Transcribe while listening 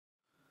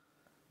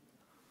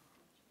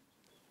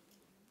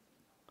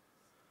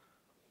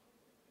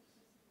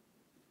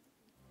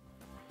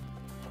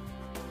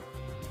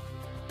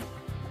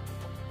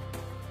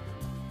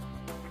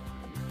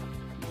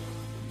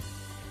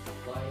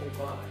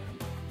5,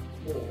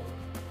 4,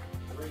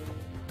 3.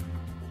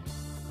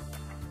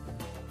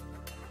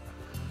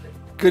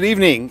 Good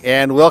evening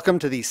and welcome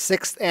to the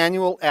 6th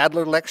Annual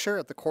Adler Lecture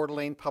at the Coeur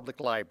d'Alene Public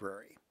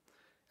Library.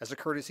 As a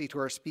courtesy to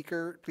our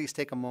speaker, please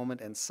take a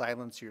moment and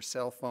silence your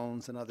cell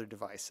phones and other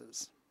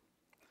devices.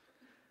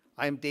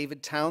 I am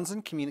David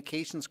Townsend,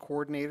 Communications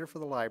Coordinator for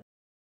the library,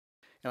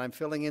 and I'm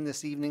filling in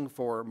this evening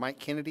for Mike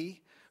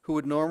Kennedy, who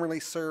would normally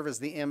serve as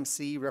the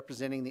MC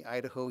representing the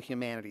Idaho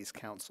Humanities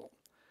Council.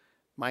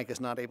 Mike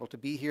is not able to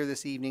be here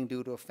this evening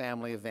due to a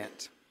family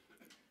event.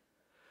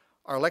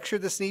 Our lecture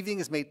this evening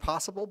is made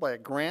possible by a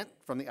grant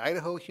from the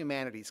Idaho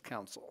Humanities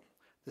Council,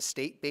 the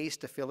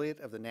state-based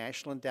affiliate of the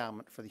National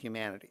Endowment for the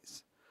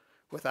Humanities,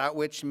 without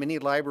which many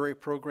library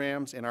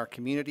programs in our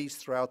communities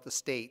throughout the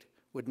state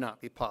would not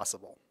be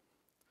possible.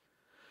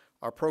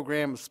 Our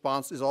program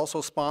is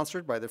also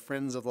sponsored by the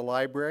Friends of the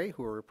Library,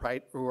 who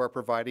are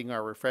providing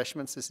our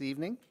refreshments this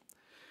evening,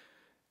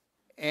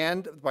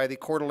 and by the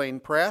Coeur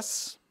d'Alene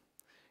Press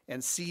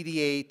and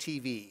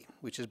CDA-TV,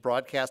 which is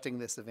broadcasting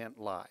this event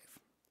live.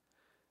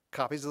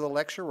 Copies of the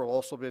lecture will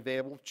also be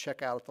available to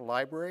check out at the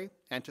library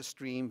and to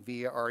stream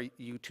via our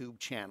YouTube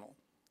channel.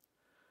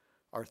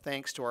 Our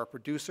thanks to our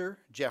producer,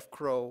 Jeff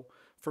Crow,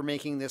 for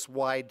making this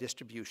wide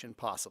distribution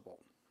possible.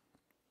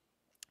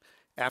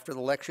 After the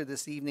lecture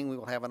this evening, you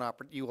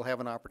will have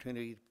an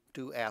opportunity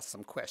to ask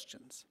some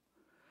questions.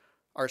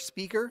 Our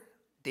speaker,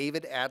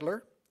 David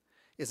Adler,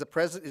 is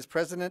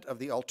president of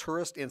the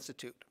Alturist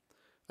Institute,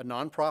 a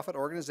nonprofit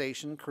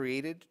organization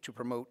created to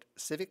promote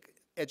civic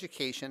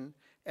education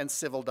and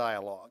civil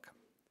dialogue.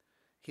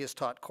 He has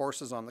taught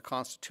courses on the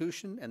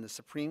Constitution and the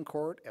Supreme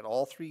Court at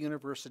all 3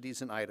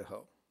 universities in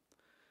Idaho.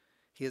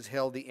 He has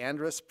held the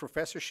Andrus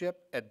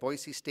Professorship at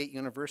Boise State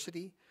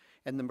University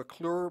and the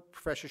McClure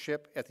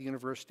Professorship at the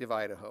University of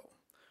Idaho,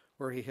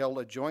 where he held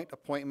a joint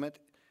appointment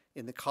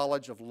in the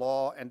College of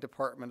Law and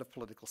Department of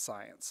Political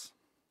Science.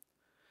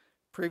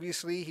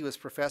 Previously, he was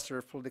Professor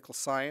of Political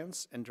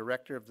Science and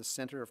Director of the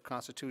Center of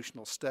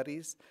Constitutional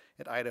Studies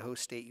at Idaho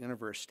State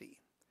University.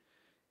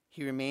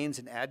 He remains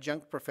an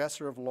adjunct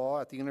professor of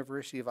law at the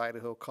University of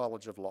Idaho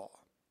College of Law.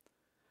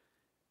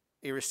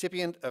 A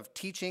recipient of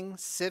Teaching,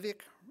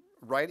 Civic,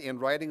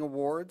 and Writing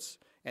Awards,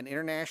 and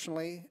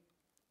internationally,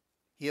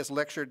 he has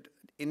lectured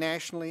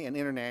nationally and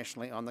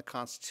internationally on the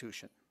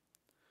Constitution,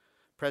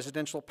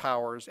 presidential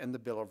powers, and the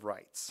Bill of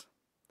Rights.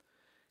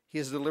 He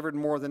has delivered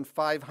more than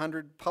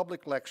 500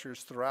 public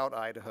lectures throughout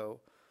Idaho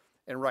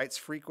and writes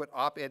frequent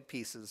op-ed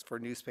pieces for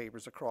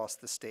newspapers across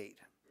the state.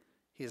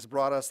 He has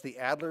brought us the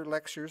Adler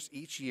Lectures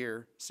each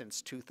year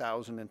since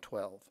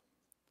 2012.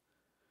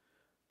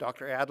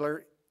 Dr.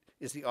 Adler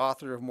is the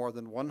author of more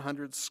than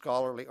 100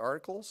 scholarly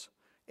articles,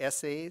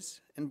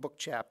 essays, and book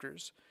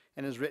chapters,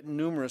 and has written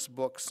numerous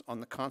books on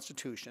the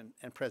Constitution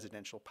and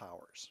presidential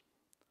powers.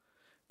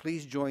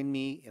 Please join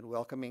me in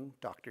welcoming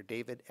Dr.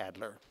 David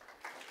Adler.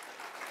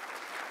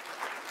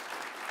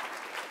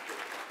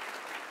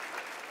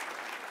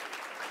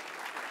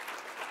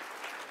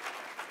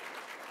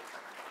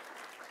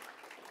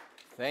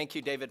 Thank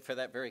you, David, for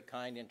that very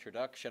kind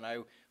introduction. I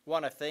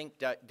want to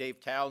thank Dave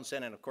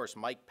Townsend and, of course,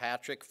 Mike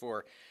Patrick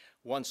for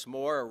once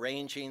more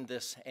arranging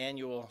this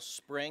annual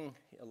spring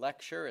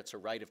lecture. It's a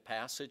rite of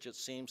passage, it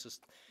seems as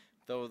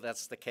though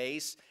that's the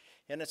case.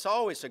 And it's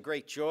always a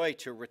great joy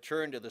to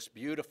return to this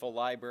beautiful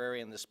library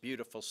in this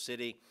beautiful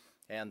city.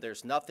 And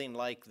there's nothing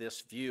like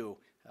this view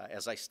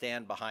as I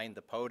stand behind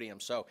the podium.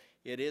 So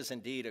it is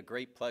indeed a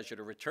great pleasure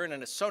to return.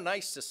 And it's so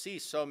nice to see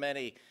so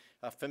many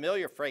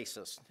familiar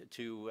faces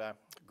to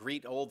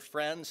greet old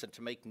friends and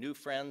to make new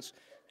friends.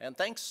 And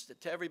thanks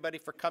to everybody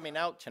for coming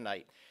out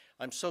tonight.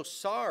 I'm so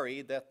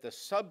sorry that the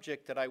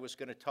subject that I was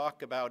going to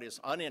talk about is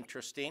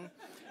uninteresting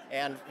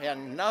and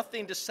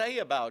nothing to say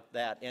about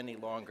that any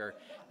longer.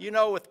 You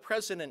know, with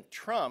President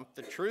Trump,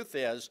 the truth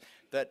is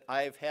that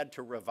I've had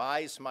to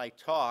revise my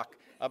talk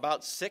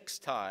about 6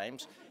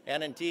 times,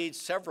 and indeed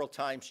several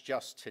times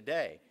just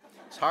today.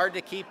 It's hard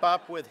to keep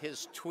up with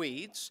his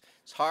tweets.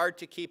 It's hard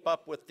to keep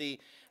up with the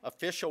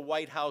official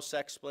White House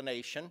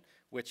explanation,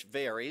 which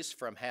varies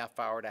from half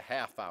hour to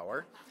half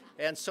hour.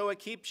 And so it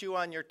keeps you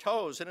on your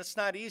toes, and it's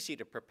not easy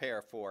to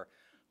prepare for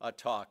a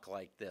talk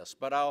like this,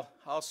 but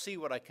I'll see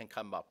what I can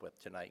come up with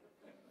tonight.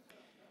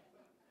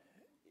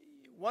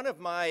 One of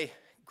my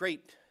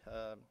great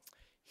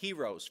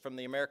heroes from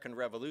the American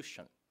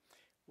Revolution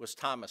was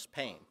Thomas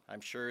Paine.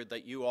 I'm sure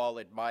that you all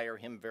admire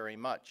him very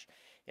much.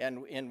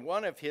 And in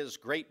one of his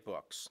great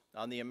books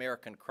on the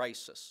American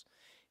crisis,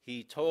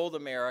 he told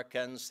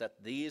Americans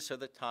that these are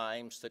the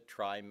times that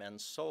try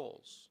men's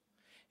souls.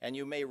 And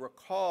you may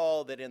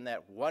recall that in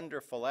that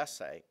wonderful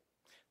essay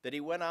that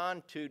he went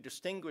on to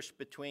distinguish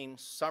between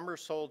summer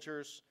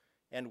soldiers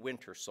and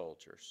winter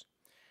soldiers.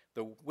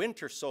 The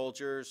winter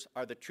soldiers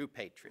are the true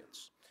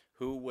patriots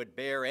who would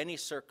bear any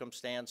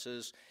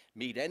circumstances,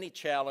 meet any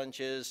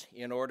challenges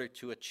in order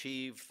to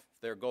achieve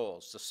their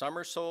goals. The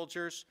summer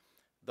soldiers,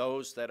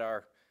 those that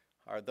are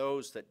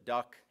those that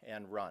duck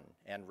and run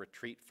and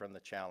retreat from the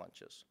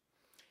challenges.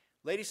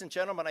 Ladies and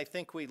gentlemen, I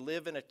think we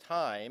live in a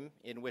time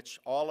in which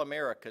all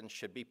Americans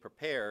should be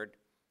prepared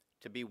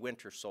to be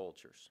winter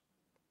soldiers,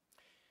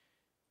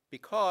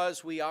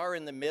 because we are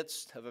in the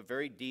midst of a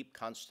very deep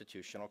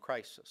constitutional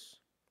crisis,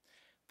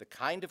 the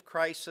kind of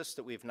crisis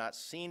that we've not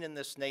seen in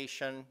this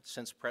nation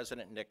since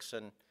President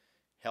Nixon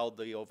held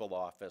the Oval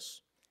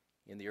Office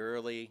in the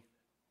early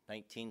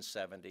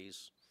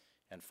 1970s,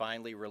 and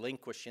finally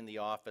relinquishing the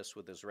office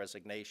with his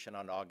resignation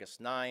on August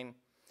 9,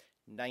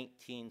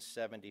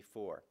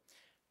 1974.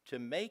 To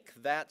make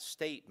that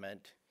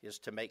statement is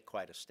to make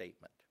quite a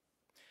statement.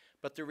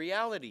 But the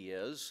reality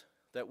is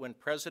that when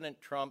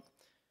President Trump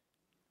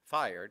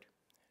fired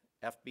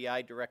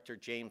FBI Director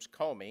James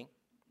Comey,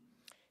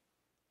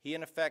 he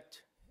in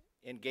effect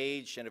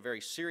engaged in a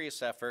very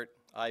serious effort,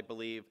 I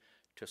believe,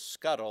 to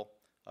scuttle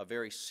a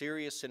very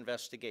serious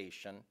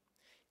investigation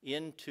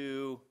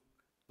into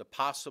the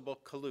possible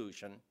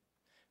collusion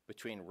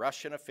between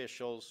Russian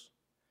officials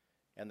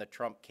and the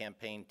Trump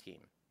campaign team.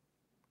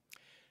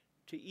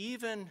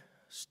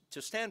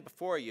 To stand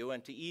before you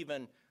and to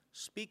even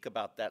speak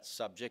about that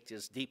subject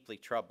is deeply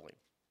troubling,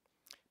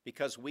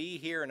 because we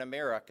here in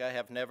America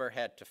have never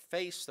had to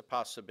face the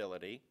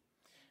possibility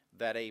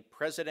that a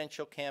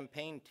presidential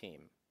campaign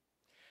team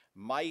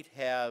might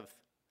have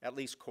at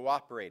least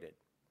cooperated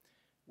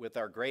with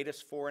our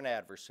greatest foreign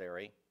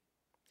adversary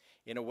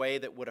in a way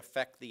that would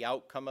affect the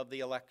outcome of the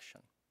election.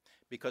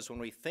 Because when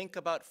we think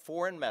about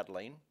foreign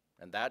meddling,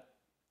 and that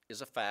is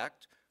a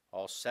fact,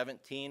 all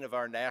 17 of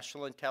our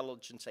national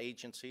intelligence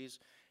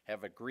agencies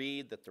have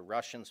agreed that the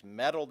Russians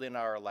meddled in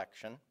our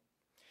election,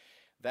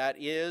 that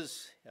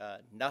is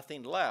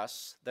nothing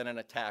less than an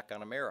attack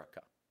on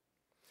America.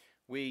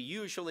 We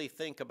usually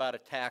think about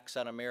attacks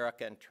on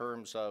America in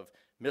terms of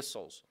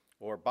missiles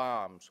or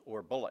bombs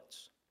or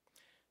bullets.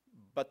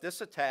 But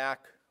this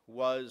attack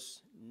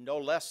was no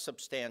less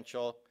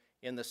substantial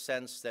in the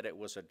sense that it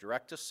was a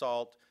direct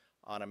assault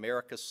on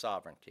America's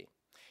sovereignty.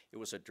 It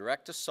was a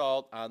direct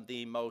assault on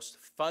the most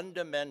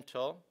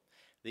fundamental,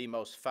 the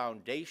most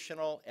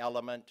foundational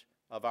element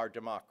of our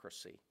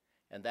democracy,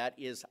 and that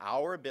is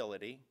our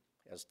ability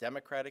as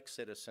democratic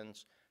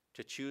citizens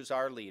to choose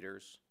our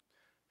leaders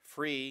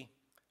free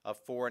of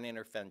foreign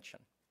intervention,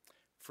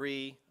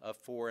 free of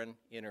foreign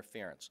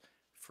interference,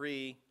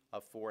 free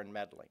of foreign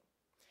meddling.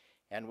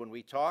 And when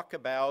we talk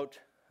about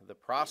the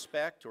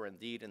prospect, or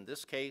indeed in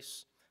this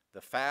case,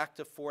 the fact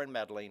of foreign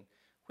meddling,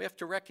 we have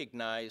to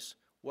recognize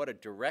what a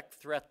direct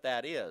threat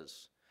that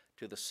is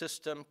to the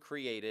system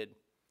created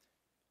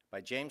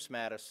by James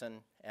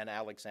Madison and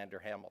Alexander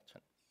Hamilton.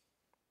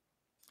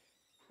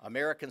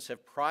 Americans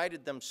have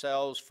prided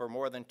themselves for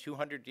more than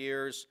 200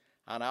 years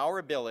on our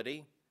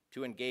ability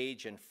to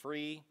engage in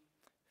free,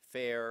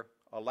 fair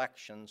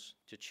elections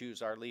to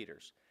choose our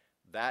leaders.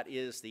 That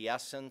is the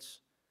essence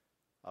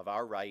of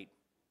our right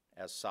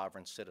as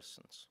sovereign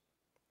citizens.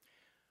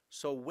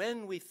 So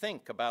when we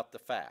think about the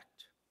fact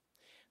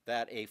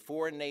that a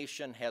foreign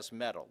nation has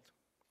meddled,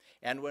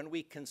 and when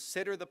we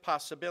consider the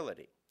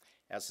possibility,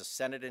 as the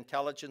Senate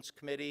Intelligence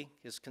Committee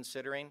is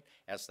considering,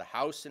 as the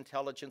House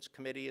Intelligence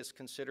Committee is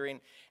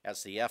considering,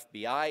 as the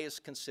FBI is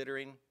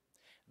considering,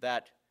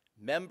 that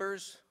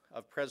members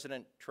of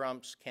President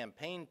Trump's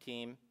campaign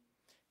team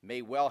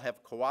may well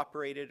have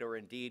cooperated or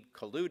indeed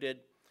colluded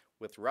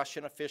with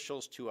Russian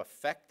officials to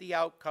affect the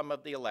outcome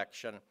of the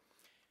election,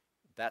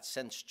 that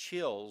sends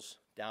chills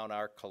down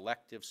our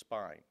collective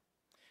spine,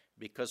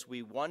 because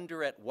we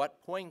wonder at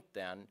what point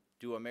then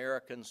do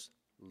Americans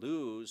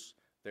lose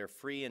their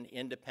free and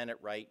independent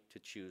right to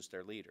choose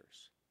their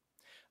leaders.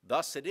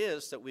 Thus it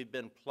is that we've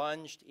been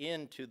plunged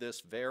into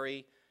this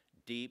very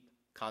deep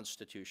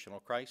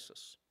constitutional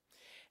crisis.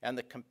 And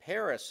the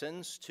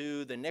comparisons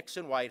to the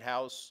Nixon White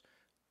House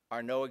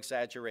are no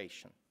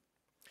exaggeration.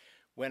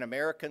 When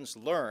Americans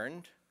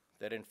learned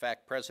that in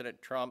fact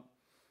President Trump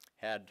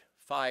had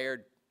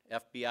fired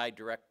FBI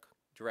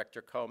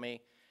Director Comey,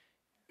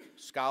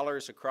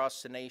 scholars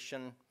across the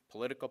nation,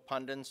 political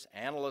pundits,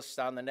 analysts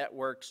on the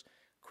networks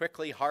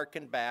quickly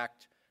hearkened back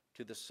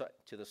to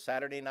the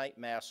Saturday Night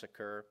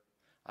Massacre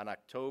on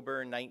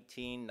October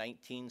 19,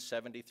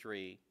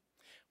 1973,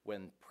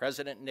 when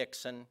President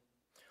Nixon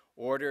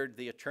ordered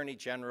the Attorney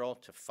General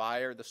to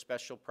fire the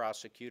special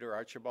prosecutor,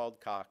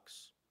 Archibald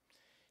Cox.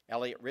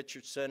 Elliot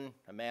Richardson,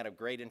 a man of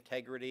great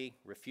integrity,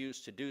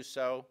 refused to do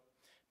so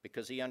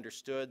because he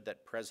understood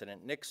that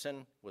President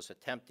Nixon was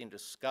attempting to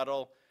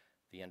scuttle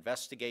the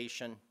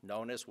investigation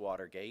known as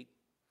Watergate.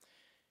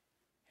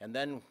 And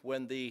then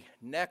when the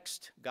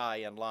next guy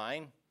in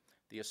line,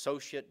 the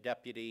Associate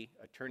Deputy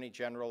Attorney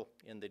General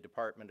in the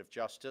Department of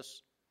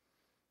Justice,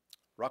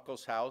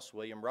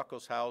 William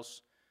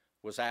Ruckelshaus,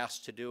 was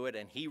asked to do it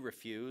and he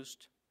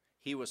refused,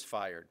 he was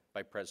fired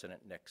by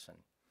President Nixon.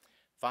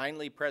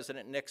 Finally,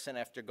 President Nixon,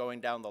 after going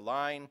down the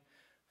line,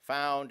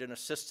 found an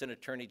Assistant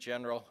Attorney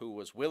General who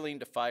was willing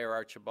to fire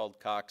Archibald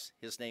Cox.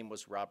 His name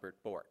was Robert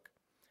Bork,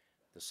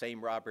 the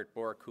same Robert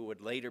Bork who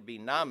would later be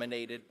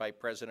nominated by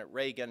President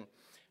Reagan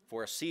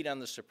for a seat on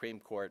the Supreme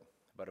Court,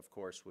 but of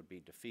course would be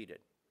defeated.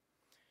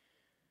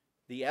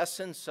 The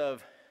essence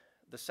of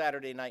the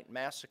Saturday Night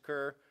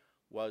Massacre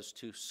was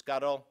to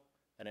scuttle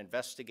an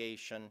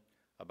investigation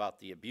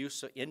about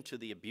into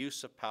the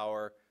abuse of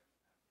power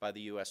by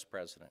the U.S.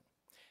 president.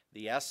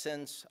 The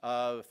essence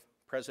of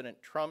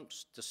President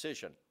Trump's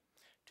decision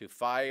to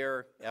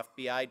fire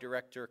FBI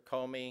Director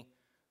Comey,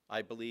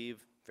 I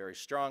believe very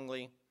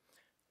strongly,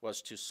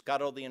 was to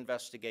scuttle the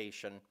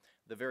investigation,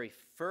 the very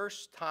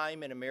first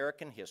time in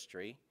American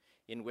history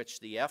in which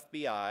the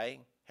FBI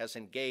has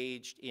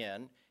engaged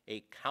in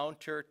a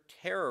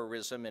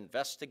counterterrorism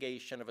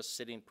investigation of a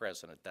sitting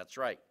president. That's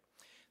right.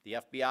 The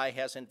FBI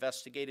has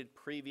investigated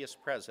previous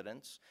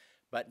presidents,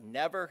 but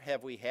never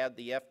have we had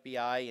the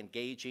FBI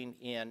engaging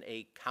in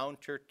a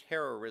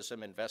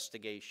counterterrorism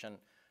investigation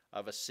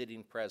of a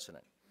sitting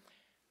president.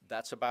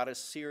 That's about as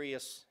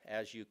serious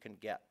as you can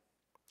get.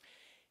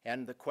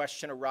 And the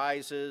question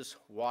arises,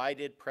 why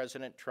did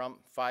President Trump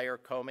fire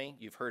Comey?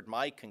 You've heard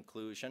my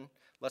conclusion.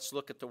 Let's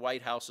look at the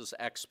White House's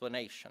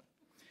explanation.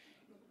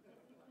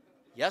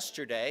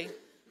 Yesterday,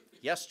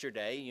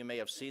 you may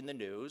have seen the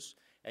news,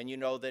 and you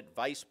know that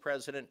Vice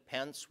President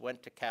Pence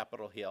went to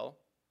Capitol Hill,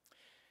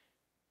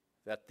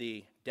 that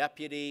the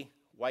deputy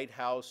White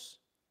House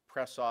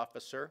press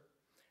officer,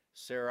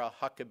 Sarah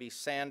Huckabee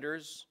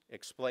Sanders,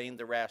 explained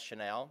the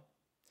rationale.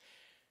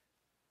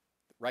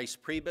 Rice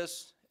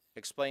Priebus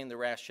explained the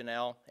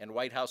rationale, and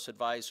White House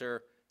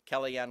advisor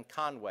Kellyanne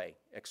Conway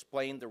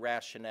explained the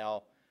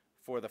rationale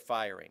for the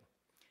firing.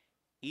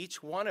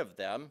 Each one of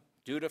them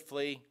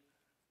dutifully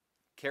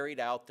carried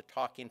out the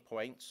talking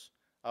points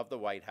of the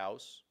White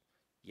House.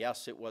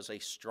 Yes, it was a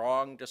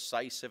strong,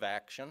 decisive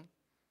action.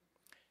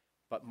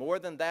 But more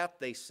than that,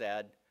 they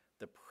said,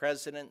 the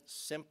president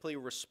simply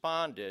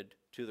responded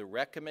to the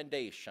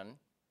recommendation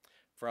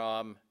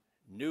from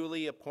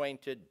newly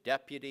appointed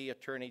Deputy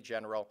Attorney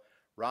General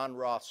Ron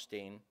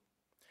Rothstein,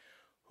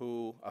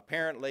 who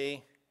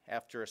apparently,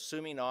 after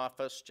assuming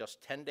office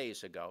just 10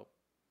 days ago,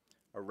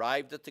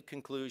 arrived at the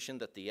conclusion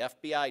that the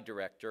FBI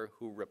director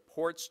who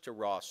reports to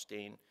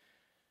Rothstein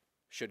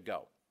should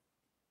go.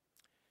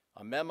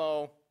 A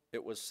memo,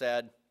 it was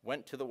said,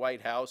 went to the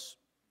White House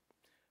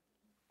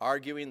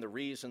arguing the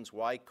reasons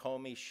why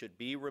Comey should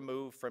be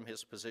removed from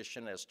his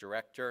position as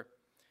director,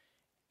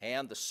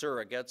 and the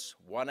surrogates,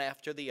 one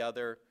after the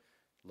other,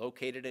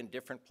 located in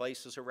different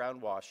places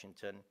around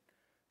Washington,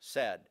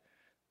 said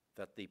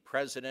that the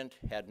president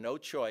had no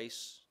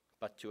choice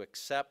but to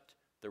accept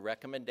the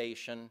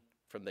recommendation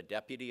from the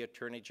Deputy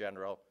Attorney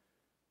General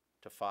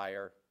to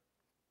fire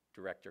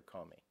Director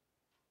Comey.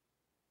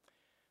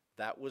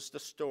 That was the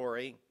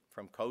story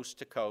from coast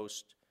to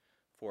coast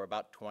for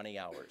about 20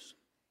 hours.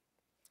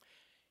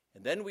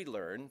 And then we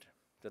learned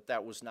that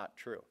that was not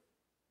true.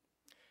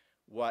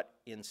 What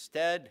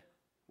instead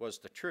was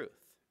the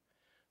truth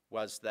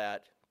was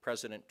that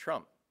President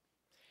Trump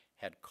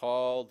had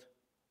called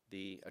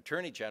the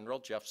Attorney General,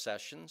 Jeff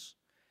Sessions,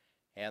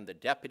 and the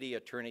Deputy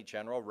Attorney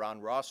General,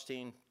 Ron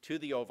Rothstein, to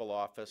the Oval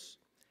Office,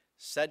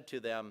 said to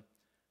them,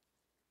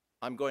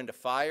 I'm going to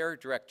fire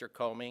Director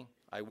Comey.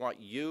 I want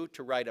you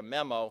to write a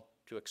memo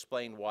to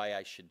explain why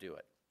I should do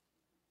it.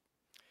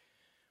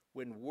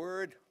 When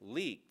word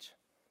leaked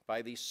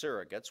by these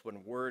surrogates,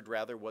 when word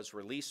rather was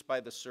released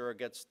by the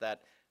surrogates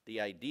that the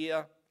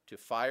idea to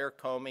fire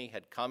Comey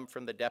had come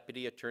from the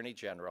Deputy Attorney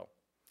General,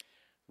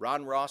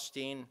 Ron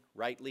Rothstein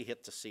rightly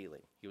hit the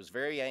ceiling. He was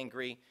very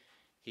angry.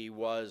 He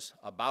was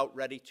about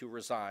ready to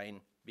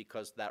resign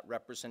because that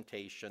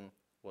representation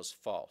was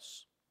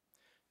false.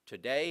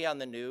 Today on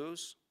the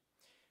news,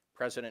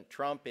 President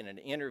Trump, in an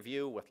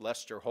interview with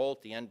Lester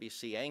Holt, the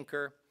NBC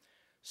anchor,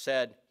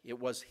 said it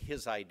was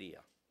his idea.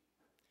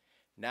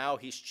 Now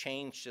he's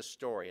changed his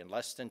story. In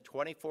less than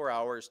 24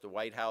 hours, the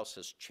White House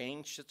has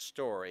changed its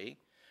story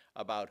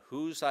about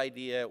whose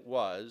idea it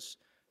was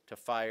to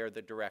fire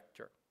the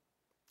director.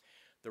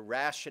 The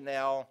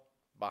rationale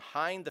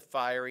behind the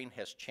firing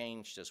has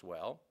changed as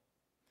well.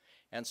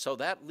 And so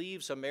that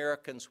leaves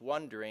Americans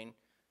wondering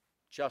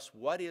just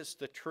what is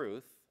the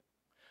truth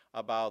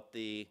about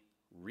the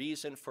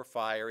reason for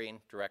firing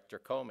Director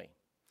Comey.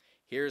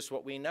 Here's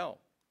what we know.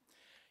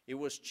 It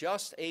was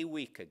just a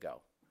week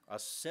ago, a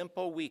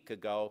simple week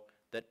ago,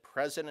 that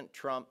President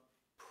Trump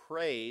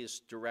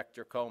praised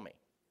Director Comey,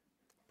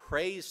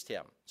 praised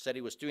him, said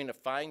he was doing a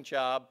fine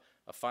job,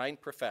 a fine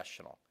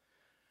professional.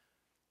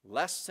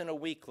 Less than a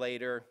week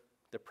later,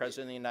 the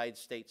President of the United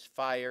States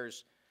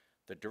fires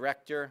the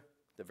director,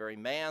 the very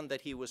man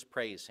that he was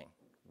praising.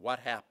 What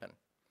happened?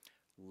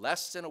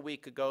 Less than a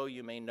week ago,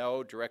 you may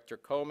know, Director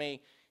Comey,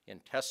 in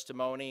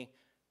testimony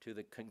to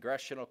the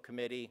Congressional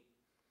Committee,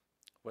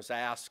 was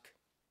asked,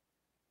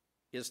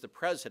 is the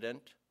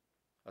President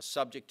a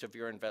subject of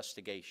your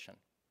investigation?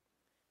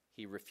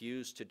 He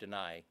refused to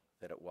deny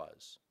that it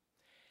was.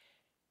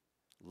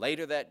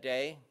 Later that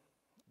day,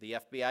 the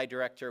FBI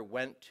director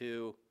went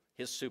to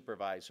his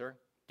supervisor,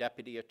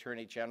 Deputy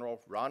Attorney General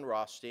Ron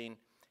Rothstein,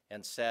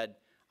 and said,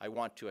 I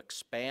want to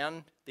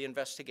expand the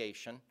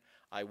investigation.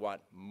 I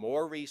want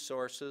more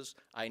resources.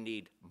 I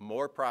need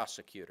more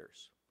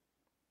prosecutors.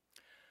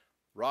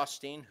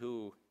 Rothstein,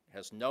 who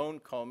has known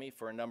Comey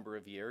for a number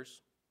of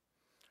years,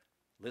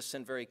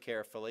 listened very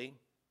carefully.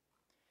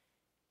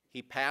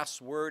 He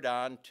passed word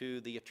on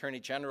to the Attorney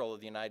General of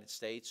the United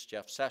States,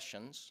 Jeff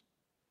Sessions,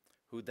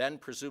 who then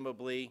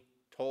presumably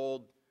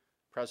told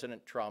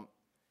President Trump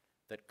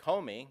that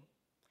Comey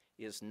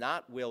is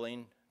not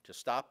willing to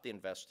stop the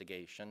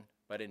investigation,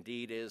 but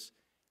indeed is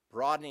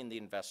broadening the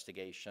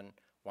investigation,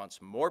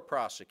 wants more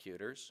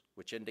prosecutors,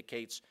 which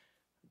indicates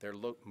they're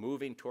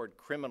moving toward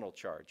criminal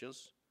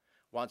charges,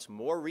 wants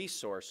more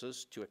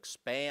resources to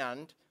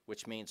expand,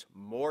 which means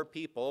more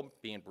people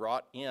being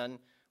brought in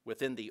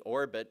within the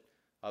orbit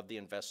of the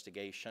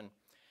investigation.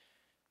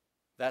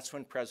 That's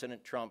when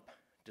President Trump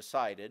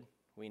decided,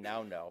 we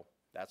now know,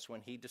 that's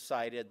when he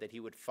decided that he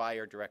would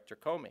fire Director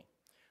Comey,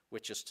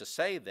 which is to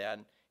say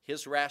then,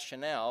 his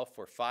rationale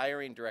for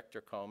firing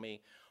Director Comey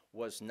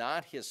was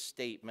not his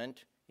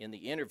statement in the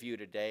interview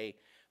today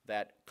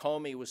that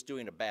Comey was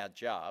doing a bad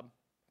job,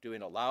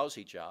 doing a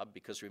lousy job,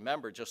 because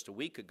remember, just a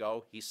week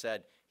ago, he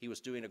said he was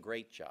doing a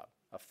great job,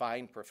 a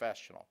fine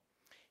professional.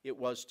 It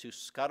was to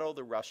scuttle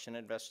the Russian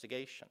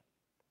investigation.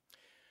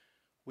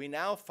 We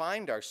now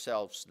find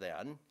ourselves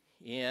then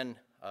in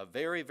a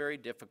very, very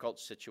difficult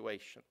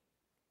situation.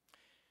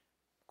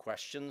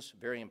 Questions,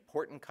 very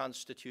important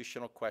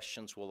constitutional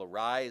questions, will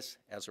arise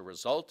as a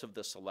result of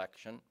this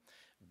election,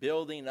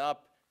 building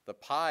up the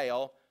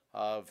pile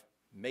of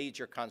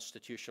major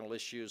constitutional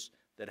issues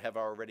that have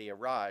already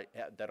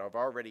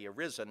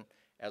arisen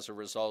as a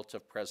result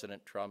of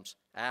President Trump's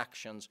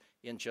actions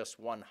in just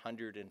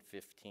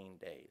 115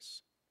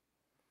 days,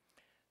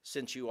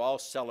 since you all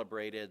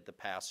celebrated the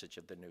passage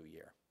of the new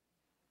year.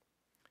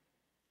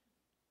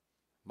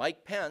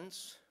 Mike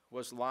Pence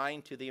was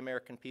lying to the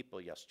American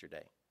people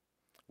yesterday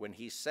when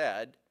he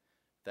said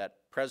that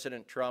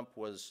President Trump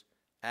was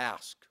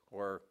asked,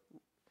 or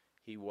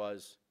he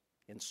was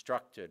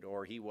instructed,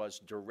 or he was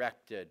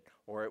directed,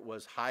 or it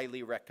was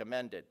highly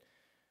recommended.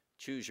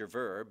 Choose your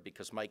verb,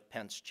 because Mike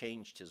Pence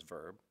changed his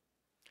verb,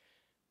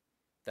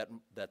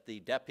 that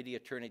the Deputy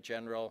Attorney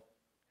General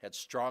had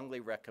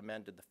strongly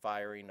recommended the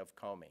firing of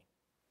Comey.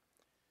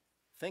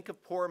 Think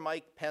of poor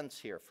Mike Pence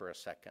here for a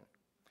second.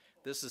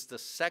 This is the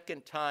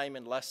second time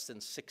in less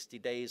than 60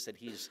 days that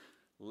he's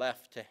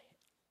left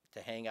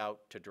to hang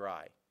out to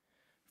dry.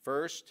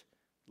 First,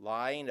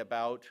 lying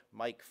about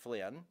Mike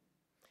Flynn,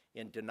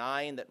 in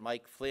denying that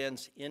Mike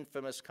Flynn's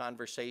infamous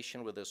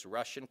conversation with his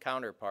Russian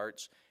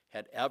counterparts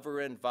had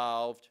ever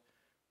involved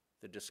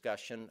the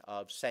discussion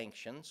of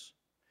sanctions.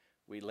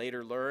 We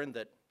later learned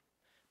that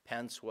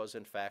Pence was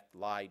in fact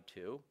lied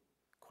to.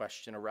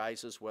 Question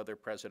arises whether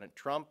President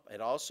Trump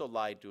had also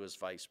lied to his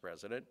vice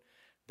president.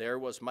 There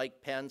was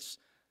Mike Pence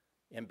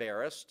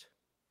embarrassed.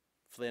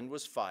 Flynn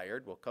was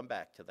fired. We'll come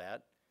back to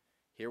that.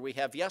 Here we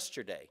have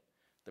yesterday.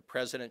 The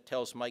president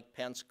tells Mike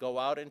Pence, go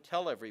out and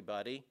tell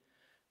everybody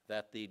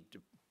that the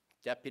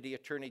Deputy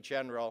Attorney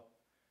General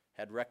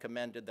had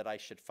recommended that I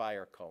should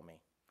fire Comey.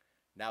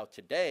 Now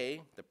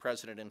today, the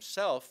president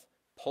himself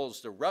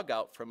pulls the rug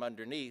out from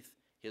underneath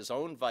his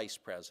own vice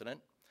president,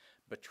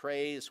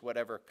 betrays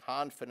whatever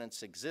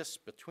confidence exists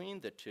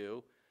between the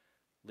two,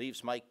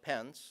 leaves Mike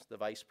Pence, the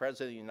Vice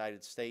President of the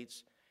United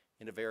States,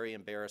 in a very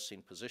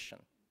embarrassing position.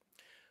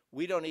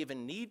 We don't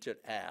even need to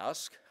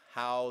ask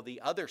how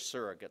the other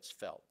surrogates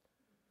felt,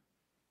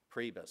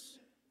 Priebus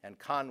and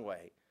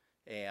Conway,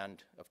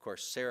 and of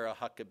course Sarah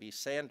Huckabee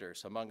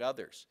Sanders, among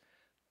others.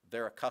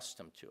 They're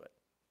accustomed to it.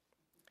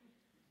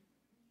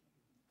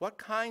 What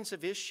kinds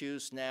of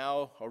issues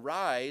now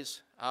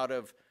arise out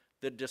of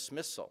the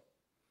dismissal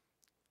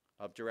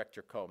of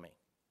Director Comey?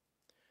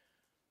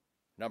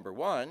 Number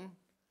one,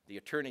 the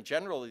Attorney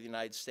General of the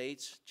United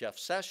States, Jeff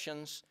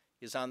Sessions,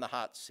 is on the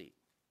hot seat,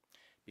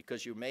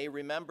 because you may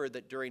remember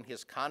that during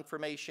his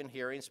confirmation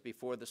hearings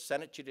before the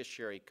Senate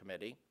Judiciary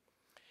Committee,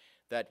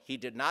 that he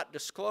did not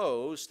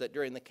disclose that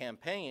during the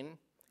campaign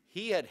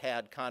he had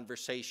had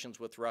conversations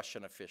with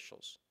Russian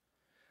officials.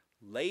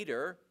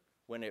 Later,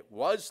 when it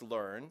was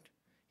learned,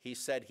 he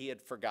said he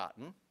had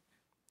forgotten.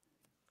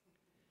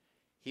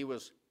 He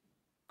was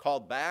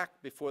called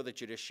back before the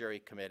Judiciary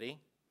Committee,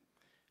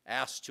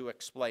 asked to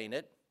explain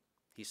it.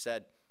 He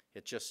said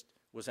it just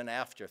was an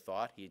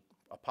afterthought. He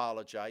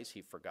apologized,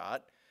 he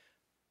forgot.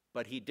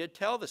 But he did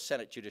tell the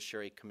Senate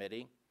Judiciary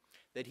Committee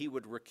that he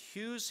would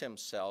recuse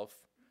himself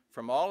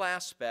from all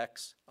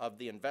aspects of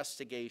the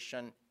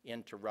investigation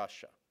into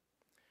Russia.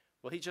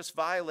 Well, he just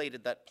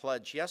violated that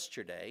pledge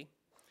yesterday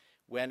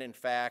when, in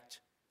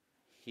fact,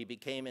 he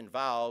became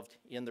involved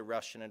in the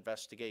Russian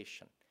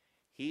investigation.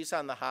 He's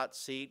on the hot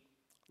seat.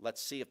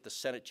 Let's see if the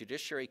Senate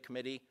Judiciary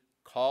Committee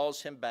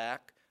calls him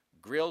back,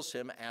 grills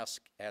him as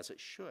it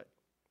should.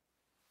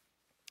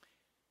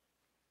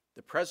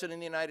 The President of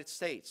the United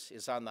States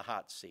is on the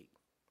hot seat.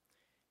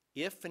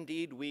 If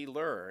indeed we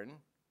learn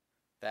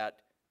that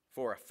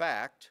for a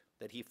fact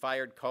that he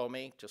fired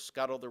Comey to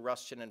scuttle the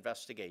Russian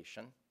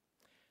investigation,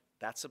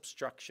 that's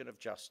obstruction of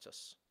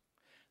justice.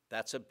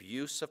 That's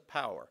abuse of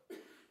power.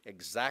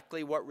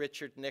 Exactly what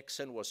Richard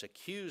Nixon was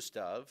accused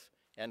of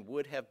and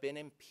would have been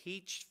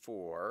impeached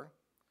for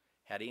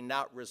had he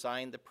not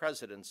resigned the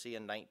presidency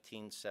in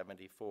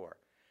 1974.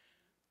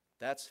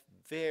 That's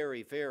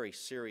very, very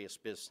serious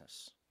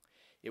business.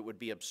 It would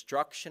be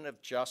obstruction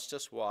of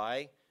justice.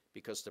 Why?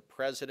 Because the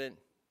president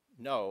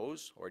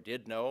knows, or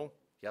did know,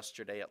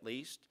 yesterday at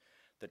least,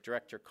 that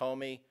Director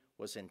Comey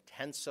was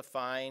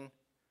intensifying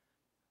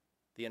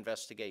the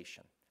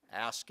investigation,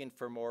 asking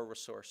for more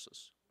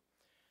resources.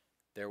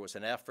 There was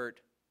an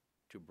effort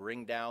to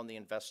bring down the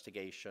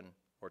investigation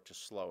or to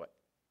slow it.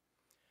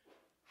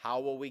 How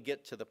will we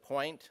get to the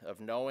point of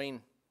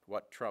knowing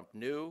what Trump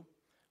knew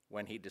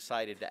when he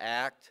decided to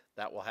act?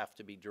 That will have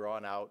to be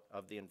drawn out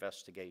of the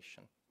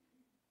investigation.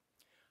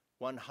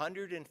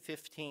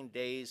 115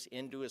 days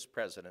into his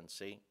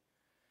presidency,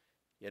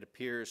 it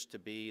appears to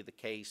be the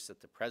case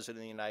that the President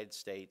of the United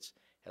States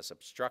has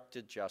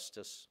obstructed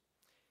justice,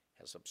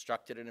 has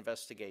obstructed an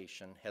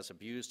investigation, has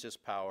abused his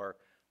power,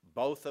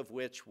 both of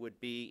which would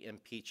be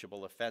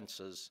impeachable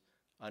offenses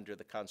under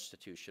the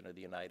Constitution of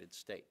the United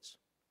States.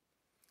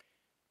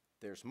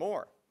 There's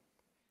more,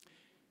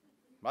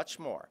 much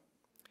more.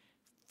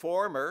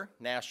 Former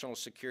National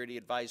Security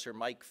Advisor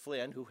Mike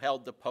Flynn, who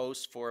held the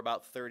post for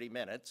about 30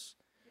 minutes,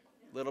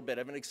 a little bit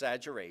of an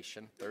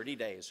exaggeration, 30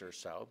 days or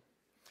so,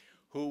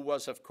 who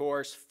was, of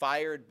course,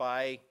 fired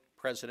by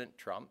President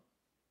Trump,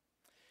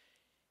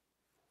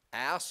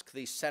 asked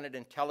the Senate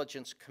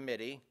Intelligence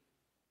Committee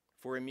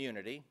for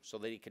immunity so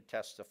that he could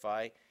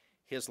testify.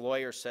 His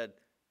lawyer said,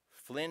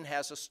 Flynn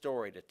has a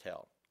story to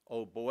tell.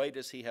 Oh boy,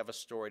 does he have a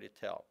story to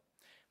tell.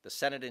 The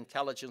Senate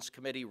Intelligence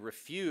Committee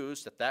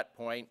refused at that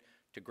point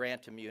to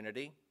grant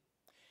immunity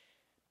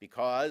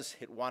because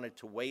it wanted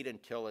to wait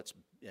until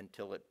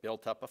it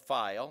built up a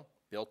file,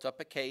 built up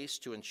a case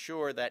to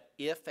ensure that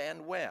if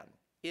and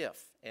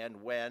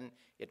when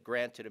it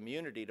granted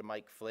immunity to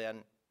Mike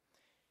Flynn,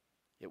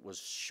 it was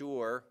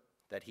sure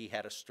that he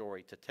had a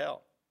story to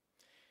tell.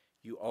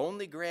 You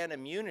only grant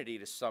immunity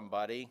to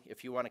somebody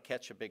if you want to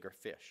catch a bigger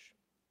fish.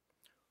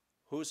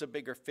 Who's a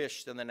bigger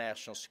fish than the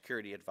National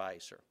Security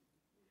Advisor?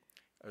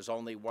 There's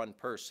only one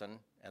person,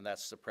 and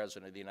that's the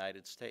President of the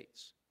United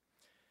States.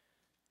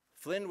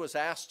 Flynn was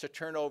asked to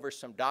turn over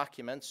some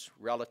documents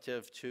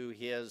relative to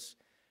his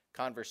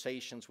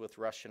conversations with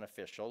Russian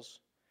officials.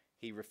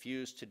 He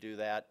refused to do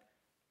that.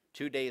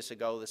 2 days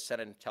ago, the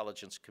Senate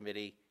Intelligence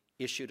Committee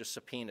issued a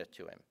subpoena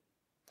to him.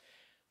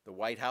 The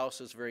White House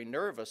is very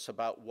nervous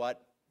about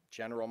what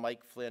General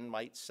Mike Flynn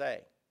might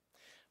say.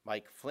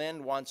 Mike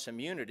Flynn wants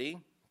immunity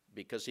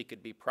because he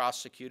could be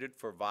prosecuted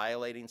for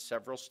violating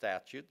several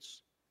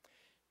statutes.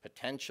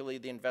 Potentially,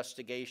 the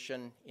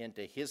investigation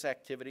into his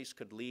activities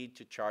could lead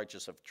to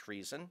charges of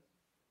treason.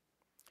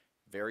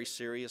 Very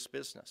serious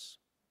business.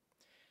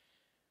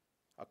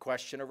 A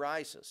question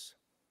arises.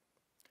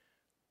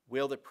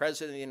 Will the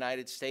President of the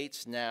United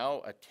States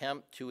now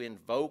attempt to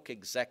invoke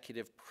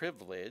executive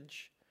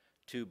privilege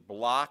to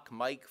block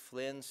Mike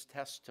Flynn's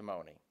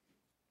testimony?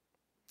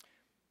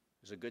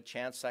 There's a good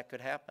chance that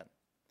could happen.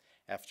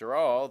 After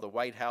all, the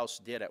White House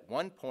did at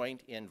one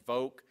point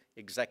invoke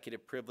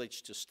executive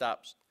privilege to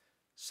stop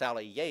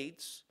Sally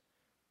Yates,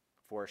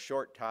 for a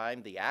short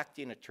time, the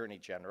acting Attorney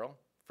General,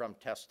 from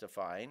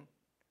testifying,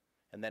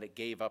 and then it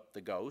gave up the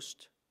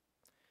ghost.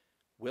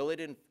 Will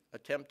it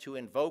attempt to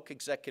invoke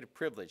executive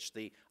privilege,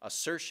 the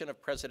assertion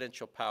of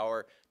presidential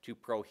power, to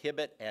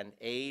prohibit an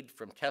aide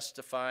from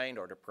testifying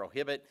or to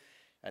prohibit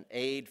an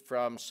aide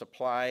from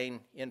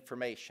supplying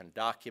information,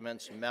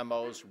 documents,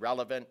 memos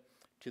relevant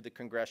to the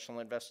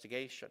congressional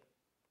investigation?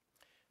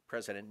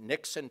 President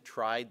Nixon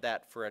tried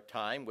that for a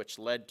time, which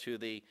led to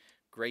the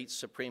great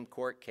Supreme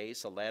Court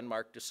case, a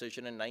landmark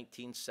decision in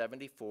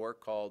 1974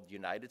 called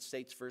United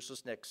States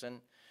versus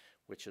Nixon,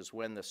 which is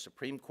when the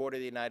Supreme Court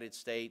of the United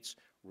States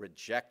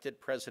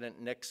rejected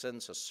President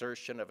Nixon's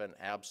assertion of an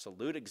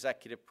absolute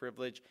executive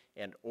privilege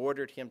and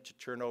ordered him to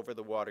turn over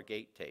the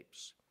Watergate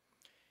tapes.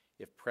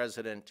 If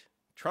President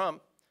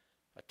Trump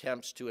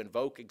attempts to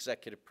invoke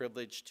executive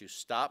privilege to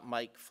stop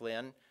Mike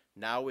Flynn,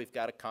 now we've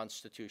got a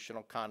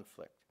constitutional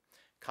conflict.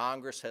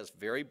 Congress has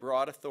very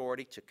broad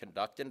authority to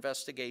conduct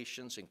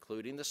investigations,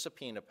 including the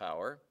subpoena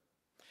power.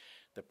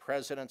 The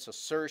President's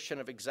assertion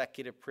of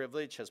executive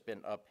privilege has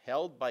been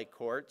upheld by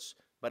courts,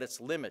 but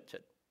it's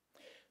limited.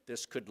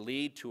 This could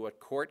lead to a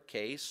court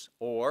case,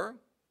 or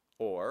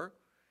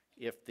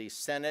if the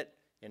Senate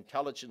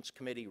Intelligence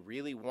Committee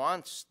really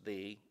wants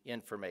the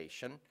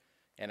information,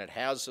 and it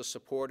has the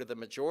support of the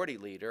majority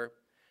leader,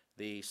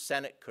 the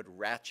Senate could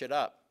ratchet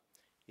up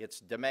its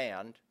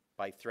demand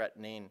by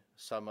threatening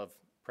some of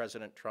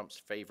President Trump's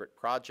favorite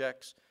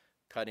projects,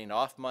 cutting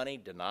off money,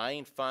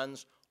 denying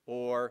funds,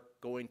 or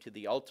going to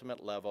the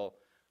ultimate level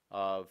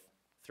of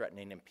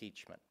threatening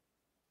impeachment.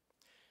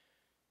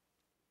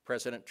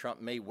 President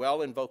Trump may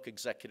well invoke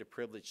executive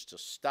privilege to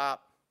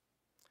stop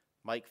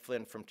Mike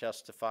Flynn from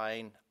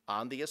testifying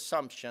on the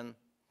assumption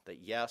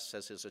that, yes,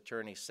 as his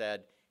attorney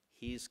said,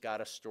 he's got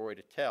a story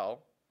to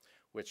tell,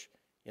 which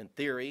in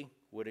theory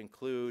would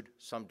include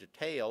some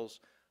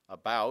details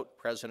about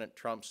President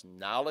Trump's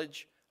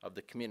knowledge of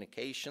the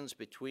communications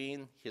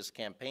between his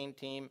campaign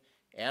team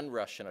and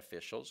Russian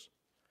officials,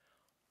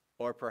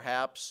 or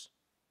perhaps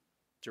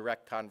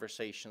direct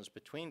conversations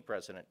between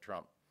President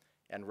Trump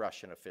and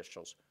Russian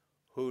officials.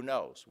 Who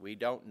knows? We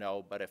don't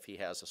know, but if he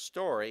has a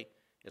story,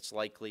 it's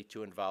likely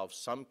to involve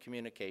some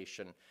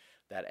communication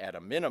that at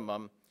a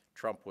minimum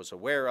Trump was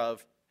aware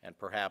of and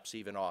perhaps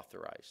even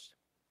authorized.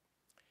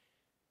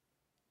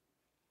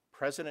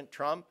 President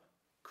Trump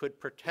could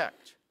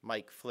protect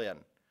Mike Flynn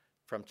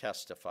from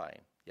testifying.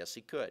 Yes,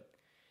 he could.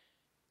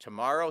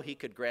 Tomorrow he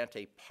could grant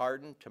a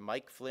pardon to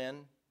Mike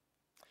Flynn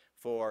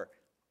for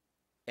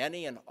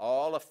any and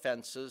all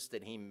offenses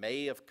that he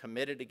may have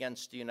committed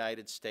against the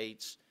United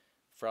States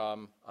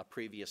from a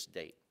previous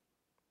date.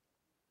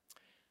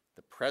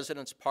 The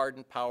president's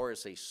pardon power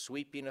is a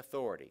sweeping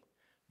authority.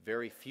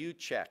 Very few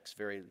checks,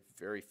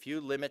 very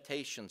few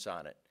limitations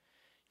on it.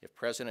 If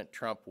President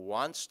Trump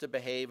wants to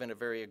behave in a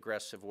very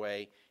aggressive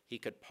way, he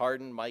could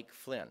pardon Mike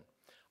Flynn.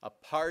 A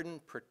pardon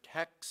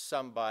protects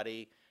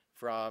somebody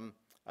from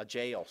a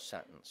jail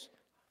sentence,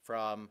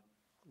 from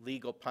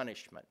legal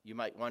punishment. You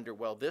might wonder,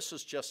 well, this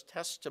is just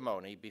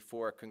testimony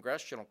before a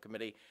congressional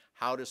committee.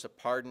 How does a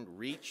pardon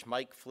reach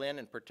Mike Flynn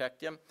and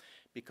protect him?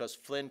 Because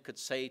Flynn could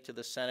say to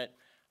the Senate,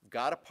 I've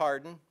got a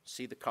pardon,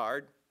 see the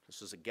card?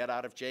 This is a get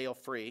out of jail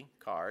free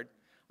card.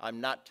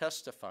 I'm not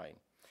testifying.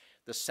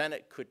 The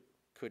Senate could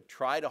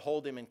try to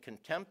hold him in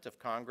contempt of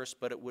Congress,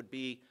 but it would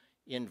be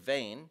in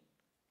vain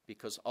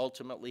because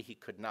ultimately he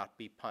could not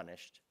be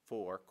punished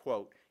for,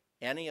 quote,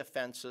 any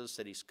offenses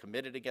that he's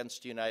committed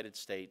against the United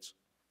States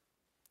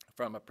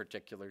from a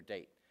particular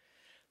date.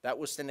 That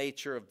was the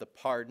nature of the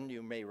pardon,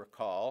 you may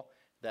recall,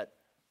 that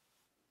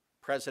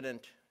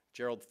President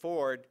Gerald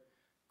Ford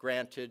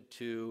granted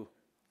to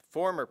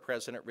former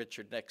President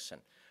Richard Nixon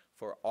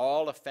for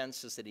all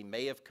offenses that he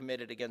may have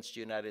committed against the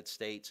United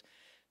States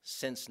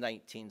since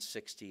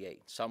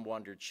 1968. Some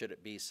wondered, should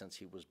it be since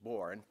he was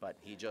born, but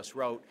he just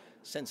wrote,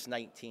 since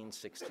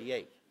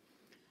 1968.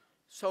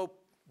 So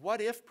what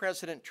if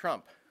President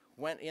Trump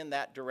went in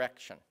that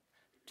direction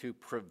to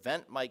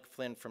prevent Mike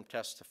Flynn from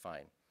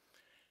testifying?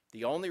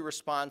 The only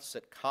response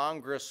that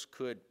Congress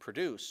could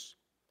produce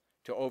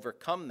to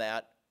overcome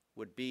that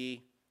would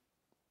be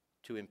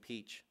to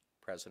impeach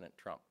President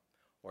Trump,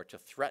 or to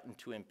threaten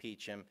to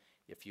impeach him.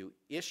 If you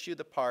issue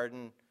the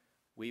pardon,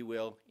 we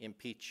will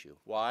impeach you.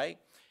 Why?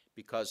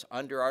 Because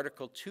under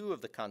Article 2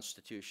 of the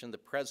Constitution, the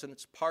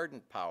President's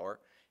pardon power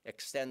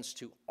extends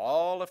to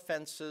all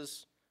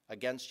offenses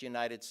against the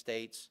United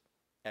States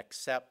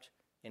except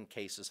in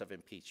cases of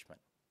impeachment.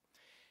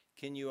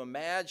 Can you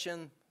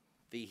imagine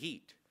the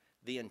heat,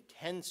 the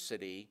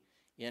intensity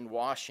in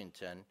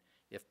Washington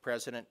if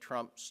President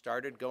Trump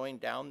started going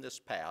down this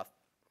path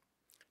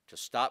to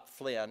stop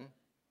Flynn,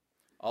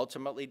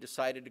 ultimately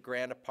decided to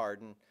grant a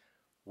pardon?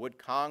 Would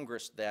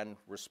Congress then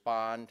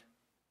respond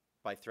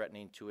by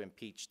threatening to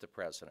impeach the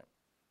president?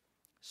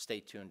 Stay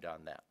tuned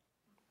on that.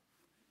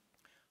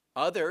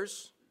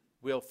 Others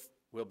will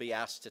be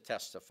asked to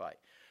testify.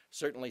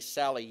 Certainly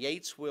Sally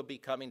Yates will be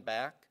coming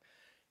back,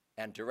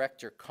 and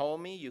Director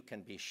Comey, you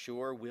can be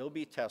sure, will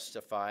be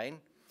testifying.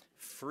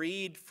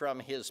 Freed from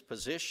his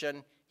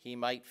position, he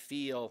might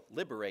feel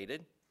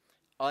liberated,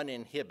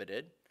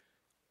 uninhibited,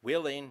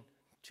 willing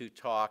to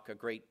talk a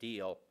great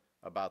deal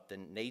about the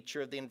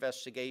nature of the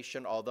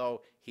investigation,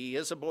 although he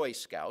is a Boy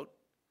Scout,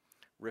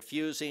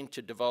 refusing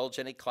to divulge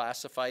any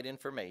classified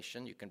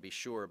information. You can be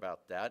sure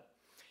about that.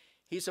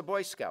 He's a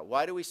Boy Scout.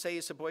 Why do we say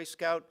he's a Boy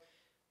Scout?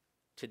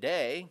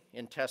 Today,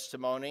 in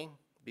testimony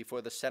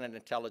before the Senate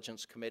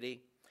Intelligence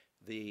Committee,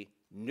 the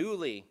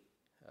newly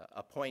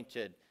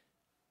appointed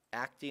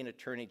Acting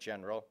Attorney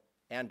General,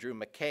 Andrew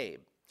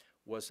McCabe,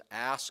 was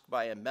asked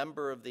by a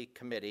member of the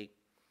committee,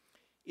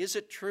 is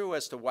it true,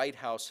 as the White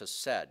House has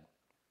said,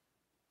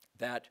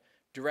 that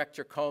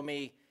Director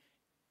Comey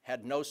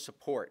had no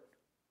support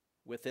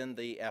within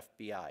the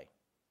FBI?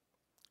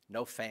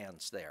 No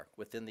fans there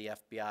within the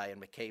FBI.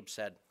 And McCabe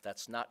said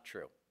that's not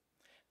true,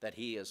 that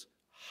he is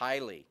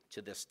highly,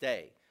 to this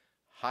day,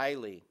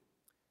 highly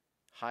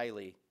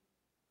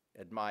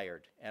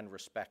admired and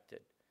respected,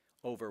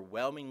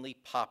 overwhelmingly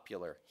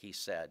popular, he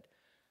said,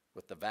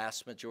 with the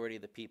vast majority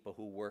of the people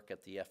who work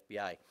at the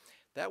FBI.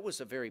 That was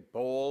a very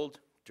bold,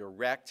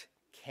 direct,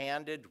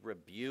 candid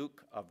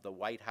rebuke of the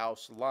White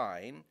House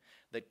line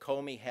that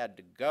Comey had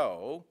to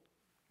go.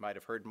 You might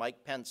have heard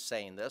Mike Pence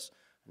saying this,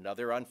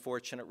 another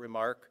unfortunate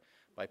remark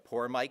by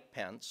poor Mike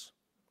Pence,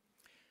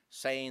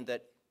 saying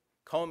that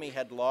Comey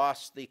had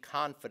lost the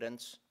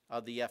confidence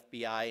of the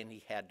FBI and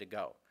he had to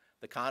go.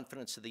 The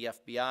confidence of the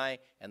FBI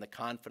and the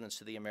confidence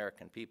of the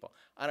American people.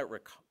 I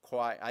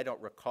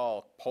don't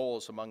recall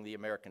polls among the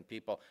American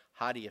people,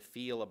 how do you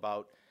feel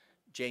about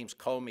James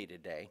Comey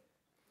today?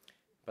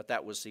 But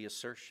that was the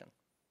assertion.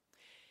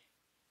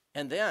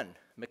 And then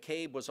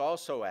McCabe was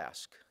also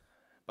asked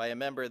by a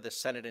member of the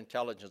Senate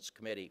Intelligence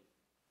Committee,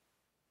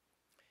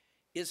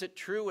 is it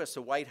true, as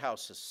the White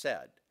House has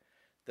said,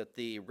 that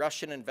the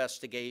Russian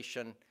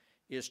investigation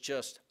is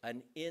just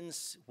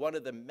one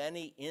of the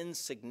many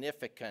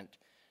insignificant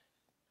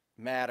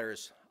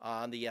matters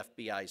on the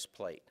FBI's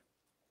plate?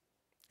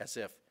 As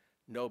if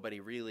nobody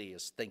really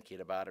is thinking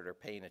about it or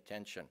paying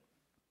attention.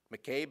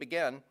 McCabe,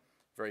 again,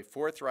 very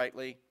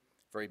forthrightly,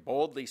 very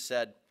boldly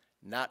said,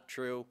 not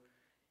true.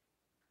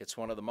 It's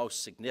one of the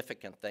most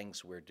significant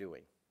things we're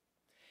doing.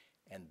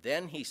 And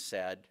then he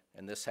said,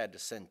 and this had to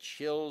send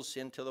chills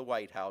into the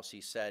White House,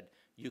 he said,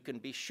 you can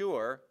be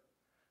sure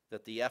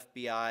that the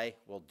FBI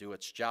will do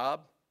its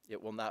job.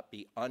 It will not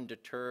be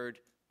undeterred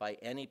by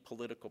any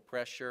political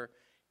pressure,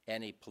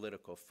 any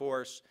political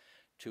force,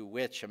 to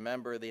which a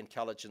member of the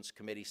Intelligence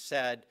Committee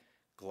said,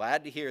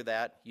 glad to hear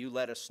that. You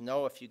let us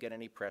know if you get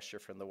any pressure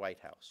from the White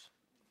House.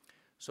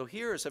 So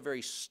here is a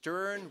very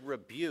stern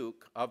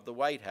rebuke of the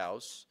White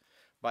House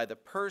by the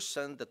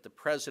person that the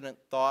president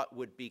thought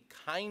would be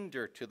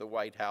kinder to the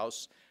White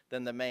House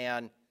than the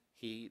man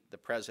the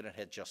president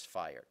had just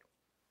fired.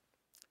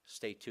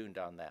 Stay tuned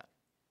on that.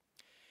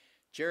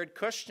 Jared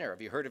Kushner,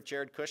 have you heard of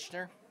Jared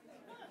Kushner?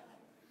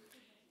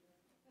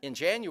 In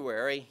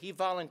January, he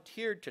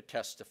volunteered to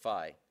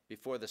testify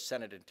before the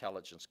Senate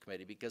Intelligence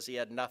Committee because he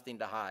had nothing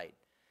to hide.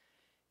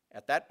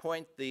 At that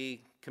point,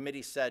 the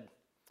committee said,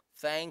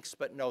 thanks,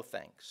 but no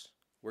thanks.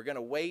 We're going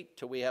to wait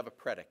till we have a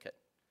predicate.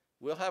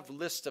 We'll have a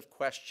list of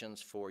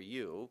questions for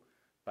you,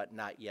 but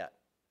not yet.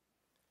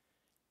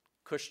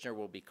 Kushner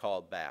will be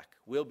called back.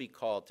 We'll be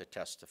called to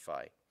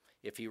testify.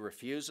 If he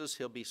refuses,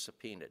 he'll be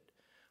subpoenaed.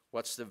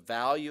 What's the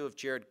value of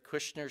Jared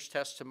Kushner's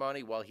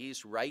testimony? Well,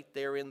 he's right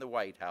there in the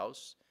White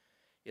House.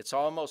 It's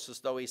almost as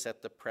though he's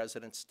at the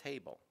president's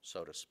table,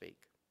 so to speak,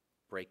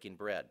 breaking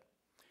bread.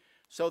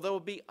 So there will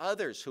be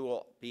others who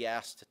will be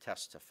asked to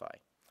testify.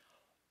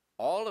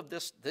 All of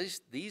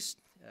these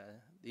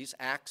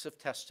acts of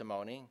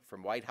testimony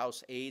from White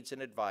House aides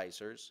and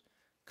advisors,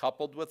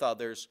 coupled with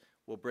others,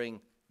 will bring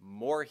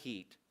more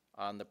heat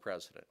on the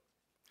president.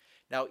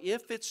 Now,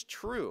 if it's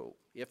true,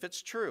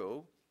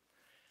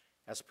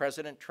 as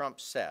President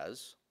Trump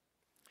says,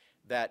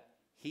 that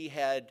he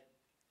had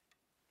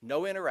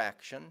no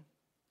interaction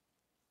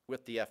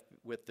with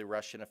the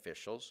Russian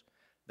officials,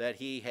 that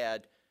he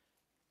had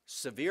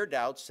severe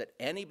doubts that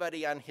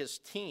anybody on his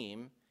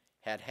team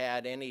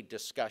had any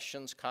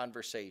discussions,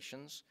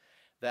 conversations,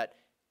 that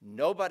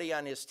nobody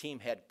on his team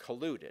had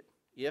colluded.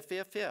 If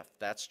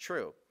that's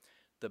true,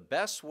 the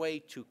best way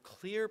to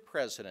clear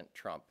President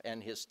Trump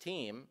and his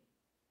team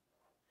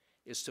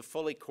is to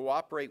fully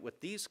cooperate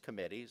with these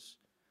committees,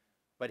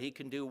 but he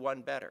can do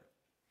one better.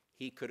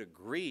 He could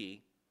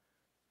agree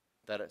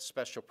that a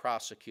special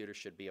prosecutor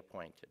should be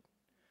appointed.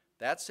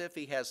 That's if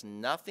he has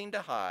nothing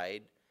to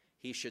hide.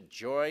 He should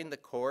join the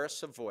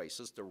chorus of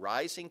voices, the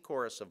rising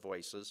chorus of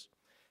voices,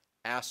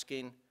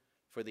 asking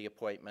for the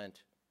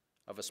appointment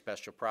of a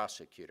special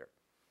prosecutor,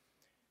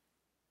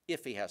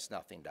 if he has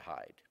nothing to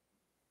hide.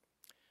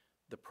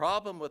 The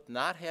problem with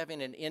not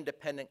having an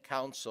independent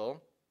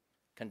counsel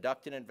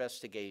conduct an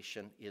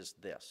investigation is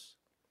this.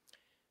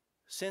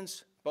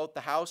 Since both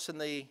the House and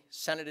the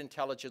Senate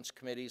Intelligence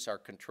Committees are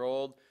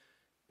controlled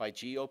by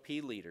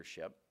GOP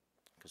leadership,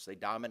 because they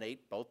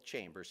dominate both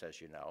chambers, as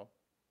you know,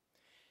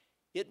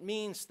 it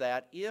means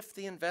that if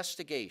the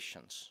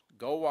investigations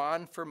go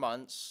on for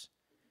months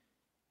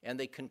and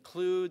they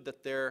conclude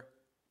that there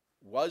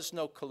was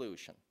no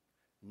collusion,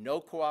 no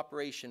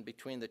cooperation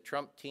between the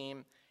Trump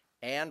team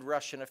and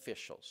Russian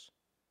officials,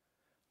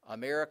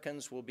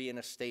 Americans will be in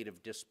a state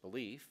of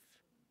disbelief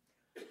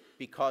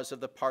because of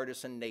the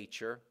partisan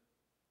nature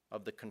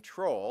of the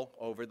control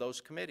over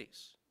those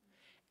committees.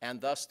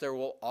 And thus there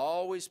will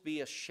always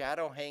be a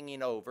shadow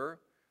hanging over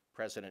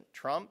President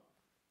Trump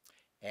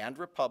and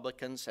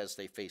Republicans as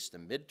they face the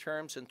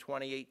midterms in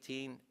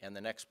 2018 and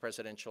the next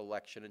presidential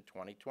election in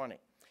 2020.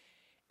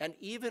 And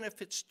even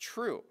if it's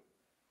true,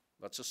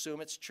 let's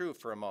assume it's true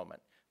for a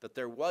moment, that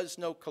there was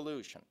no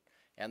collusion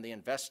and the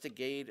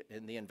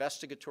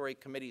investigatory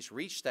committees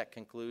reached that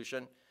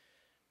conclusion,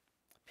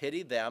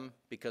 pity them,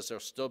 because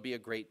there'll still be a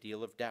great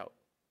deal of doubt.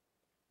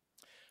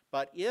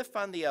 But if,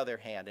 on the other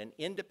hand, an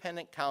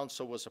independent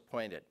counsel was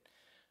appointed,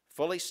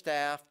 fully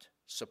staffed,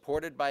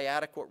 supported by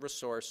adequate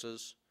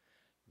resources,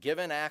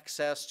 given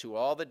access to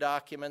all the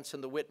documents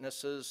and the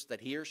witnesses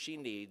that he or she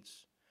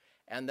needs,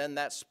 and then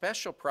that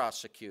special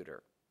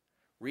prosecutor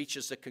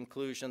reaches the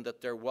conclusion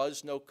that there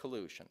was no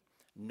collusion,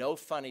 no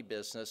funny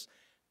business,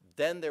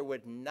 then there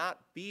would not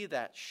be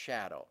that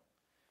shadow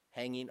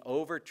hanging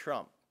over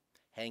Trump,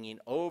 hanging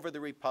over the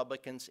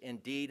Republicans,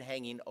 indeed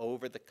hanging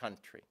over the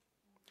country.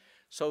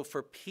 So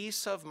for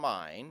peace of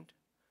mind,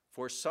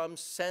 for some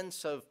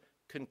sense of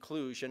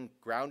conclusion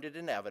grounded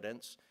in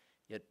evidence,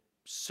 it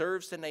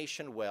serves the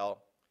nation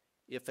well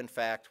if, in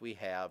fact, we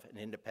have an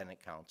independent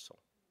counsel.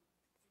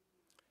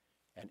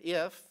 And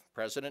if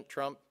President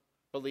Trump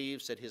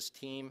believes that his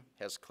team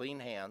has clean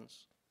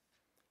hands,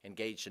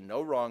 engaged in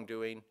no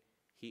wrongdoing,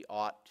 he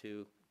ought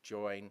to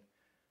join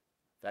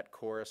that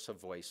chorus of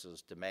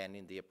voices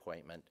demanding the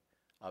appointment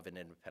of an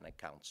independent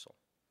counsel.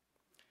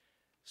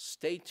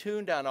 Stay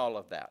tuned on all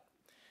of that,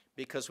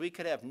 because we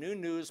could have new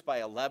news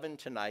by 11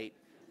 tonight,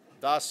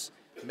 thus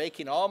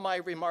making all my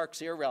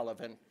remarks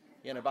irrelevant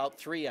in about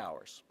 3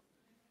 hours.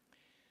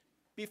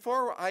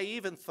 Before I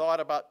even thought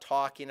about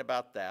talking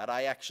about that,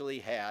 I actually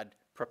had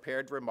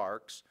prepared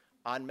remarks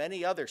on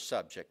many other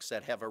subjects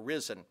that have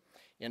arisen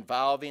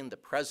involving the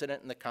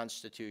President and the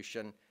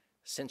Constitution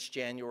since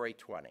January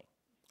 20.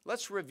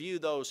 Let's review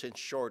those in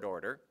short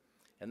order,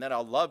 and then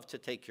I'll love to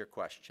take your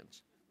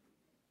questions.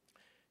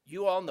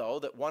 You all know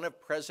that one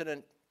of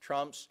President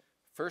Trump's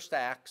first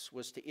acts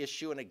was to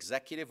issue an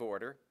executive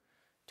order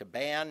to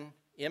ban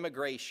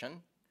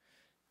immigration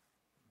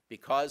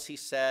because he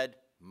said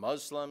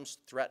Muslims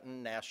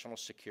threaten national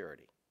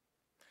security.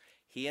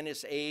 He and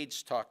his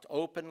aides talked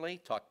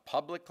openly, talked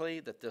publicly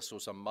that this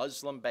was a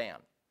Muslim ban.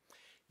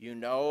 You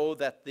know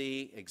that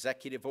the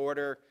executive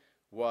order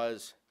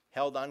was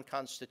held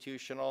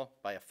unconstitutional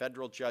by a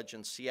federal judge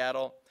in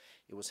Seattle.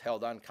 It was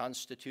held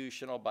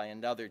unconstitutional by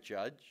another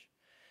judge.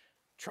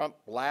 Trump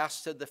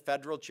blasted the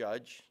federal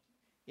judge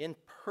in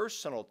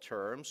personal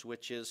terms,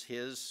 which is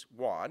his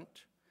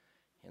want,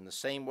 in the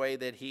same way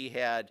that he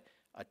had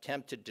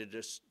attempted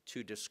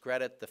to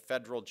discredit the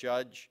federal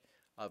judge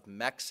of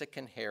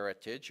Mexican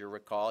heritage. You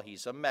recall,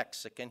 he's a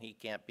Mexican, he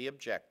can't be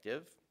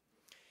objective.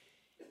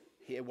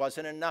 It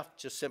wasn't enough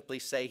to simply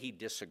say he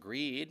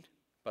disagreed,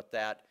 but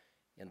that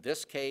in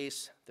this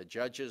case, the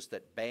judges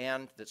that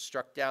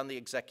struck down the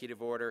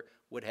executive order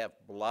would have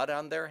blood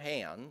on their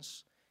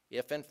hands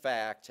if, in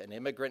fact, an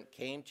immigrant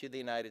came to the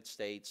United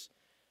States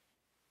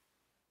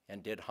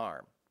and did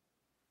harm.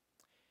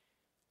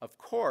 Of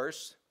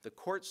course, the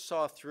court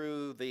saw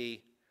through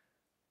the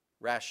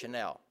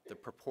rationale, the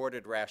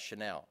purported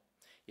rationale.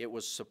 It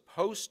was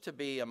supposed to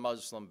be a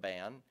Muslim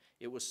ban.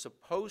 It was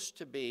supposed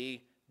to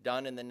be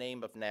done in the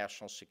name of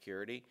national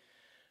security.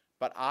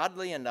 But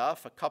oddly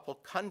enough, a couple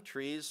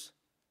countries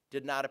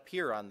did not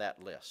appear on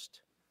that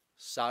list.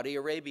 Saudi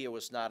Arabia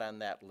was not on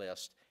that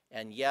list.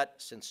 And yet,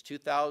 since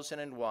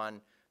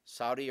 2001,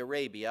 Saudi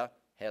Arabia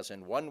has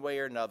in one way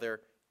or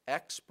another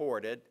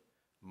exported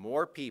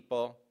more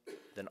people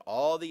than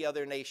all the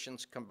other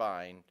nations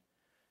combined,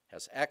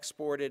 has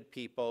exported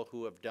people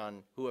who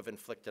have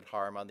inflicted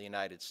harm on the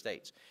United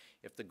States.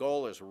 If the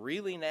goal is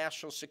really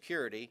national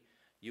security,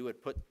 you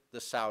would put the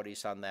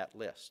Saudis on that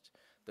list.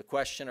 The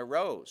question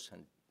arose,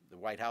 and the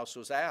White House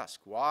was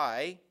asked,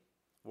 why,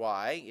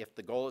 if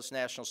the goal is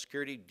national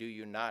security, do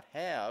you not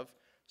have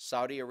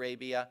Saudi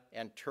Arabia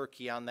and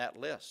Turkey on that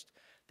list?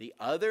 The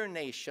other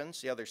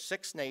nations, the other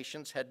 6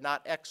 nations, had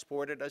not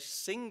exported a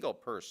single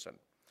person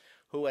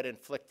who had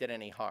inflicted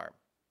any harm.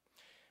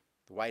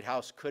 The White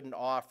House couldn't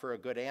offer a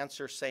good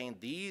answer, saying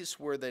these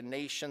were the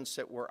nations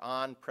that were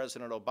on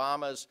President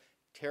Obama's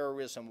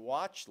terrorism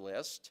watch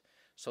list,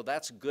 so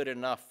that's good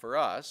enough for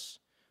us,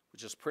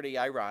 which is pretty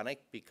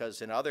ironic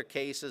because in other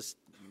cases,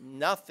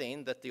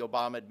 nothing that the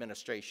Obama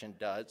administration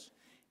does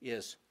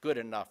is good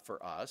enough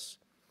for us.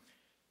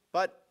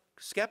 But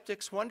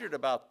skeptics wondered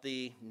about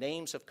the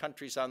names of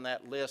countries on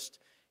that list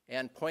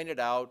and pointed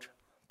out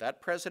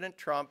that President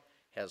Trump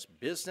has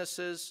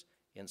businesses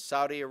in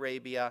Saudi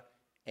Arabia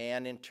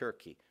and in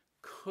Turkey.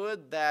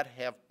 Could that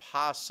have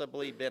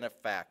possibly been a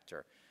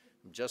factor?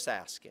 I'm just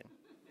asking.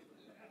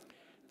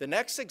 The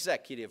next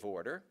executive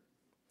order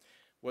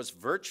was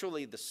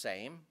virtually the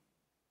same,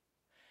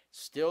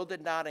 still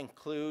did not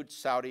include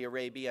Saudi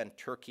Arabia and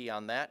Turkey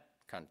on that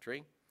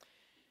country.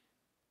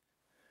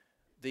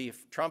 The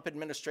Trump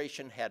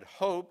administration had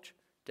hoped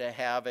to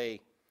have a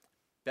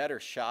better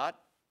shot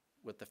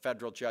with the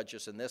federal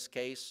judges in this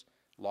case,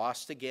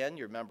 lost again.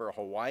 You remember a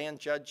Hawaiian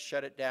judge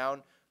shut it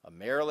down, a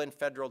Maryland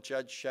federal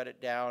judge shut it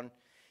down.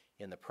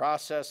 In the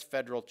process,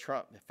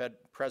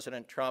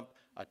 President Trump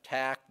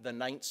attacked the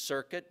Ninth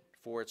Circuit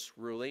for its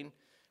ruling,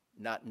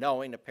 not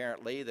knowing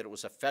apparently that it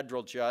was a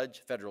federal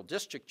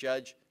district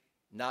judge,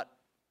 not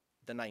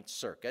the Ninth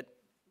Circuit.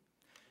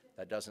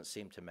 That doesn't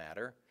seem to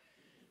matter.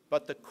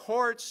 But the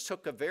courts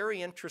took a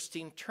very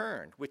interesting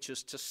turn, which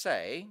is to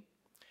say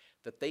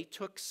that they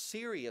took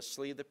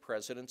seriously the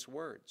president's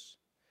words.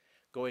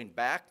 Going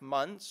back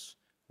months,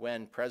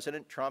 when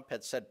President Trump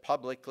had said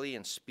publicly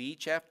in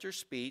speech after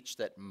speech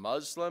that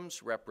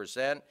Muslims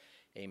represent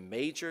a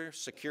major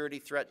security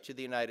threat to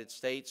the United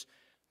States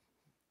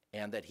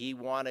and that he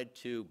wanted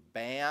to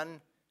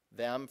ban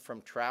them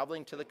from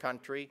traveling to the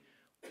country,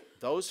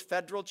 those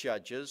federal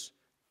judges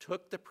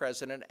took the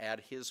president at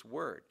his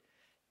word.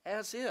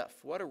 As if,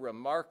 what a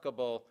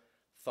remarkable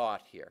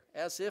thought here,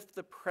 as if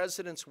the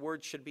president's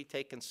word should be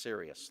taken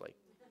seriously.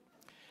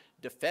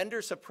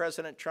 Defenders of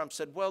President Trump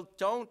said, well,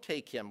 don't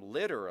take him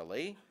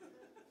literally.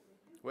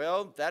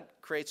 Well,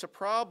 that creates a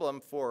problem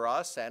for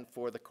us and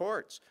for the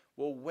courts.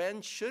 Well,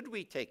 when should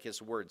we take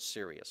his word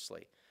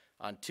seriously?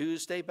 On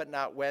Tuesday but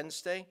not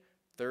Wednesday?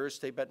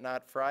 Thursday but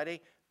not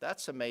Friday?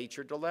 That's a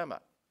major dilemma.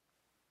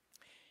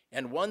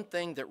 And one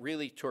thing that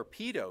really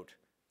torpedoed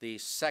the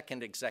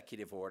second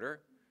executive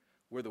order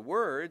were the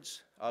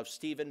words of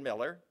Stephen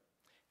Miller,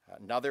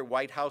 another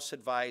White House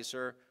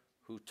advisor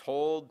who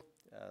told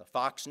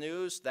Fox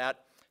News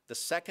that the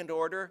second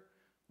order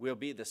will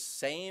be the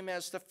same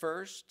as the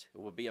first. It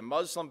will be a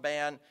Muslim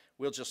ban.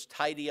 We'll just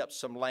tidy up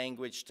some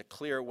language to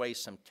clear away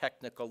some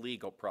technical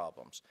legal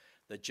problems.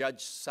 The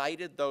judge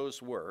cited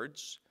those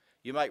words.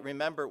 You might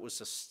remember it was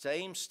the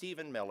same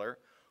Stephen Miller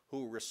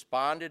who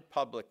responded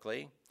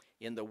publicly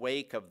in the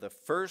wake of the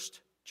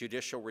first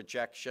judicial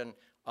rejection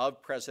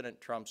of President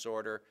Trump's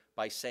order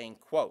by saying,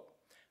 quote,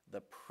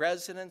 the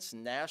president's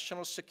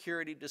national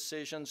security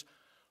decisions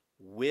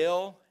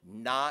will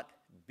not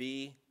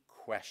be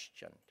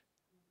questioned.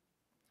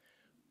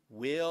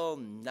 will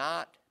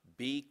not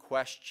be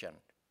questioned.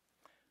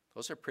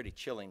 Those are pretty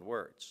chilling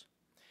words,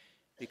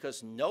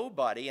 because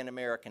nobody in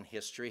American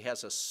history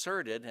has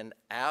asserted an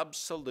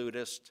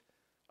absolutist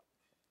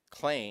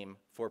claim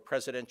for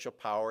presidential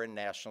power and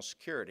national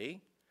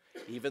security,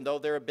 even though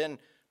there have been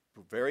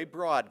very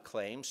broad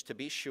claims, to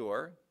be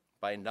sure,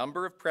 by a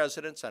number of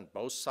presidents on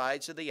both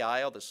sides of the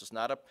aisle. This is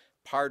not a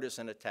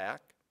partisan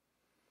attack.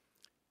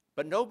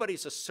 But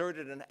nobody's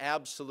asserted an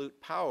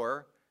absolute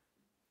power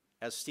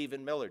as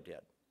Stephen Miller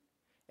did.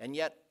 And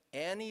yet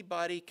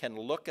anybody can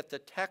look at the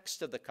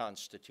text of the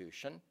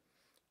Constitution.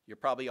 You're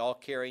probably all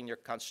carrying your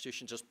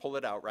Constitution, just pull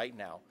it out right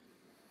now.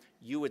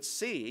 You would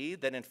see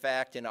that, in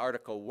fact, in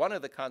Article 1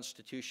 of the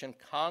Constitution,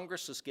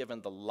 Congress is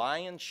given the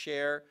lion's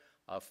share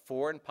of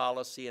foreign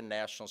policy and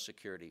national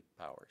security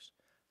powers.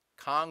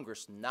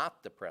 Congress,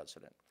 not the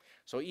president.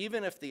 So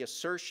even if the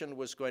assertion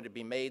was going to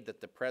be made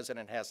that the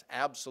president has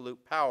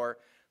absolute power,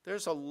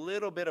 there's a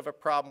little bit of a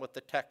problem with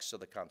the text of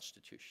the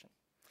Constitution.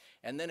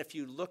 And then if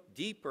you look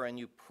deeper and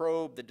you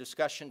probe the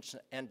discussions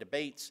and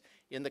debates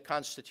in the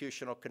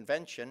Constitutional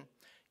Convention,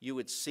 you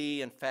would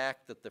see, in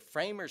fact, that the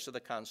framers of the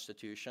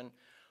Constitution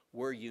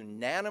were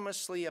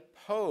unanimously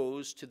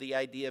opposed to the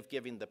idea of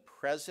giving the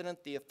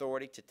president the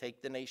authority to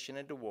take the nation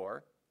into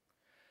war.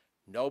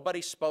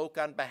 Nobody spoke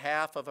on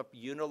behalf of a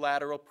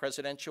unilateral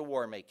presidential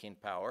war-making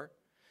power.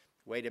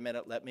 Wait a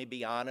minute, let me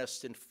be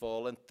honest and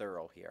full and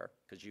thorough here,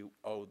 because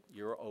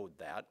you're owed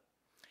that.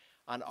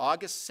 On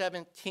August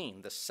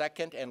 17, the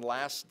second and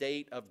last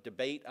date of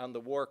debate on the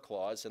War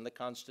Clause in the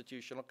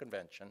Constitutional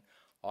Convention,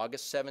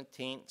 August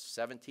 17,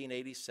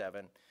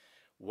 1787,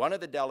 one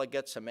of the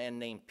delegates, a man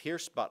named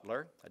Pierce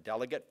Butler, a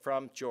delegate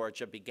from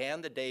Georgia,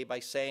 began the day by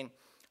saying,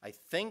 "I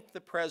think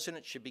the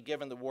president should be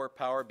given the war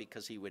power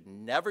because he would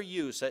never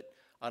use it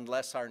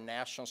unless our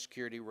national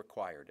security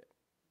required it."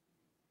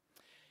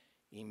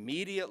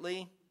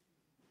 Immediately,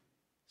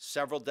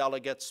 several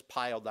delegates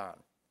piled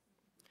on,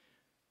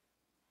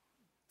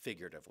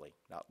 figuratively,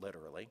 not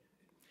literally.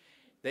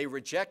 They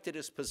rejected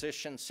his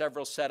position.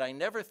 Several said, "I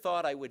never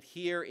thought I would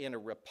hear in a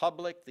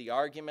republic the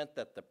argument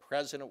that the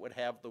president would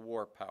have the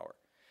war power."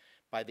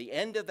 By the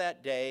end of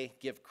that day,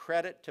 give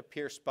credit to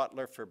Pierce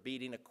Butler for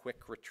beating a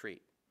quick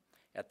retreat.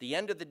 At the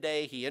end of the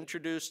day, he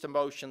introduced a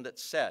motion that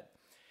said,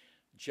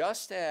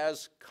 just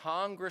as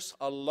Congress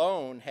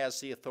alone has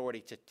the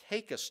authority to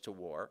take us to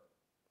war,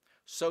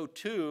 so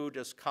too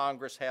does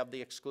Congress have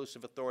the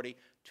exclusive authority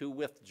to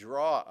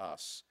withdraw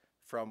us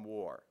from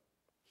war.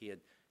 He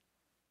had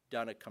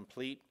done a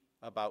complete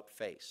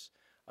about-face.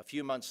 A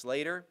few months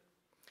later,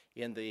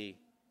 in the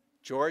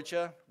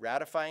Georgia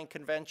ratifying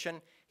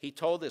convention, he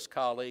told his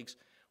colleagues,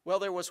 well,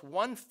 there was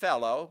one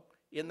fellow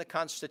in the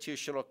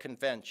Constitutional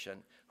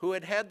Convention who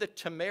had had the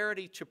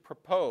temerity to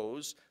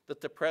propose that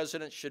the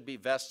president should be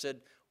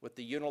vested with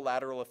the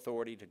unilateral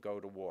authority to go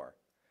to war.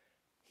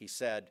 He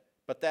said,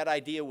 but that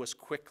idea was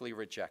quickly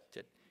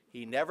rejected.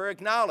 He never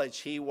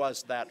acknowledged he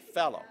was that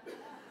fellow.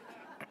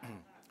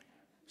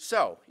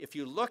 So, if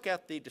you look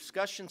at the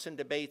discussions and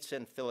debates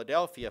in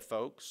Philadelphia,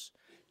 folks,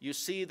 you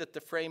see that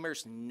the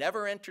framers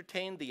never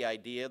entertained the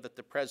idea that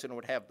the president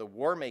would have the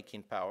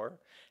war-making power,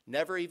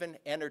 never even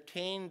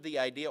entertained the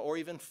idea or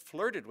even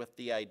flirted with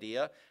the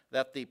idea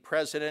that the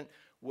president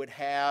would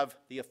have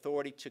the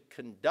authority to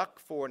conduct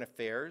foreign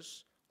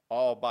affairs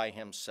all by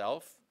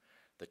himself.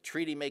 The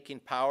treaty-making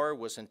power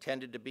was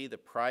intended to be the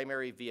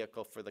primary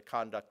vehicle for the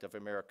conduct of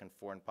American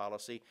foreign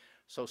policy.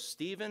 So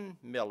Stephen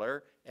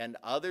Miller and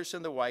others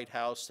in the White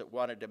House that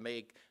wanted to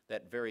make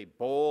that very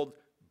bold,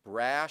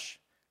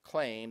 brash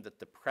claim that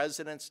the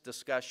president's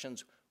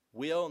discussions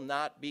will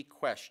not be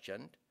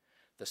questioned,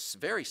 the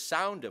very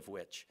sound of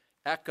which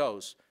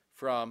echoes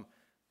from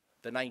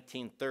the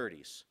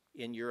 1930s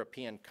in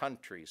European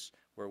countries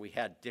where we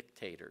had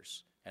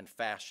dictators and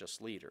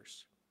fascist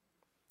leaders.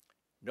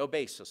 No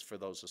basis for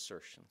those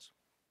assertions.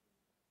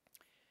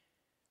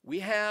 We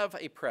have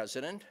a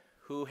president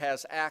who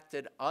has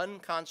acted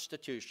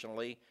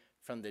unconstitutionally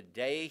from the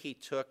day he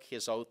took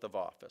his oath of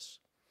office.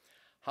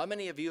 How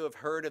many of you have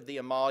heard of the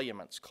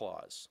Emoluments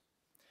Clause?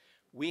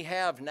 We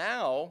have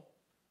now,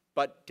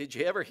 but did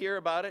you ever hear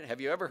about it?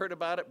 Have you ever heard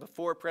about it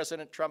before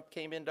President Trump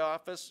came into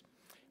office?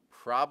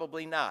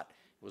 Probably not.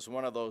 It was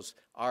one of those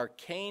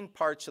arcane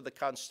parts of the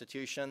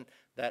Constitution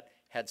that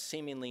had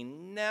seemingly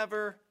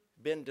never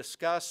been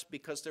discussed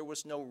because there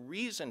was no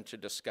reason to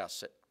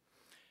discuss it.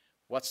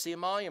 What's the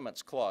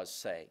Emoluments Clause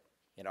say?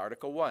 In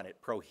Article 1,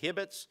 it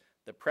prohibits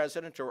the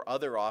president or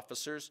other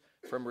officers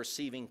from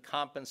receiving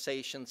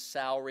compensation,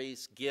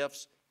 salaries,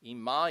 gifts,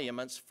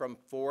 emoluments from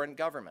foreign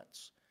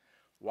governments.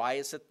 Why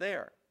is it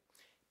there?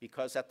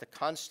 Because at the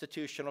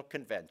Constitutional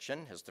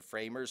Convention, as the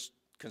framers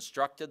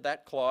constructed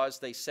that clause,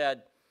 they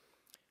said,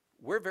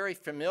 we're very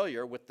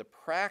familiar with the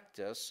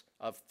practice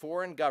of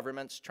foreign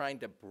governments trying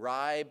to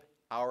bribe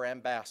our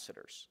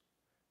ambassadors.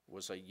 It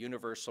was a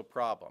universal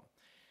problem.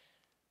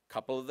 A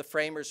couple of the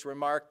framers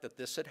remarked that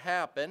this had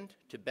happened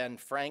to Ben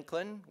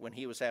Franklin when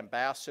he was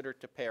ambassador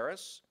to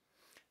Paris,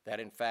 that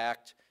in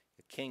fact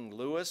King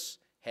Louis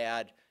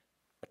had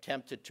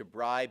attempted to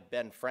bribe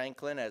Ben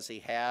Franklin, as he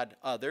had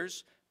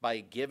others, by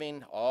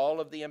giving all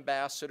of the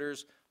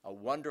ambassadors a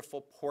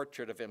wonderful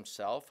portrait of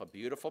himself, a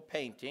beautiful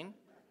painting.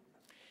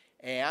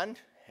 And,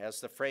 as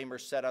the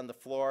framers said on the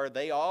floor,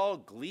 they all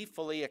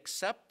gleefully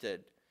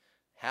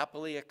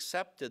happily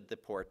accepted the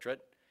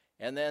portrait.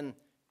 And then,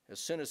 as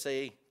soon as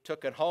they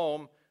took it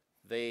home,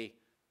 they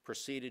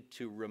proceeded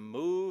to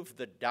remove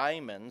the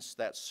diamonds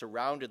that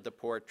surrounded the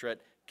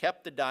portrait,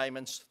 kept the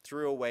diamonds,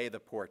 threw away the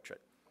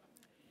portrait.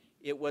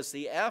 It was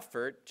the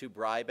effort to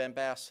bribe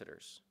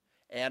ambassadors.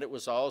 And it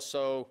was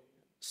also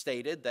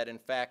stated that, in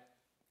fact,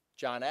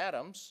 John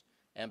Adams,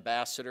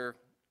 ambassador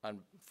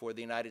for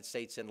the United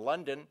States in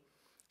London,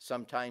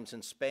 sometimes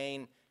in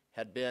Spain,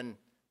 had been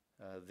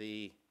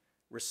the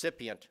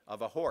recipient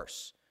of a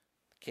horse.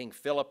 King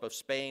Philip of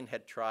Spain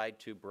had tried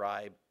to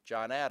bribe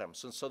John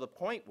Adams. And so the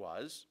point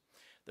was,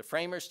 the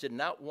framers did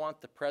not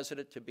want the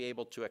president to be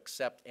able to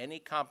accept any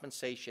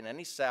compensation,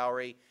 any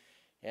salary,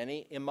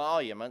 any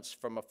emoluments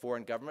from a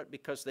foreign government,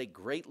 because they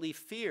greatly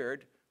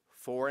feared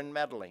foreign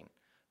meddling,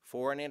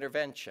 foreign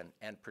intervention,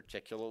 and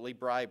particularly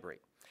bribery.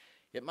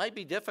 It might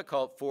be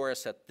difficult for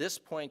us at this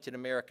point in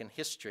American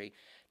history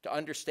to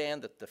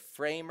understand that the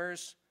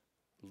framers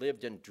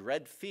lived in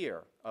dread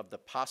fear of the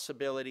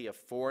possibility of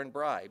foreign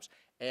bribes,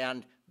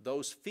 and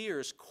those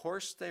fears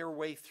coursed their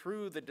way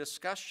through the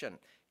discussion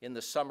in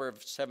the summer of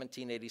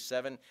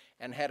 1787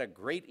 and had a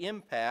great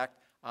impact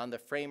on the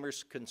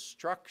framers'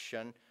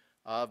 construction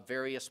of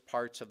various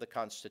parts of the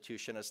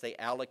Constitution as they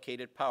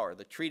allocated power.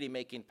 The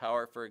treaty-making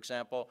power, for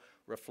example,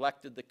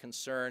 reflected the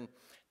concern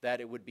that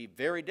it would be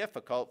very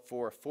difficult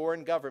for a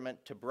foreign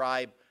government to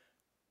bribe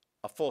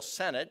a full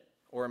Senate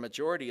or a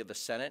majority of the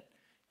Senate,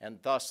 and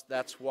thus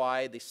that's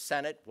why the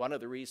Senate, one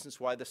of the reasons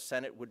why the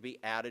Senate would be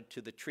added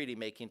to the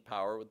treaty-making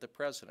power with the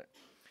president.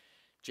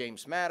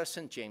 James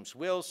Madison, James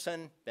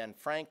Wilson, Ben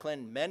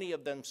Franklin, many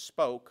of them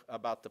spoke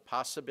about the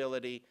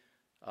possibility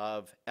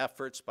of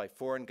efforts by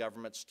foreign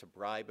governments to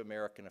bribe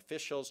American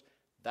officials.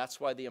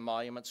 That's why the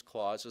emoluments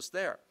clause is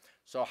there.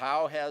 So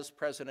how has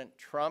President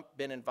Trump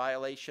been in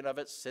violation of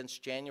it since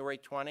January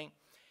 20?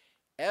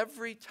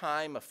 Every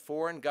time a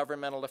foreign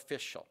governmental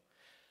official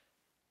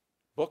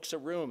books a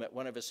room at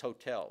one of his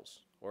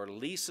hotels or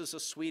leases a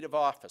suite of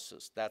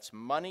offices, that's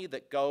money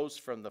that goes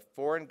from the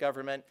foreign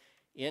government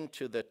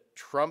into the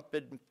Trump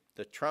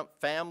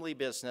family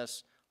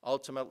business,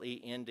 ultimately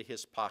into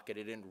his pocket.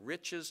 It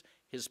enriches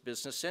his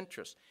business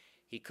interests.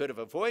 He could have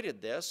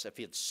avoided this if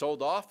he had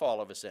sold off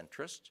all of his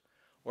interests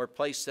or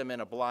placed them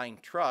in a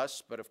blind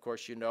trust, but of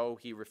course you know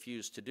he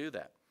refused to do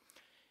that.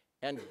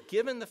 And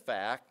given the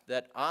fact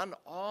that on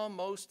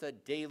almost a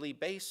daily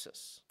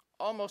basis,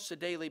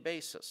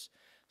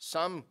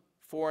 some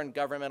foreign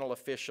governmental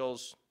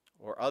officials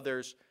or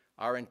others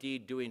are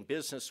indeed doing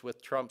business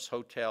with Trump's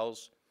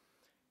hotels,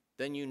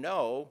 then you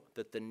know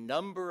that the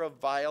number of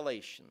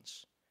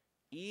violations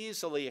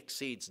easily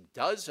exceeds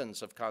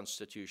dozens of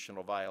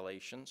constitutional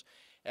violations.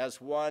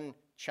 As one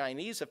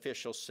Chinese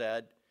official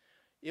said,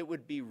 it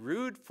would be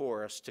rude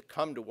for us to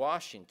come to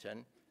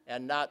Washington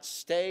and not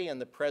stay in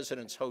the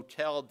president's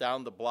hotel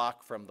down the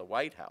block from the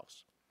White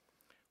House.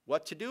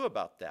 What to do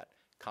about that?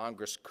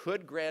 Congress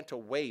could grant a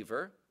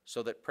waiver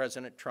so that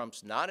President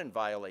Trump's not in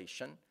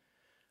violation,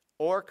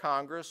 or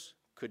Congress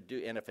could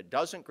do, and if it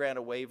doesn't grant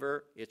a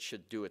waiver, it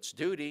should do its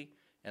duty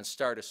and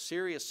start a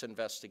serious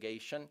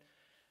investigation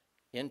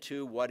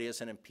into what is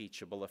an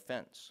impeachable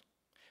offense.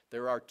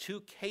 There are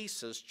two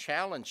cases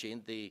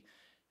challenging the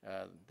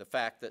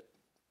fact that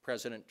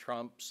President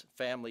Trump's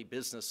family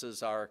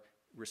businesses are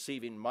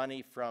receiving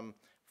money from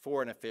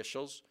foreign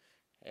officials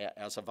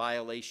as a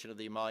violation of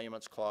the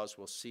emoluments clause.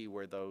 We'll see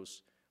where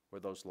those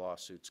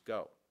lawsuits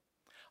go.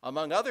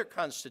 Among other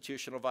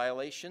constitutional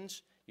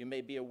violations, you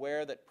may be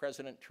aware that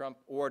President Trump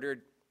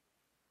ordered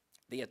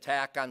the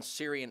attack on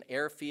Syrian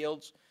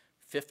airfields,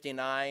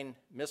 59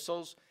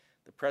 missiles.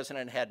 The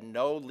president had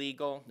no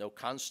legal, no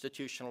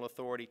constitutional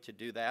authority to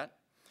do that.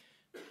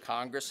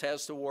 Congress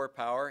has the war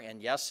power,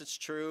 and yes, it's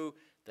true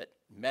that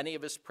many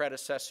of his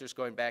predecessors,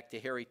 going back to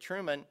Harry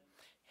Truman,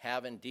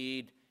 have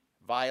indeed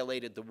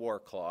violated the war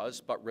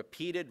clause, but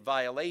repeated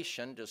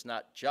violation does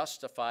not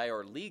justify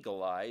or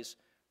legalize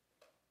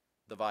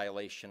the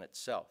violation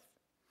itself.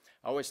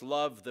 I always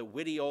loved the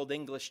witty old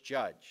English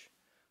judge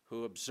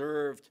who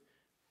observed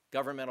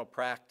governmental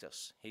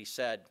practice. He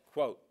said,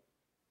 quote,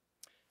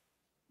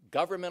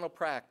 "Governmental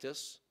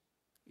practice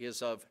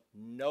is of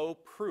no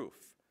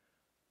proof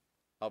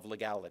of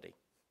legality."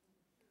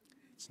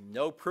 It's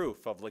no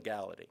proof of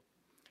legality.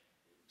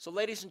 So,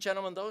 ladies and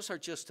gentlemen, those are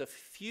just a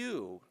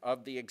few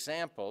of the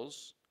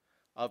examples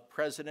of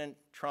President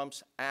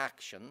Trump's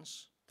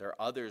actions. There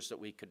are others that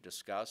we could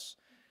discuss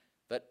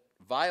that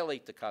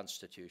violate the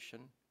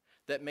Constitution,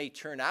 that may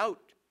turn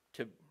out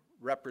to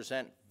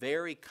represent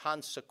very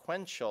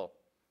consequential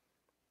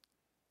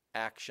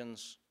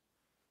actions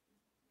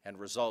and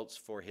results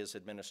for his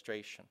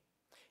administration.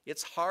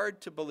 It's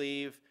hard to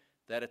believe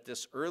that at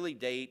this early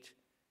date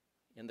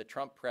in the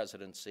Trump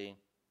presidency,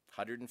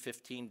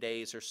 115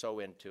 days or so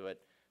into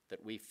it,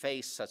 that we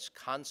face such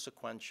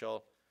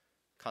consequential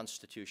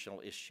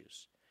constitutional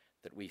issues,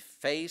 that we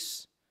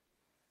face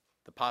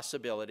the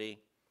possibility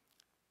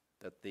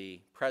that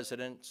the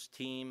president's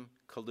team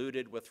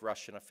colluded with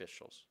Russian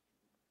officials.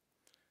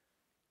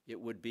 It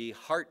would be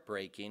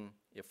heartbreaking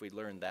if we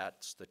learned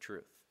that's the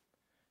truth,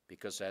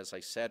 because as I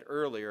said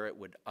earlier, it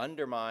would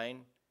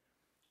undermine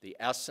the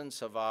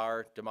essence of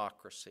our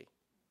democracy.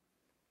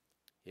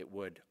 It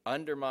would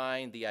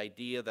undermine the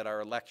idea that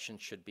our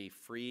elections should be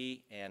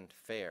free and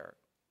fair.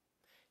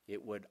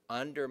 It would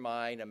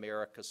undermine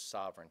America's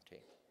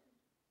sovereignty.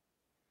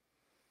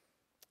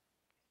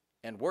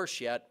 And worse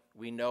yet,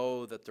 we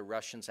know that the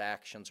Russians'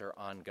 actions are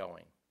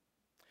ongoing,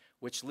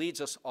 which leads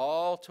us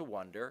all to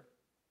wonder,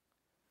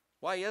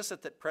 why is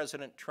it that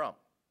President Trump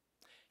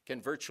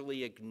can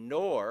virtually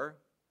ignore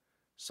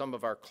some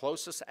of our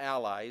closest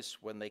allies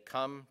when they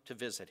come to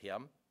visit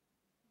him,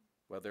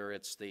 whether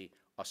it's the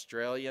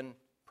Australian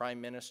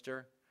Prime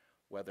Minister,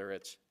 whether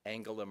it's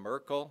Angela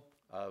Merkel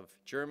of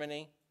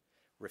Germany,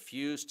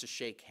 refused to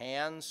shake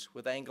hands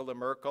with Angela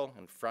Merkel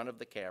in front of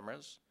the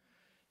cameras,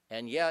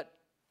 and yet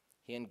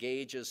he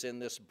engages in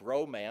this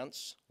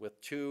bromance with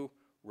two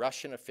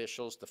Russian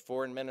officials, the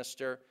foreign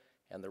minister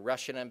and the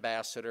Russian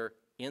ambassador,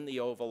 in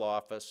the Oval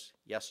Office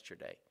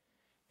yesterday.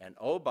 And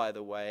oh, by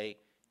the way,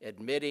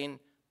 admitting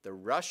the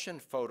Russian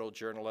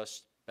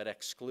photojournalist but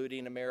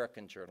excluding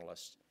American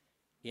journalists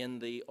in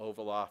the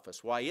Oval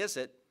Office. Why is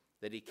it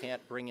that he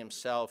can't bring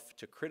himself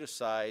to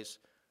criticize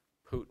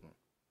Putin,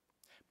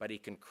 but he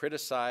can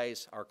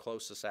criticize our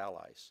closest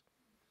allies?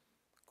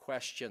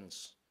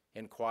 Questions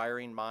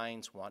inquiring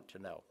minds want to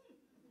know.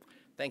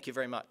 Thank you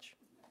very much.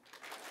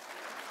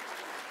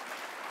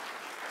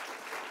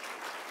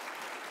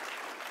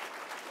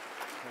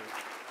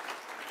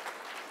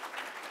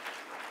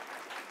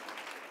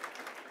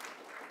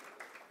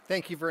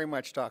 Thank you very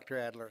much, Dr.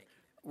 Adler.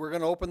 We're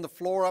going to open the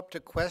floor up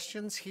to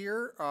questions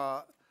here.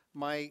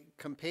 My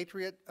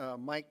compatriot,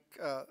 Mike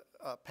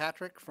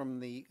Patrick, from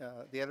the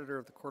editor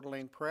of the Coeur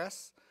d'Alene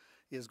Press,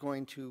 is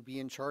going to be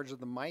in charge of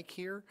the mic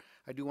here.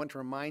 I do want to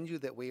remind you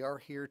that we are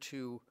here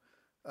to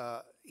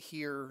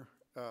hear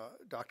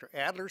Dr.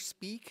 Adler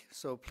speak,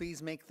 so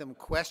please make them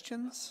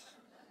questions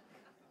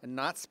and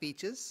not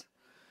speeches.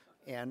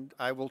 And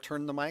I will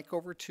turn the mic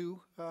over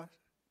to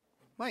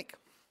Mike.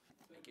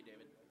 Thank you, David.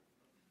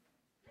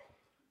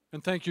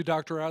 And thank you,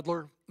 Dr.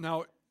 Adler.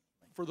 Now,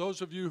 for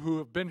those of you who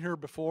have been here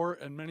before,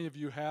 and many of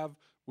you have,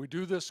 we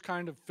do this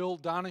kind of Phil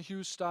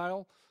Donahue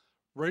style.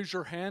 Raise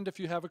your hand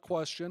if you have a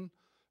question.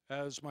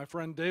 As my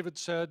friend David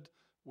said,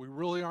 we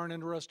really aren't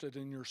interested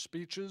in your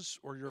speeches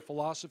or your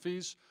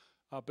philosophies,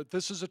 but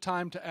this is a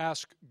time to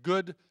ask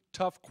good,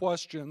 tough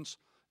questions.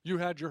 You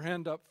had your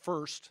hand up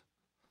first.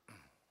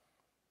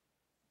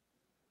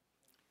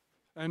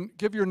 And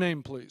give your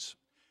name, please.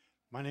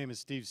 My name is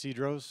Steve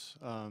Cedros.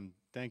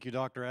 Thank you,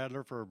 Dr.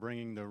 Adler, for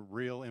bringing the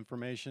real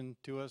information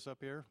to us up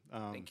here.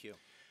 Thank you.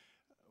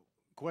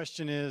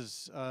 Question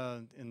is,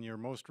 in your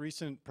most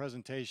recent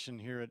presentation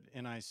here at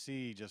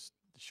NIC just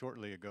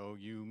shortly ago,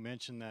 you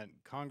mentioned that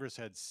Congress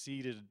had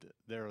ceded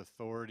their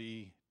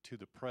authority to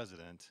the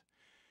president.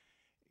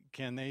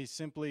 Can they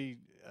simply,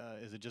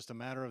 is it just a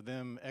matter of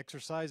them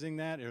exercising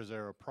that? Is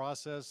there a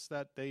process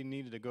that they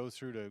needed to go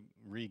through to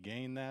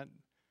regain that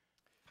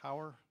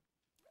power?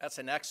 That's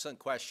an excellent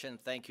question.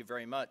 Thank you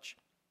very much.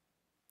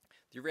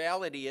 The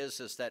reality is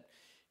that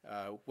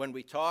when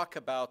we talk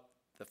about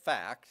the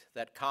fact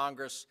that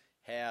Congress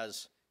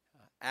has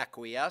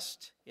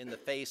acquiesced in the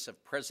face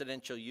of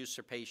presidential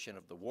usurpation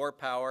of the war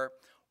power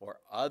or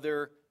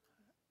other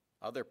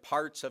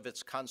parts of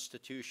its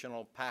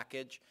constitutional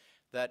package,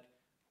 that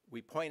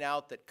we point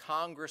out that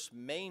Congress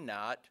may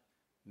not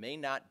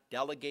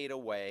delegate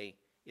away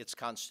its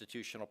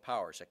constitutional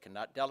powers. It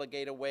cannot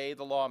delegate away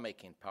the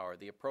lawmaking power,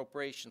 the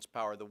appropriations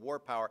power, the war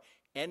power,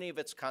 any of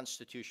its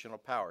constitutional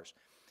powers.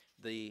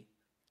 The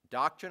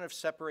doctrine of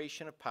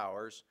separation of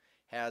powers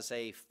has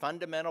a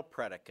fundamental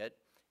predicate,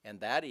 and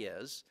that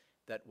is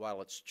that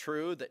while it's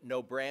true that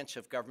no branch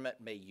of government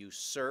may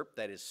usurp,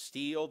 that is,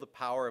 steal the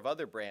power of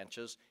other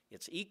branches,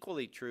 it's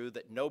equally true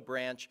that no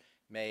branch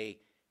may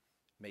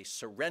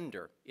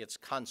surrender its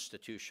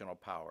constitutional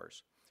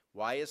powers.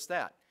 Why is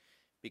that?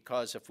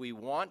 Because if we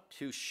want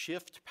to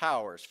shift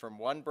powers from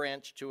one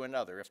branch to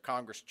another, if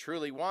Congress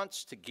truly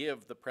wants to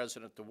give the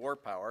president the war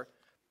power,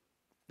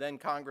 then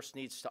Congress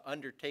needs to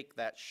undertake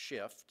that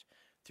shift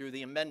through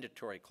the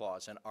amendatory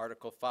clause in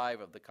Article 5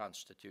 of the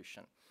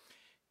Constitution.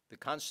 The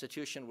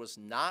Constitution was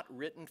not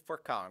written for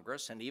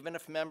Congress, and even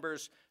if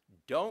members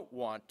don't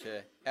want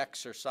to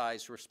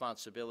exercise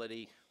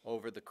responsibility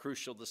over the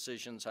crucial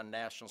decisions on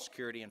national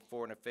security and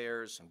foreign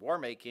affairs and war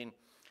making,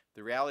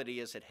 the reality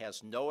is it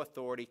has no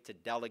authority to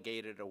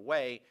delegate it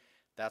away.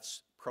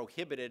 That's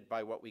prohibited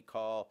by what we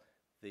call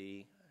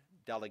the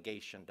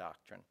delegation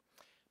doctrine.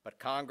 But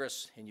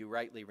Congress, and you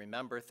rightly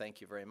remember,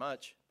 thank you very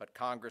much, but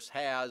Congress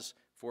has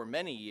for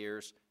many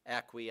years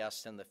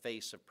acquiesced in the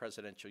face of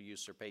presidential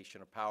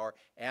usurpation of power,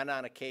 and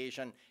on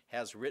occasion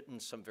has written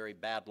some very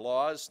bad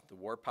laws, the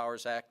War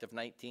Powers Act of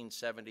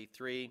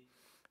 1973,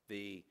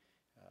 the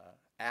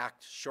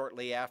act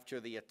shortly after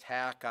the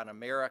attack on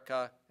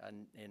America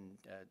in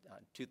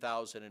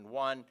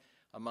 2001,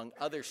 among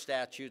other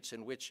statutes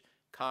in which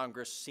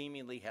Congress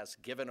seemingly has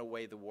given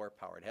away the war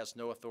power. It has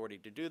no authority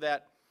to do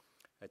that.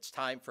 It's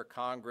time for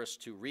Congress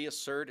to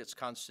reassert its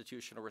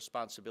constitutional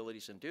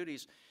responsibilities and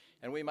duties.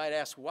 And we might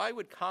ask, why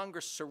would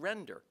Congress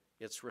surrender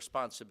its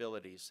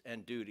responsibilities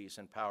and duties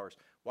and powers?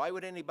 Why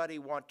would anybody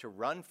want to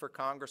run for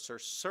Congress or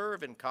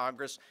serve in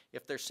Congress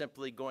if they're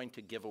simply going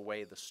to give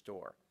away the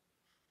store?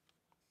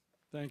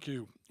 Thank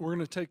you. We're going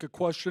to take a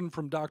question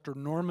from Dr.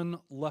 Norman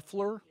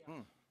Leffler.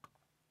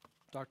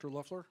 Dr.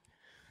 Leffler?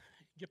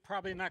 You're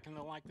probably not going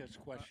to like this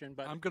question,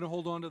 but I'm going to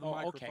hold on to the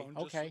microphone.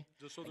 Okay.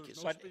 Just so there's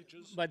no But,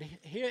 speeches. but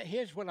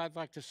here's what I'd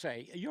like to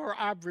say. You're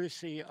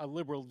obviously a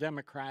liberal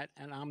Democrat,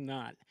 and I'm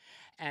not.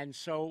 And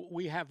so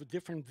we have a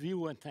different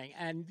view on things.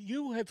 And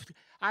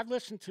I've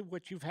listened to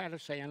what you've had to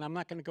say, and I'm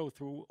not going to go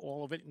through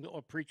all of it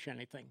or preach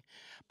anything.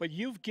 But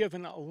you've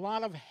given a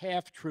lot of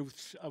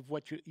half-truths of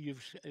what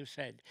you've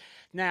said.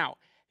 Now,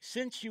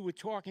 since you were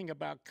talking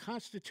about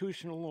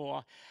constitutional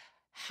law,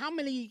 how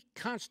many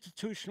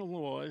constitutional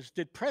laws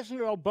did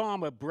President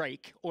Obama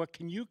break, or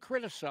can you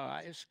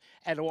criticize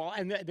at all?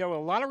 And there were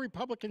a lot of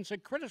Republicans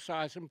that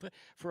criticized him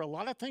for a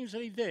lot of things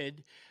that he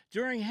did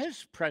during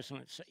his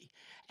presidency.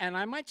 And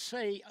I might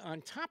say,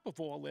 on top of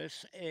all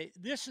this,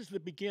 this is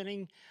the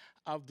beginning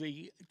of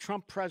the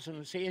Trump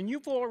presidency, and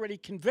you've already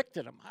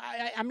convicted him.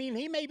 I mean,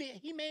 he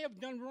may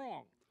have done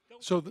wrong.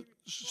 So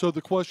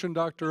the question,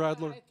 Dr.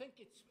 Adler. I think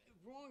it's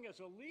wrong as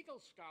a legal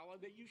scholar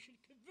that you should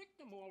convict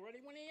him already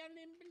when he hasn't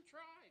even been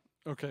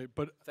tried. Okay,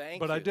 but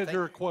Thank I you. did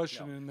hear a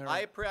question in there.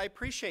 I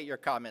appreciate your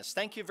comments.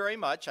 Thank you very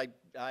much.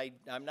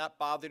 I'm not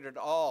bothered at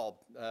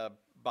all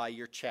by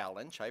your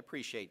challenge. I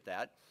appreciate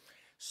that.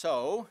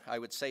 So I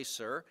would say,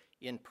 sir,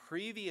 in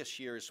previous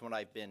years when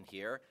I've been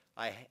here,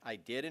 I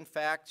did in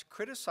fact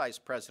criticize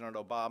President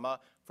Obama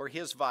for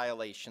his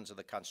violations of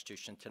the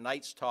Constitution.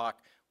 Tonight's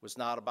talk was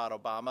not about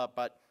Obama,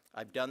 but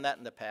I've done that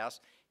in the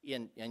past.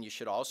 And you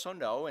should also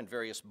know, in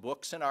various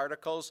books and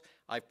articles,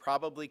 I've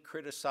probably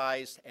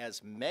criticized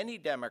as many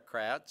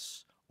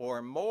Democrats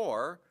or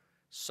more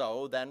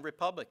so than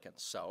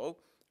Republicans. So,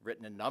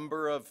 written a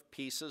number of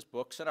pieces,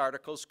 books and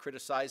articles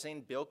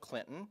criticizing Bill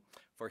Clinton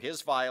for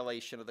his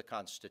violation of the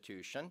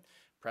Constitution,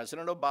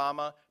 President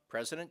Obama,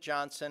 President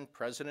Johnson,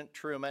 President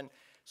Truman.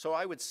 So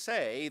I would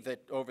say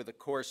that over the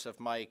course of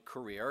my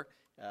career,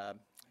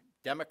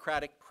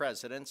 Democratic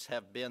presidents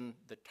have been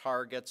the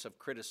targets of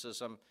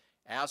criticism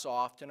as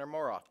often or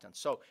more often.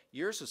 So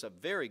yours is a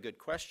very good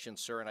question,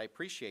 sir, and I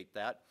appreciate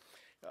that.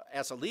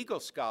 As a legal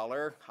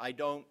scholar, I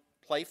don't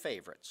play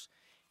favorites.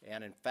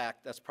 And in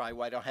fact, that's probably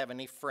why I don't have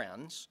any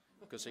friends,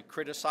 because they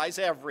criticize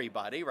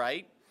everybody,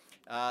 right?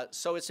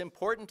 So it's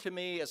important to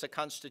me as a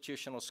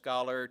constitutional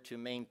scholar to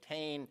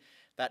maintain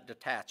that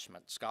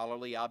detachment,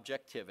 scholarly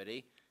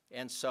objectivity.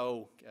 And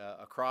so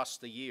across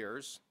the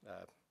years,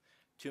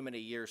 too many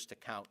years to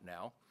count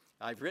now,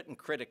 I've written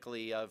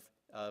critically of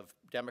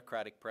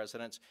Democratic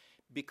presidents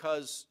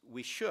because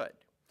we should.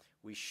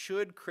 We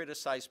should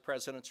criticize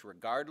presidents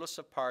regardless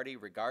of party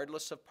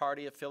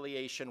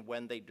affiliation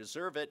when they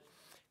deserve it,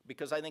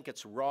 because I think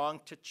it's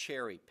wrong to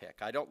cherry pick.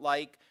 I don't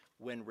like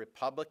when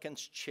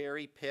Republicans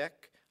cherry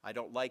pick. I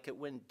don't like it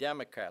when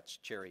Democrats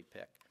cherry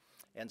pick.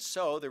 And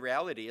so the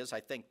reality is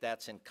I think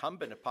that's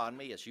incumbent upon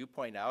me, as you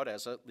point out,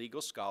 as a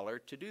legal scholar,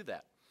 to do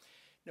that.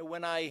 Now,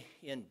 when I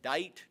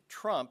indict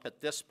Trump at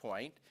this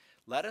point,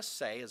 let us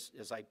say,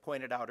 as I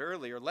pointed out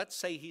earlier, let's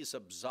say he's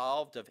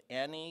absolved of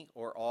any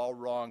or all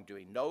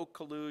wrongdoing, no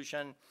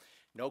collusion,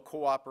 no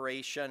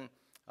cooperation.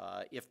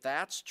 If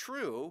that's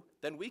true,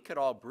 then we could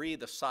all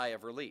breathe a sigh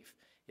of relief.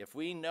 If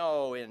we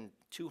know in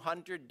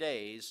 200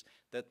 days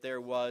that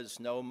there was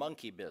no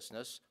monkey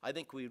business, I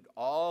think we'd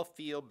all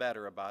feel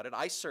better about it.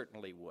 I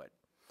certainly would.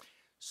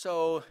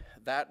 So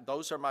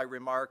those are my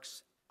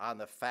remarks on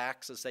the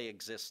facts as they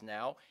exist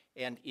now.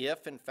 And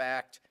if, in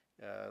fact,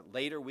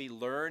 later we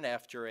learn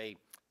after a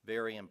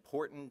very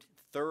important,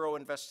 thorough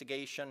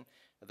investigation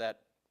that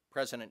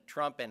President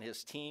Trump and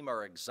his team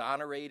are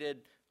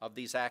exonerated of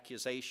these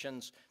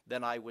accusations,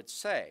 then I would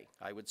say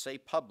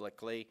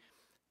publicly,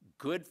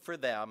 good for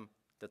them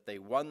that they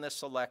won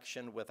this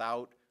election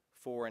without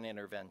foreign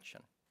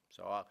intervention.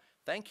 So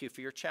thank you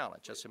for your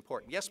challenge. That's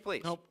important. Yes,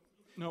 please.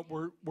 Nope,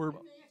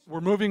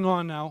 we're moving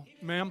on now.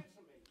 Ma'am?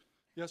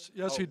 Yes,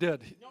 he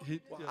did. Yes.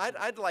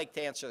 I'd like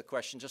to answer the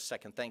question. Just a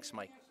second. Thanks,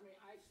 Mike.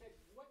 I said,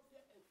 what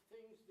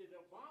things did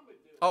Obama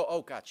do?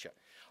 Oh, gotcha.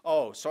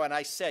 And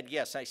I said,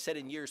 yes, I said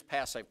in years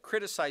past I've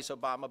criticized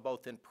Obama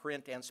both in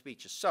print and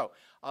speeches. So,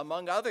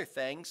 among other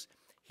things,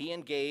 he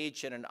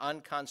engaged in an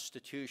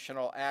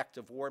unconstitutional act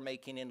of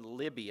war-making in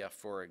Libya,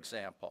 for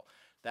example.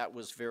 That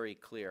was very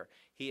clear.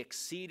 He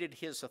exceeded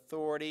his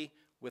authority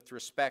with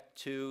respect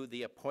to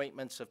the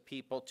appointments of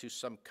people to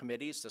some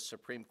committees. The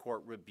Supreme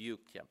Court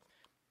rebuked him.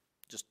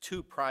 Just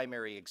two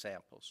primary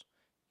examples.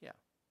 Yeah.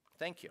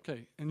 Thank you.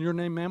 Okay, and your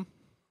name, ma'am?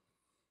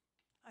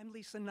 I'm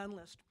Lisa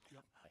Nunlist.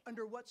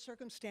 Under what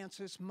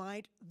circumstances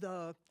might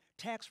the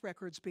tax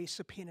records be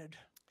subpoenaed?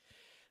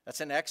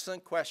 That's an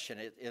excellent question.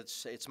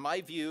 It's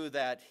my view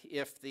that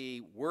if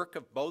the work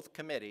of both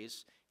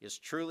committees is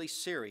truly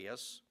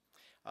serious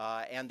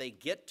and they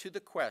get to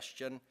the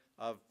question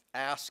of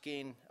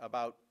asking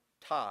about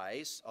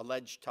ties,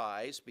 alleged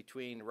ties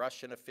between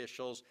Russian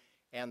officials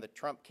and the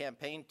Trump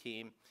campaign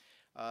team,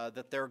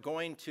 that they're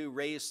going to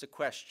raise the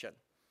question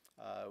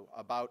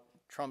about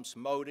Trump's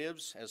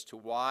motives as to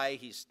why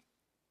he's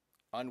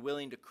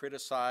unwilling to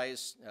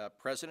criticize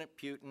President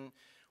Putin,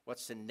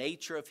 what's the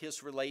nature of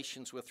his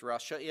relations with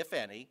Russia, if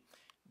any,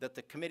 that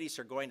the committees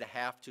are going to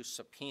have to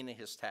subpoena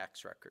his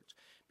tax records.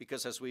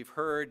 Because as we've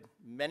heard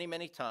many,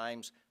 many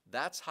times,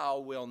 that's how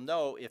we'll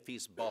know if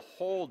he's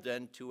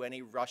beholden to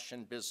any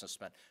Russian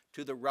businessmen,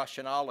 to the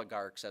Russian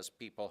oligarchs, as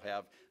people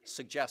have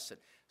suggested.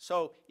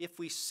 So if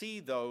we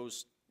see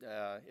those,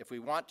 if we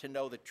want to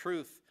know the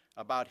truth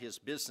about his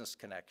business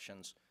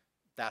connections,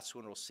 that's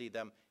when we'll see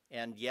them.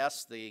 And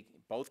yes,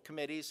 both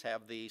committees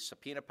have the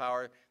subpoena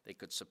power. They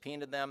could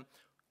subpoena them.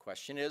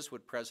 Question is,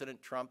 would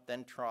President Trump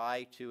then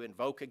try to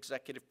invoke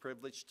executive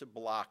privilege to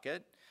block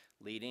it,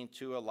 leading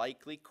to a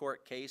likely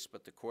court case,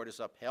 but the court has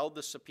upheld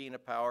the subpoena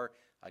power.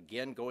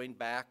 Again, going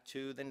back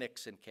to the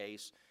Nixon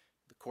case,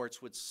 the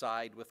courts would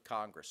side with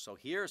Congress. So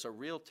here's a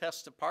real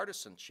test of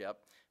partisanship,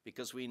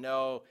 because we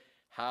know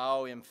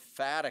how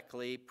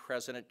emphatically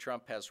President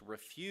Trump has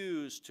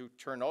refused to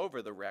turn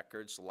over the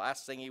records, the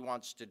last thing he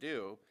wants to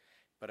do.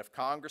 But if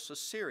Congress is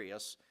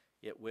serious,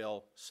 it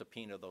will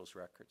subpoena those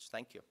records.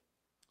 Thank you.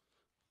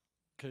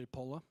 Okay,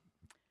 Paula.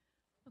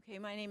 Okay,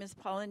 my name is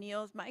Paula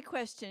Niels. My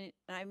question,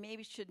 I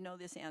maybe should know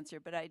this answer,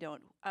 but I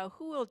don't.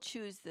 Who will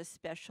choose the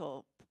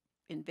special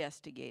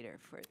investigator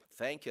for?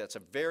 Thank you. That's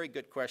a very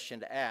good question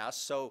to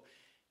ask. So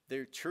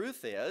the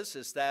truth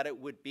is that it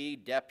would be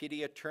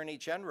Deputy Attorney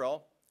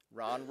General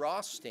Ron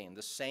Rothstein,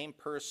 the same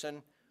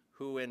person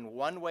who in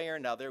one way or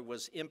another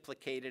was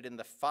implicated in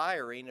the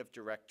firing of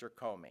Director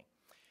Comey.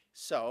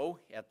 So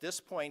at this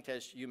point,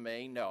 as you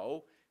may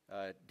know,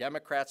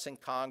 Democrats in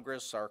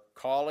Congress are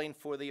calling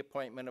for the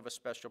appointment of a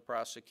special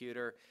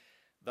prosecutor.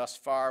 Thus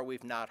far,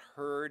 we've not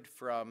heard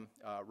from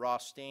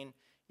Rothstein.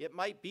 It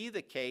might be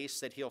the case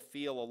that he'll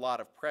feel a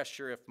lot of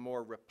pressure if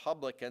more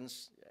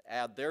Republicans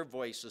add their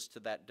voices to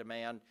that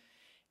demand.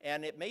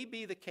 And it may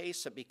be the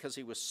case that because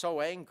he was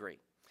so angry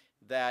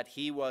that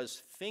he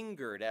was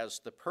fingered as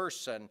the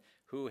person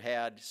who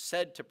had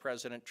said to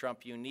President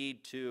Trump, you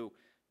need to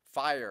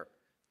fire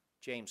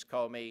James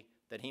Comey,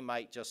 that he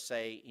might just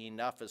say,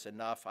 enough is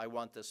enough, I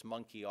want this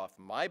monkey off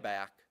my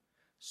back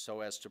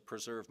so as to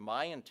preserve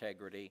my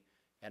integrity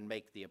and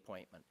make the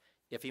appointment.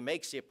 If he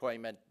makes the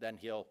appointment, then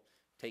he'll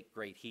take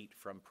great heat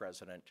from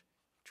President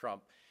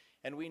Trump.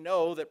 And we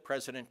know that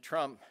President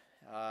Trump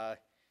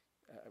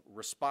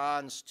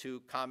responds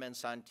to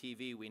comments on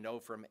TV. We know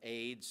from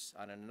aides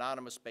on an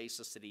anonymous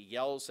basis that he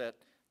yells at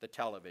the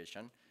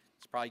television.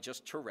 It's probably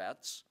just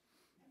Tourette's.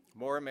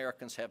 More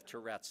Americans have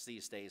Tourette's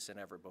these days than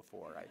ever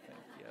before, I think,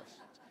 yes.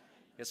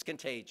 It's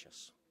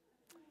contagious.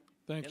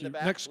 Thank In you. the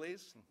back, Next,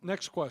 please.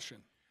 next question.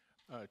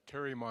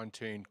 Terry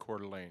Montaigne, Coeur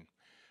d'Alene.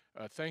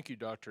 Thank you,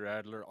 Dr.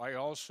 Adler. I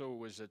also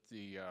was at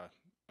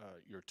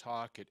your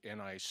talk at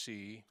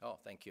NIC. Oh,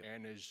 thank you.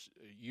 And as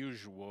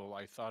usual,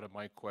 I thought of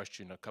my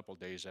question a couple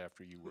days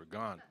after you were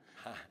gone.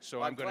 So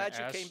Well, I'm gonna glad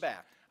you ask- came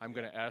back. I'm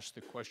going to ask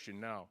the question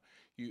now.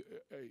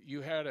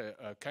 You had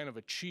a kind of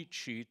a cheat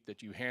sheet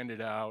that you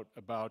handed out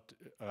about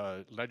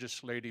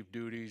legislative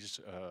duties,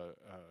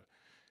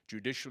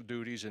 judicial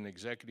duties, and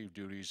executive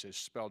duties as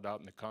spelled out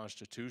in the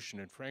Constitution.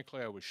 And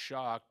frankly, I was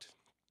shocked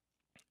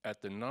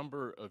at the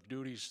number of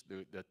duties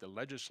that the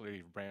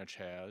legislative branch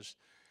has.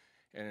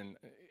 And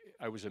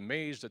I was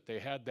amazed that they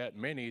had that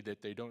many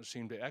that they don't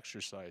seem to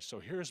exercise. So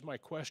here's my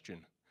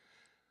question.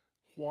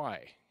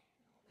 Why?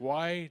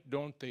 Why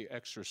don't they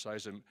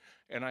exercise them?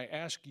 And I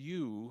ask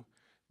you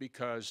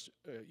because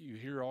you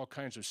hear all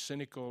kinds of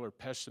cynical or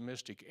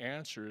pessimistic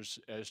answers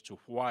as to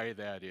why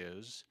that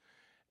is.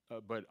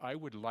 But I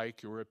would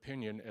like your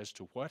opinion as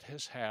to what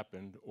has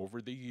happened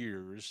over the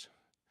years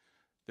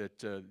that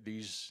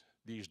these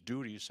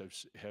duties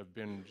have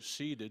been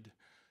ceded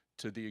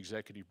to the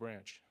executive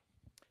branch.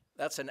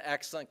 That's an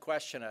excellent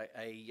question,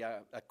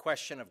 a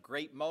question of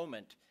great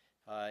moment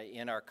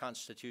in our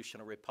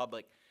constitutional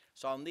republic.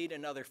 So I'll need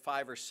another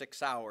 5 or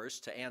 6 hours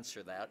to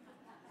answer that.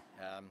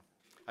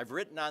 I've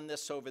written on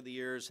this over the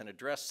years and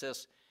addressed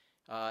this,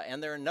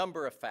 and there are a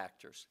number of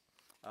factors.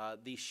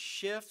 The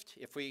shift,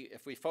 if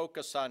we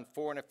focus on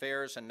foreign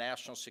affairs and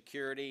national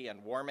security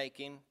and war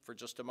making for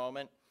just a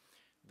moment,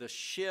 the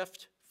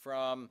shift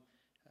from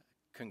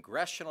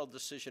congressional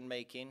decision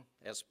making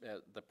as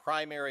the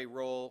primary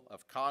role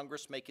of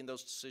Congress making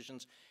those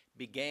decisions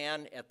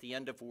began at the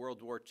end of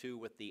World War II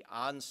with the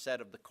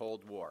onset of the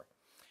Cold War.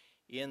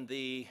 In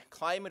the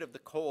climate of the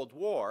Cold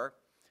War,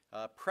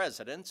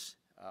 presidents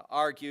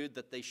argued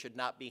that they should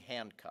not be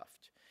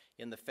handcuffed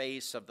in the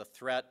face of the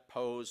threat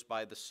posed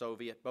by the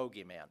Soviet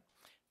bogeyman.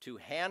 To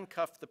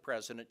handcuff the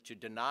president, to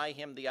deny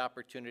him the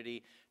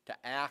opportunity to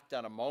act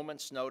on a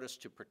moment's notice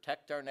to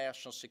protect our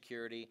national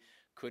security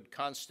could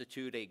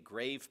constitute a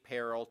grave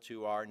peril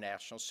to our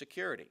national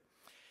security.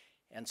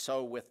 And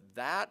so with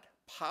that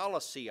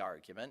policy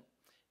argument,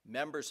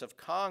 members of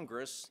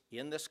Congress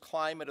in this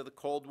climate of the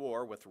Cold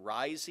War with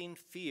rising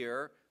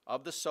fear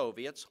of the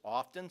Soviets,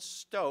 often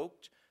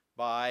stoked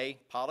by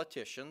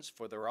politicians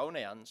for their own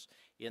ends,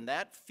 in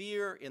that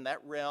fear, in that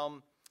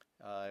realm,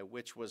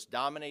 which was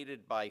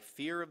dominated by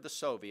fear of the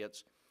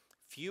Soviets,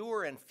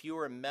 fewer and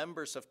fewer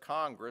members of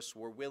Congress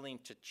were willing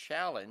to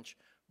challenge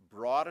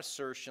broad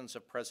assertions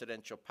of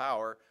presidential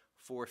power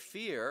for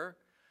fear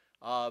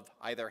of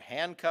either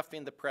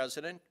handcuffing the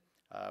president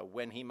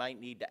when he might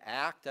need to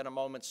act at a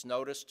moment's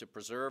notice to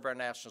preserve our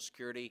national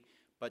security,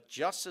 but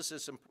just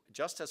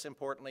as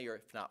importantly, or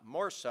if not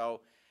more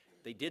so,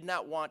 they did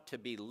not want to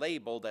be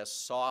labeled as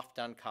soft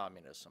on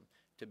communism.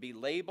 To be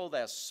labeled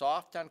as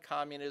soft on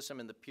communism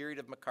in the period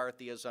of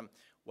McCarthyism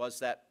was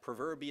that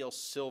proverbial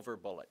silver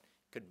bullet.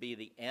 Could be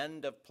the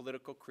end of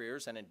political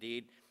careers, and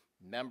indeed,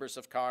 members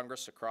of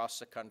Congress across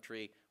the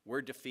country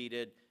were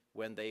defeated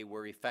when they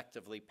were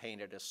effectively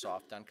painted as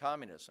soft on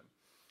communism.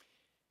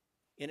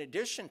 In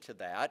addition to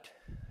that,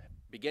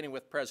 beginning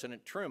with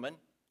President Truman,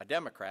 a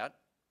Democrat,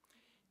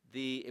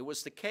 it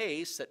was the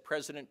case that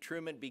President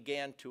Truman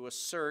began to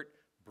assert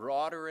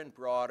broader and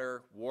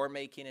broader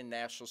war-making and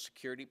national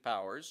security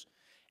powers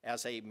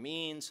as a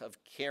means of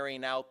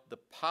carrying out the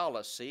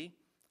policy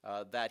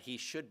that he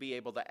should be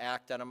able to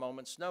act on a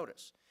moment's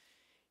notice.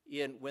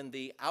 With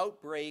the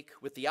outbreak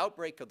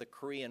of the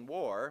Korean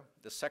War,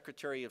 the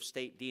Secretary of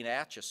State Dean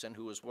Acheson,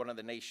 who was one of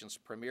the nation's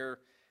premier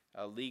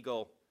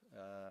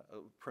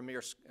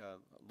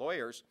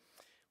lawyers,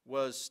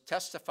 was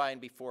testifying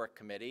before a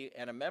committee,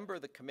 and a member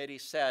of the committee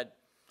said,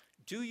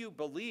 "Do you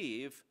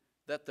believe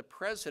that the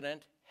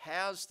president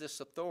has this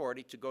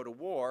authority to go to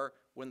war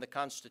when the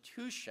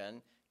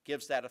Constitution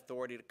gives that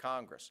authority to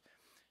Congress?"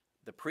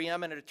 The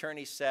preeminent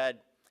attorney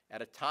said,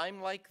 "At a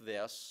time like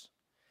this,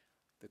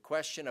 the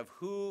question of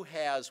who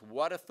has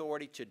what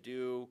authority to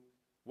do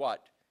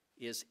what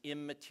is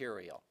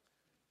immaterial,"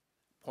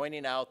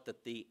 pointing out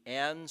that the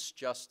ends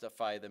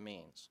justify the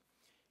means.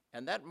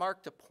 And that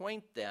marked a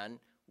point then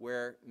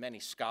where many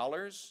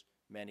scholars,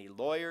 many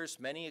lawyers,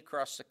 many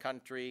across the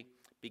country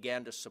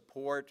began to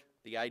support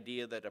the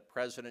idea that a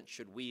president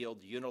should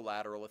wield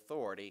unilateral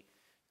authority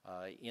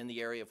in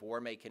the area of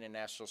war-making and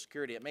national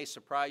security. It may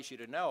surprise you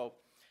to know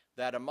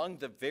that among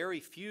the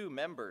very few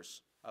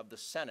members of the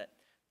Senate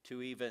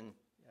to even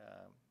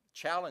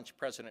challenge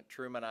President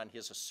Truman on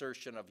his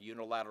assertion of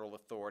unilateral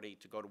authority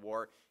to go to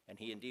war, and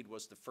he indeed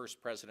was the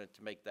first president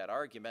to make that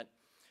argument,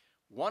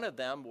 one of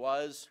them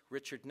was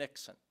Richard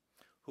Nixon,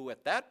 who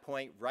at that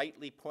point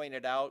rightly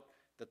pointed out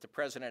that the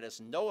president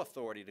has no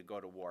authority to go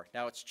to war.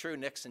 Now, it's true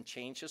Nixon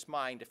changed his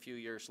mind a few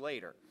years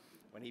later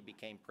when he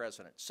became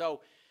president.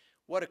 So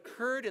what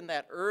occurred in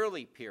that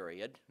early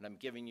period, and I'm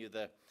giving you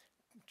the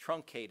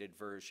truncated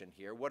version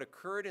here, what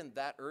occurred in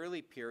that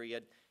early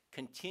period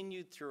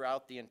continued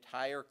throughout the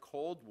entire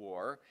Cold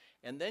War,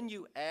 and then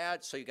you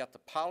add, so you got the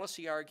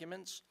policy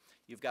arguments,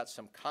 you've got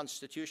some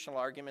constitutional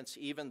arguments,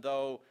 even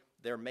though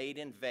they're made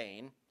in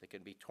vain, they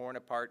can be torn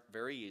apart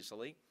very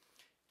easily,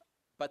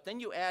 but then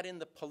you add in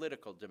the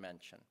political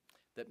dimension,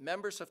 that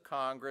members of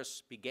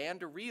Congress began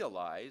to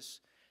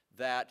realize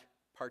that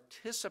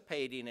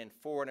participating in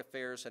foreign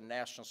affairs and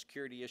national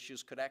security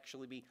issues could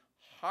actually be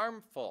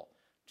harmful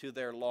to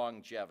their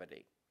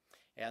longevity.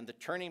 And the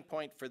turning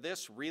point for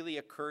this really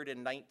occurred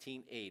in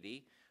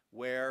 1980,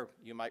 where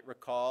you might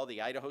recall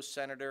the Idaho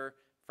Senator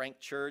Frank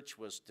Church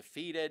was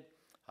defeated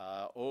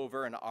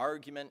over an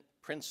argument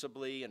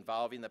principally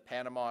involving the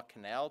Panama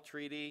Canal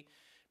Treaty.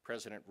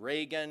 President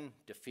Reagan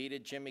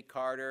defeated Jimmy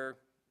Carter,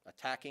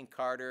 attacking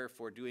Carter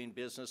for doing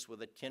business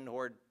with a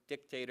tin-hoard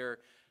dictator,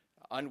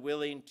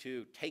 unwilling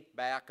to take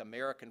back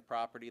American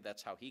property.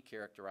 That's how he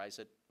characterized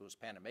it. It was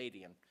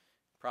Panamanian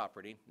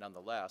property,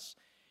 nonetheless.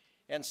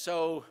 And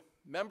so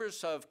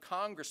members of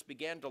Congress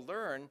began to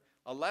learn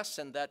a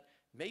lesson that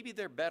maybe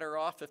they're better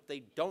off if they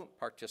don't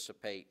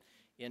participate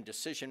in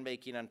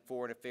decision-making on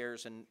foreign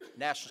affairs and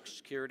national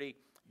security,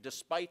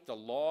 despite the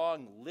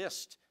long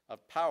list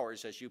of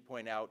powers, as you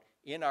point out,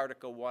 in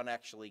Article 1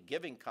 actually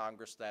giving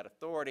Congress that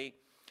authority.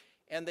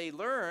 And they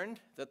learned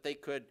that they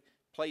could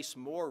place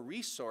more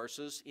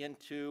resources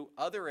into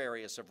other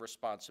areas of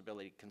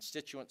responsibility,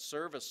 constituent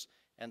service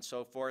and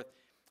so forth.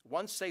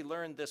 Once they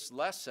learned this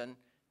lesson,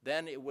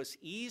 then it was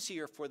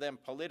easier for them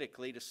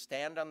politically to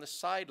stand on the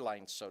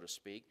sidelines, so to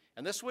speak.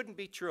 And this wouldn't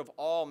be true of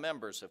all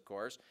members, of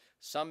course.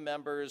 Some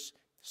members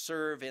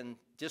serve in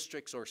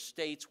districts or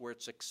states where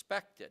it's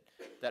expected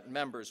that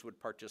members would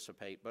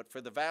participate. But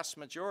for the vast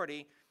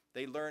majority,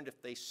 they learned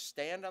if they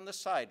stand on the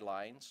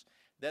sidelines,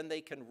 then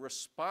they can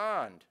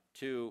respond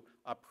to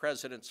a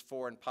president's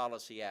foreign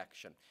policy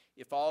action.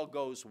 If all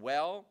goes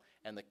well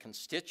and the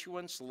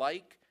constituents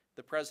like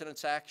the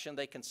president's action,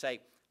 they can say,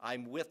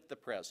 "I'm with the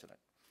president."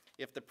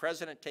 If the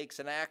president takes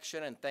an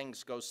action and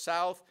things go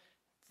south,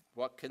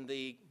 what can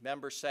the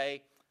member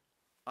say?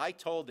 "I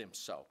told him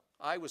so.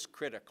 I was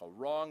critical.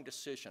 Wrong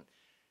decision."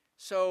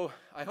 So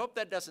I hope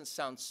that doesn't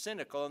sound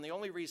cynical, and the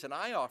only reason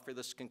I offer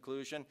this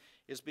conclusion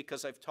is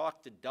because I've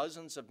talked to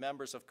dozens of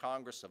members of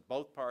Congress of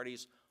both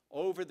parties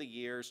over the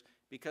years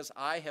because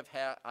I've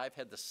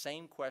had the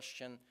same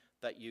question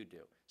that you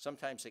do.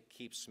 Sometimes it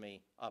keeps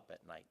me up at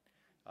night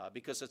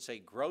because it's a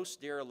gross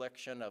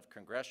dereliction of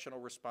congressional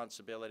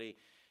responsibility,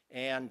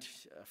 and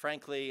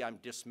frankly, I'm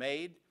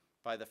dismayed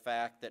by the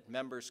fact that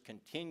members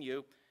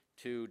continue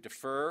to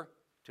defer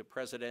to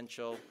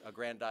presidential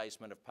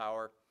aggrandizement of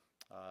power.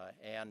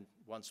 And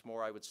once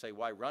more, I would say,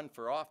 why run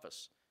for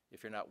office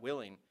if you're not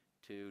willing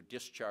to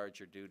discharge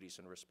your duties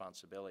and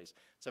responsibilities?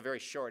 It's a very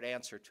short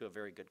answer to a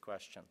very good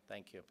question.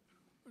 Thank you.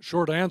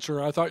 Short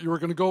answer. I thought you were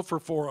going to go for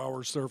 4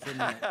 hours there for a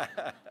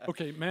minute.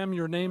 Okay, ma'am,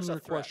 your name and your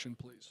question,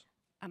 please.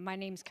 My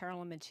name's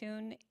Carolyn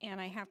Mattoon, and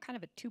I have kind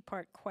of a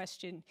two-part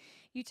question.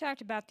 You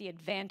talked about the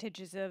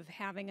advantages of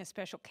having a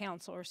special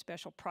counsel or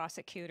special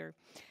prosecutor.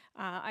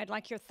 I'd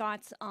like your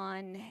thoughts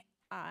on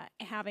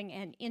having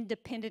an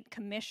independent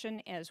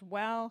commission as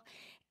well,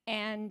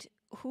 and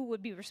who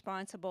would be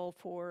responsible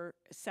for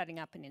setting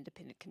up an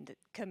independent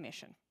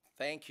commission?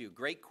 Thank you.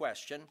 Great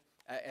question.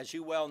 As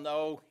you well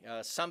know,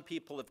 some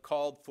people have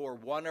called for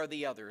one or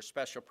the other, a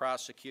special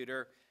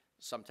prosecutor,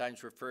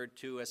 sometimes referred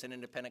to as an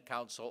independent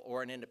counsel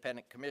or an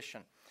independent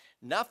commission.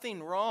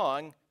 Nothing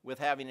wrong with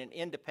having an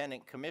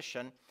independent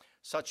commission,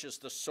 such as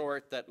the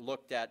sort that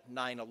looked at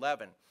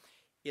 9/11.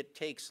 It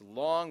takes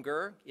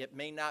longer. It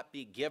may not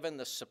be given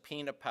the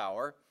subpoena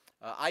power.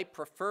 I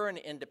prefer an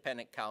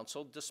independent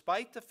counsel,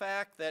 despite the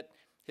fact that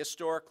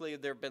historically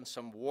there have been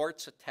some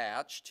warts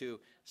attached to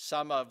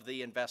some of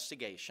the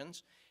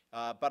investigations.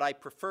 But I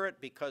prefer it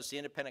because the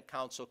independent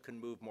counsel can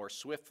move more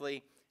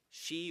swiftly.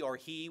 She or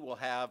he will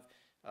have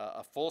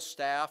a full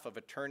staff of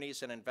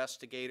attorneys and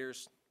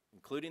investigators,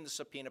 including the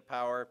subpoena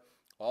power,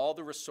 all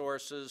the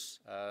resources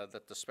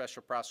that the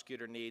special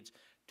prosecutor needs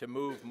to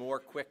move more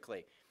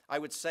quickly. I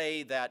would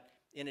say that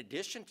in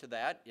addition to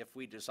that, if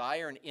we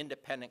desire an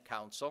independent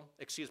counsel,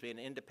 an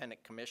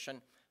independent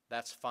commission,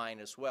 that's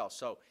fine as well.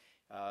 So,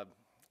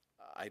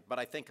 but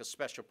I think a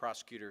special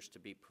prosecutor is to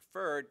be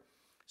preferred.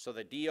 So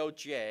the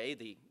DOJ,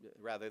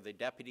 the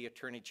Deputy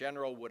Attorney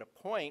General, would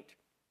appoint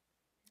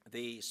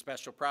the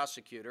special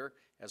prosecutor,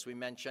 as we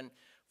mentioned.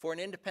 For an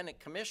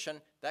independent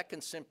commission, that can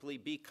simply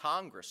be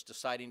Congress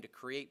deciding to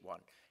create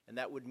one. And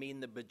that would mean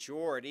the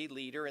majority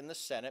leader in the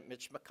Senate,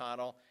 Mitch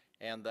McConnell,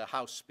 and the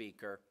House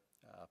Speaker,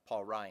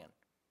 Paul Ryan.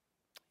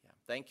 Yeah,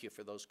 thank you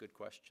for those good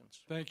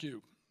questions. Thank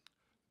you.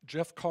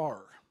 Jeff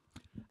Coeur.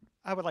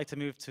 I would like to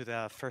move to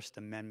the First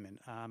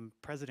Amendment.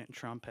 President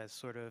Trump has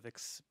sort of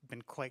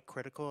been quite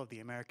critical of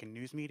the American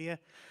news media.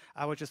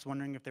 I was just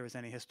wondering if there was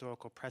any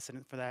historical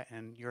precedent for that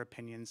and your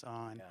opinions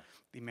on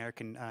the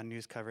American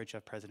news coverage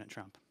of President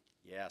Trump.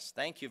 Yes,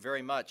 thank you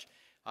very much.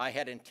 I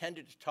had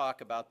intended to talk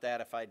about that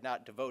if I had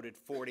not devoted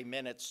 40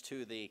 minutes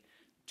to the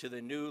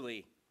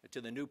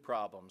new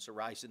problems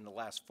arising in the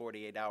last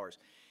 48 hours.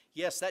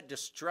 Yes, that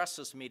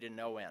distresses me to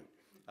no end.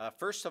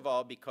 First of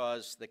all,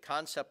 because the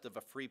concept of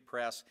a free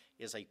press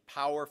is a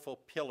powerful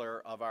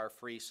pillar of our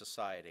free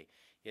society.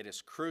 It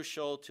is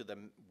crucial to the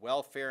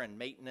welfare and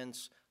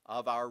maintenance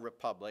of our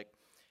republic.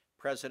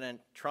 President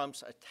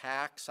Trump's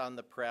attacks on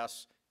the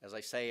press, as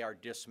I say, are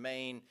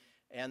dismaying,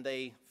 and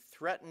they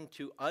threaten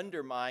to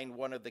undermine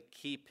one of the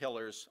key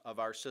pillars of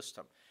our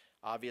system.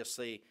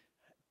 Obviously,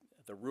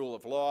 the rule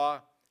of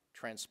law,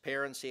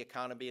 transparency,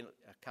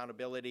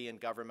 accountability in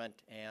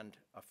government, and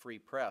a free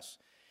press.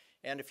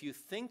 And if you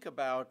think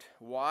about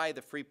why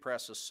the free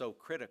press is so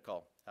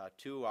critical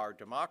to our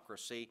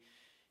democracy,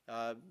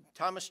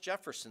 Thomas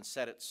Jefferson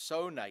said it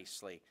so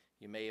nicely.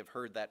 You may have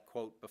heard that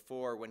quote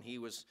before when he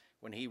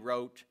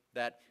wrote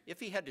that if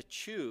he had to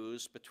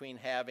choose between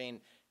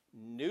having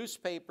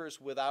newspapers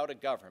without a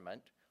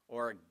government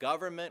or a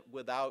government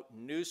without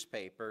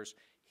newspapers,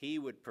 he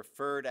would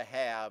prefer to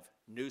have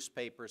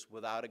newspapers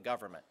without a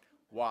government.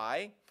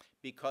 Why?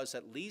 Because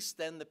at least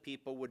then the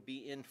people would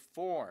be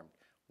informed.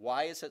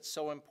 Why is it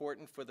so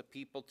important for the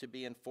people to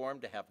be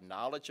informed, to have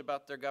knowledge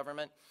about their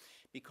government?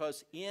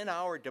 Because in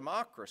our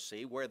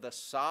democracy, where the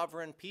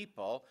sovereign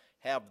people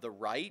have the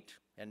right,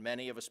 and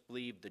many of us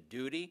believe the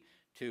duty,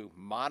 to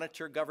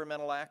monitor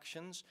governmental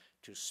actions,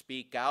 to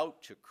speak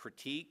out, to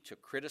critique, to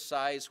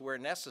criticize where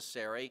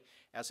necessary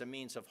as a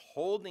means of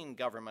holding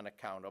government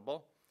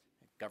accountable.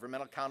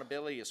 Governmental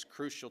accountability is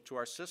crucial to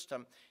our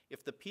system.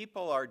 If the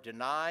people are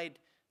denied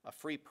a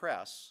free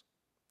press,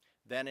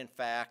 then in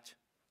fact,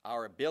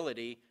 our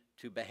ability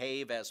to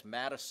behave as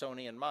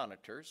Madisonian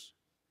monitors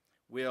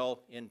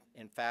will in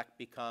fact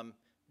become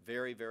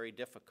very, very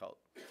difficult.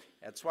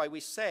 That's why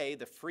we say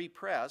the free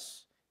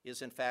press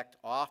is in fact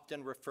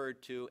often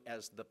referred to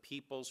as the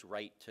people's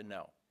right to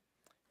know.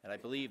 And I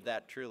believe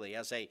that truly.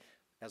 As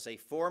a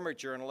former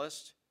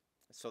journalist,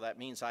 so that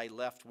means I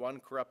left one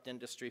corrupt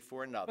industry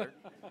for another.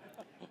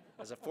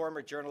 As a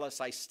former journalist,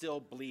 I still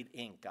bleed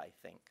ink, I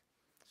think.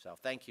 So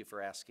thank you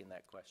for asking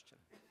that question.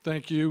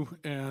 Thank you.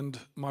 And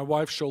my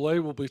wife,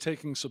 Cholet, will be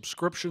taking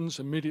subscriptions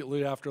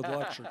immediately after the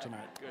lecture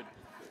tonight. Good.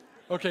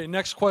 Okay,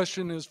 next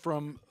question is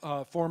from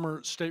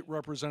former State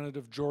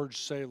Representative George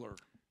Saylor.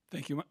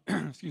 Thank you.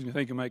 Excuse me.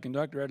 Thank you, Mike and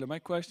Dr. Adler. My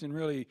question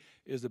really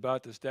is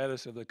about the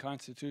status of the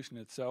Constitution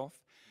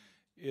itself.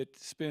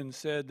 It's been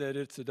said that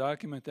it's a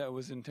document that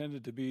was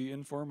intended to be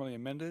informally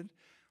amended,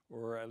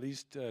 or at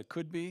least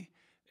could be,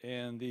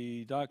 and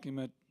the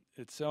document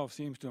itself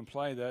seems to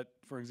imply that,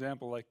 for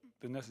example, like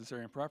the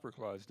necessary and proper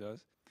clause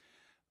does.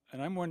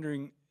 And I'm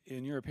wondering,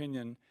 in your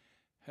opinion,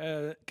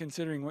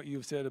 considering what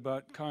you've said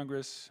about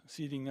Congress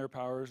ceding their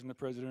powers and the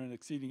President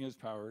exceeding his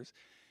powers,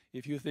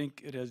 if you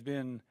think it has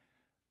been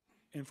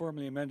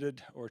informally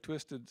amended or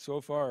twisted so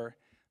far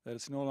that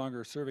it's no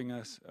longer serving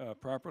us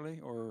properly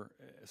or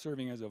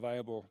serving as a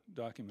viable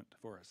document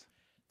for us.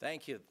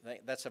 Thank you.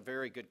 That's a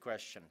very good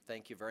question.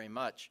 Thank you very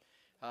much.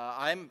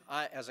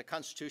 As a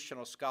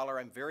constitutional scholar,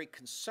 I'm very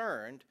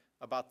concerned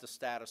about the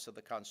status of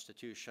the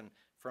Constitution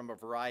from a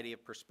variety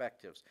of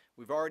perspectives.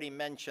 We've already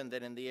mentioned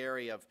that in the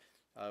area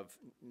of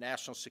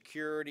national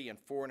security and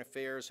foreign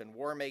affairs and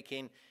war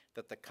making,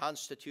 that the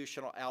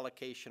constitutional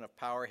allocation of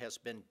power has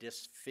been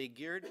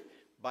disfigured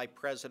by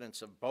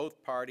presidents of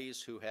both parties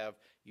who have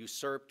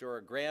usurped or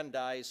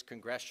aggrandized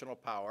congressional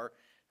power.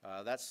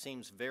 That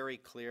seems very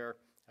clear.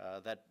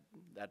 That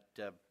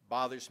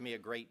bothers me a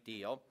great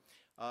deal.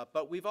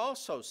 But we've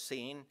also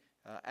seen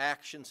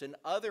actions in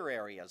other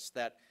areas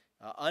that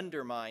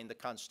undermine the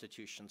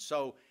Constitution.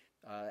 So,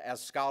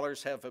 as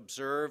scholars have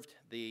observed,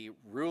 the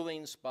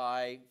rulings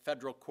by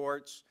federal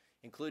courts,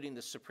 including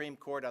the Supreme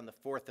Court on the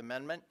Fourth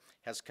Amendment,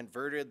 has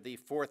converted the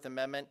Fourth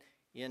Amendment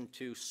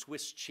into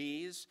Swiss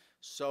cheese.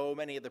 So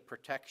many of the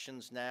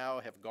protections now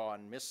have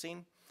gone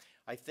missing.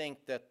 I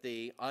think that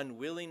the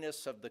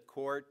unwillingness of the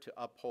court to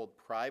uphold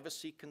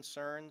privacy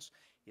concerns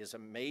is a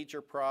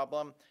major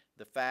problem.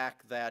 The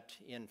fact that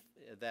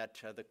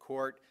the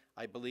court,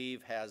 I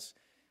believe, has,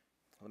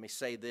 let me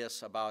say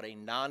this about a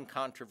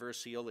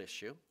non-controversial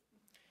issue,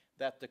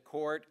 that the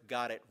court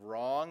got it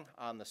wrong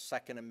on the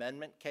Second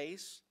Amendment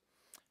case,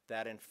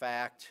 that in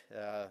fact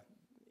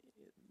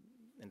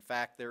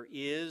there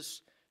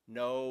is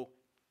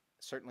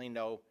certainly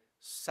no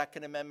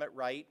Second Amendment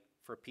right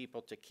for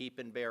people to keep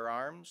and bear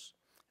arms.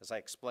 As I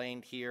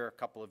explained here a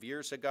couple of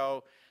years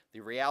ago, the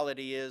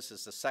reality is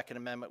the Second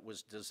Amendment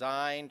was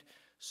designed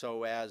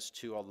so as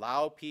to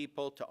allow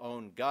people to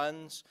own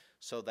guns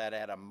so that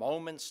at a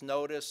moment's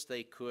notice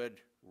they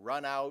could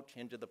run out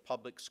into the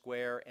public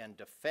square and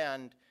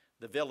defend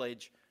the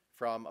village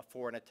from a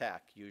foreign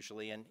attack,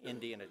 usually an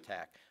Indian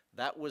attack.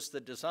 That was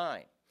the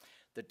design.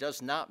 That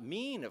does not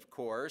mean, of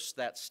course,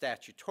 that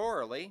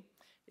statutorily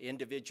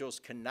individuals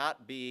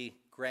cannot be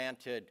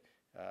granted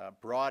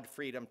broad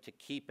freedom to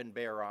keep and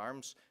bear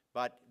arms,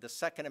 but the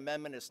Second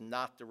Amendment is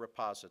not the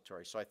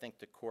repository, so I think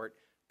the court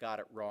got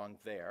it wrong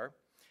there.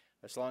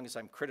 As long as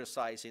I'm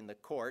criticizing the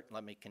court,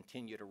 let me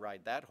continue to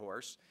ride that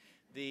horse.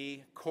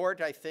 The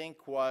court, I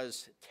think,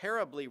 was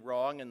terribly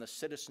wrong in the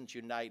Citizens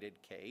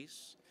United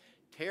case,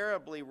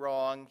 terribly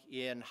wrong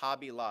in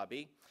Hobby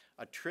Lobby,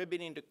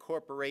 attributing to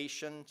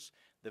corporations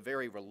the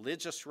very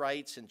religious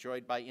rights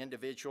enjoyed by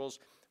individuals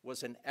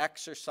was an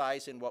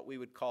exercise in what we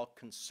would call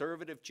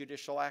conservative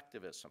judicial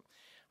activism.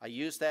 I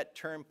use that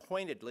term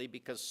pointedly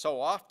because so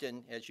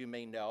often, as you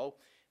may know,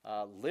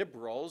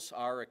 liberals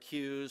are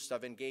accused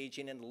of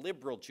engaging in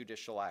liberal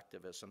judicial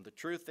activism. The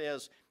truth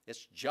is,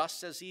 it's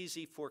just as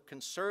easy for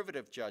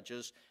conservative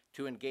judges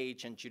to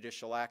engage in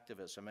judicial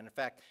activism. And in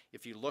fact,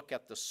 if you look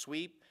at the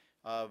sweep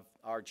of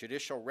our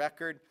judicial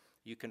record,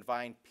 you can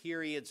find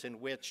periods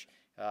in which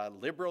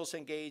liberals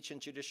engage in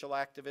judicial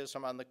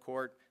activism on the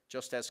court,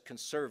 just as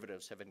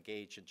conservatives have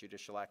engaged in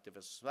judicial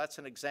activism. So that's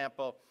an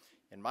example,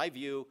 in my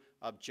view,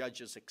 of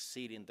judges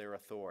exceeding their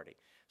authority.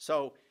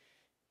 So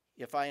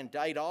if I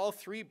indict all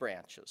three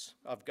branches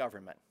of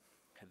government,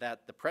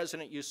 that the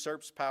president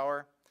usurps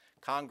power,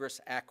 Congress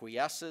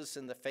acquiesces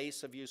in the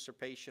face of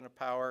usurpation of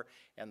power,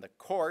 and the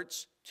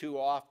courts too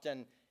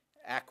often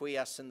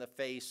acquiesce in the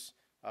face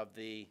of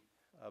the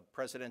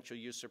presidential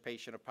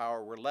usurpation of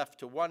power, we're left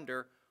to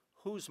wonder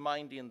who's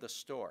minding the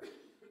store,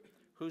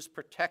 who's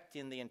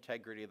protecting the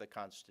integrity of the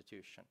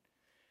Constitution.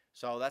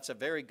 So that's a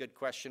very good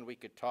question. We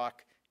could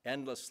talk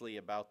endlessly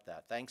about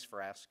that. Thanks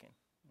for asking.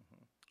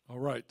 All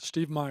right,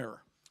 Steve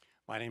Meyer.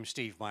 My name's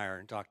Steve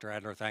Meyer. Dr.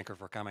 Adler, thank you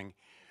for coming.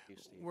 Thank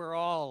you, Steve. We're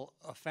all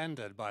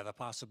offended by the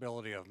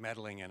possibility of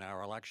meddling in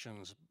our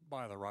elections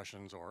by the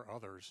Russians or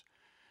others.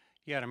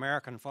 Yet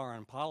American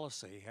foreign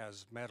policy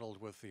has meddled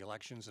with the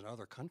elections in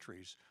other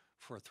countries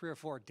for 3 or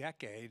 4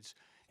 decades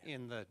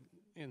in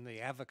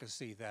the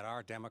advocacy that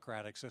our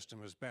democratic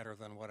system is better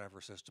than whatever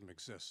system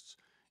exists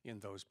in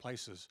those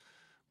places.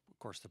 Of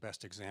course, the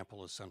best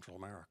example is Central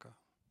America.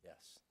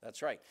 Yes,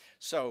 that's right.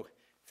 So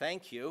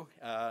thank you.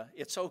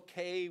 It's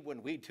okay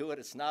when we do it.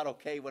 It's not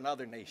okay when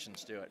other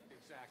nations do it.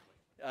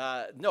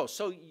 Exactly. No,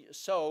 so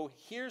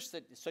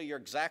you're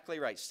exactly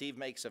right. Steve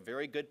makes a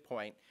very good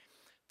point.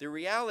 The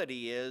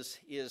reality is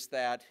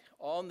that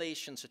all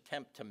nations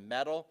attempt to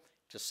meddle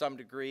to some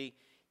degree.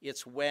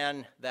 It's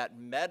when that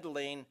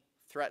meddling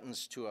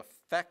threatens to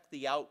affect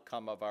the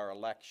outcome of our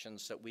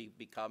elections that we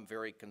become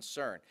very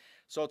concerned.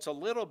 So it's a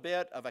little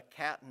bit of a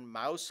cat and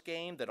mouse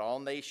game that all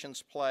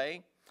nations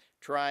play,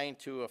 trying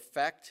to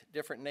affect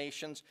different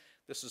nations.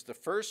 This is the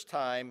first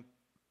time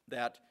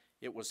that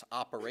it was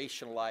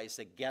operationalized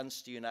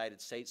against the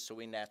United States, so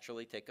we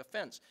naturally take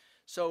offense.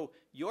 So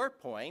your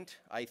point,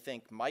 I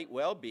think, might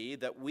well be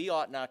that we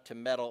ought not to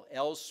meddle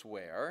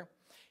elsewhere.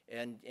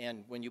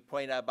 And when you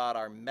point out about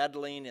our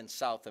meddling in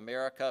South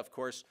America, of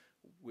course,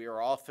 we are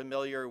all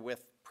familiar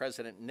with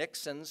President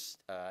Nixon's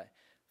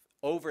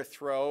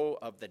overthrow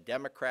of the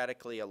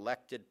democratically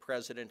elected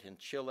president in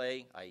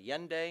Chile,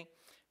 Allende.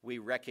 We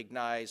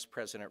recognize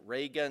President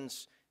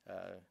Reagan's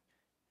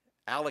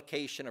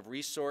allocation of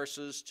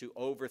resources to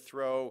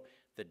overthrow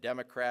the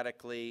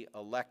democratically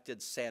elected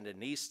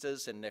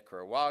Sandinistas in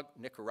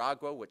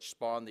Nicaragua, which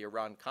spawned the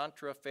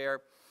Iran-Contra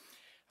affair.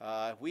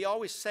 We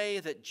always say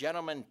that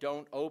gentlemen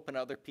don't open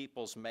other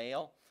people's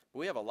mail.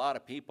 We have a lot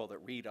of people that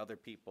read other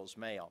people's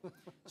mail.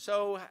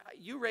 So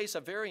you raise a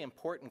very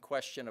important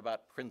question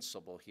about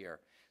principle here.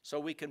 So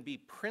we can be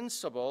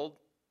principled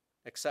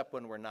except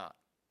when we're not.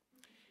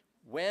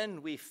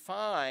 When we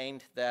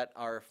find that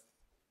our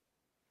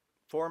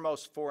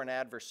foremost foreign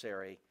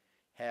adversary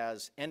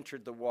has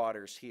entered the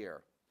waters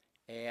here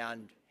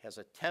and has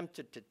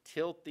attempted to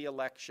tilt the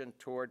election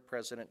toward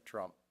President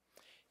Trump,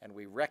 and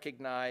we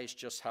recognize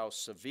just how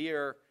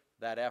severe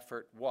that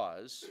effort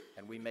was,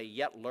 and we may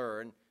yet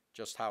learn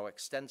just how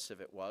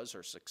extensive it was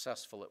or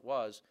successful it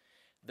was,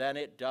 then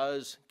it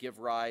does give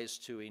rise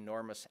to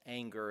enormous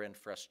anger and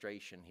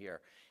frustration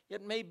here.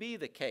 It may be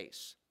the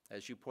case,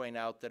 as you point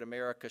out, that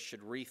America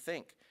should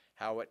rethink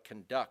how it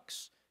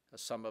conducts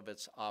some of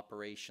its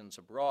operations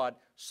abroad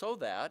so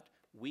that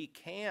we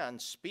can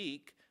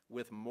speak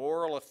with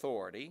moral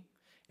authority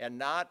and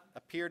not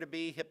appear to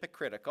be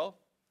hypocritical,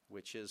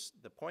 which is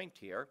the point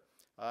here.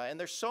 And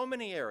there's so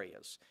many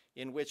areas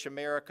in which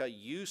America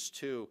used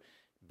to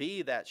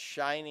be that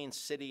shining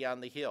city on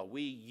the hill.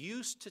 We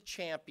used to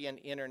champion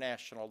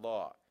international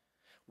law.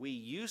 We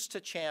used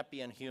to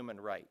champion human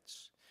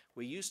rights.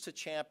 We used to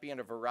champion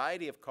a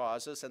variety of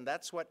causes, and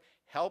that's what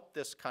helped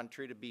this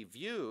country to be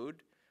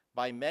viewed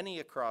by many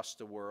across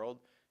the world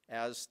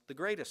as the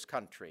greatest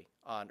country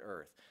on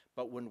earth.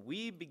 But when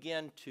we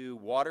begin to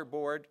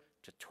waterboard,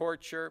 to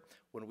torture,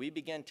 when we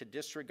begin to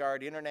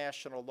disregard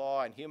international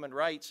law and human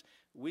rights,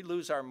 we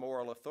lose our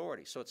moral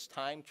authority. So it's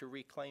time to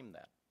reclaim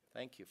that.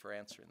 Thank you for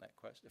answering that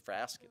question, for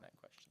asking that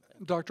question.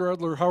 Thank you. Dr.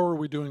 Adler, how are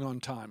we doing on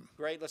time?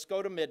 Great, let's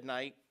go to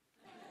midnight.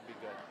 It'll be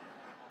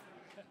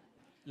good.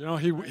 You know,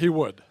 he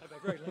would. I have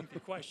a very lengthy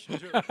question,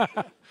 too.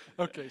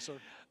 Okay, sir.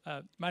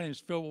 My name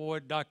is Phil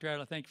Ward. Dr.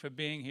 Adler, thank you for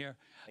being here.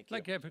 I'd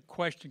like to have a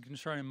question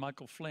concerning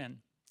Michael Flynn.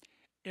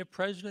 If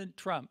President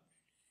Trump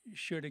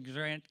should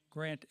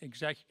grant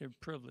executive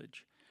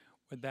privilege,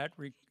 would that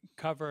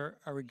recover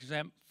or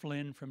exempt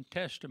Flynn from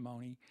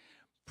testimony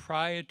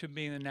prior to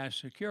being the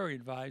national security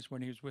advisor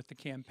when he was with the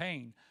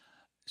campaign?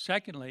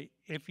 Secondly,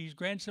 if he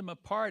grants him a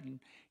pardon,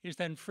 is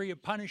then free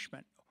of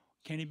punishment?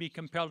 Can he be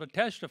compelled to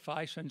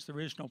testify since there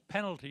is no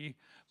penalty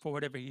for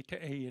whatever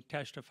he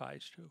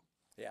testifies to?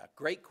 Yeah,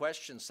 great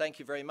questions. Thank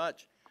you very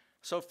much.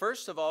 So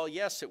first of all,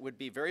 yes, it would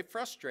be very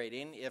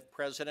frustrating if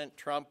President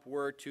Trump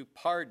were to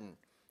pardon,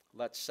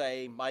 let's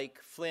say, Mike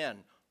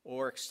Flynn,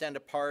 or extend a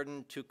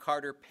pardon to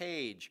Carter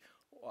Page,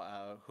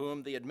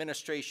 whom the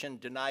administration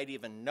denied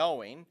even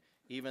knowing,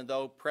 even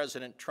though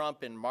President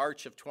Trump in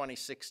March of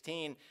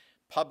 2016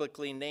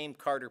 publicly named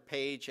Carter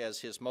Page as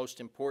his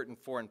most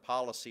important foreign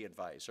policy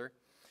advisor.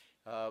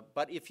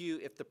 But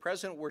if the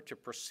president were to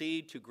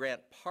proceed to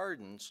grant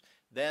pardons,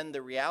 then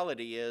the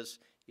reality is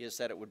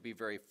that it would be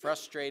very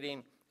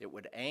frustrating, it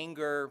would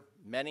anger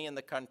many in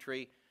the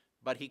country,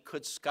 but he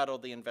could scuttle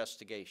the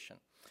investigation.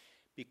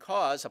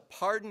 Because a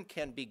pardon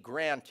can be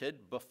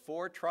granted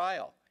before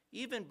trial,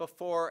 even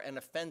before an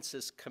offense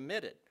is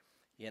committed,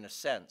 in a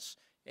sense.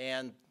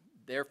 And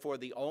therefore,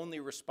 the only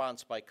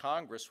response by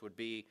Congress would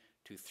be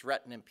to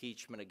threaten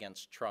impeachment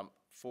against Trump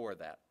for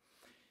that.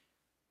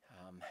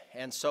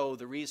 And so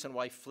the reason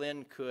why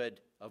Flynn could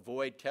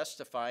avoid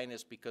testifying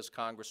is because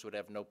Congress would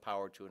have no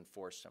power to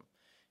enforce him.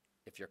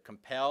 If you're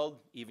compelled,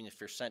 even if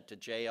you're sent to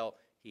jail,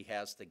 he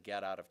has the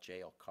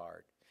get-out-of-jail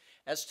card.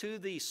 As to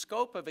the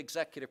scope of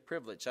executive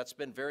privilege, that's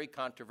been very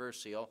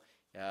controversial.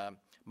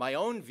 My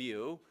own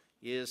view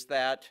is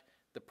that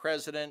the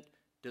president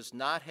does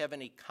not have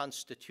any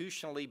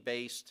constitutionally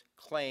based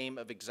claim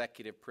of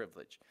executive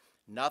privilege.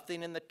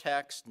 Nothing in the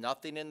text,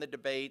 nothing in the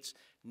debates,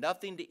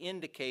 nothing to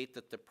indicate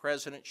that the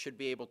president should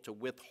be able to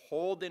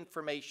withhold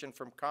information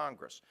from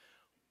Congress.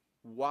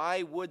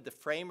 Why would the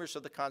framers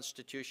of the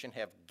Constitution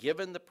have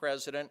given the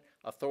president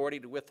authority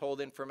to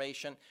withhold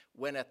information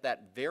when at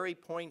that very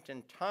point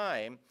in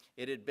time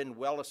it had been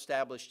well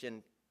established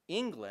in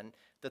England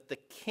that the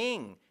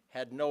king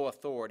had no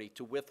authority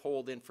to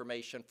withhold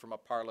information from a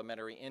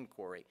parliamentary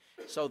inquiry?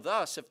 So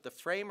thus, if the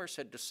framers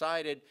had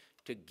decided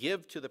to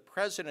give to the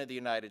President of the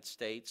United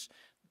States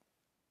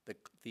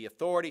the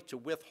authority to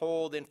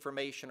withhold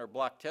information or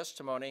block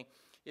testimony,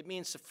 it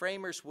means the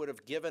framers would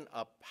have given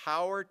a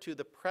power to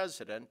the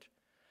President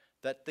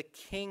that the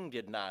king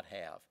did not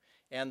have.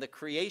 And the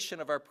creation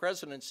of our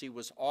presidency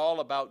was all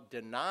about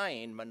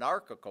denying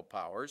monarchical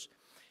powers.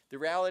 The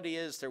reality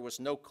is there was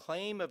no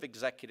claim of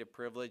executive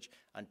privilege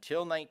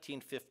until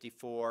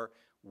 1954,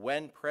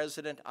 when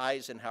President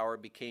Eisenhower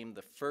became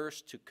the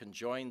first to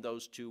conjoin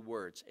those two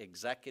words,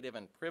 executive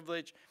and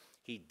privilege.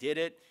 He did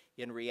it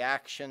in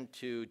reaction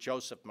to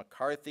Joseph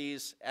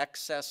McCarthy's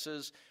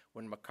excesses,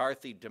 when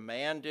McCarthy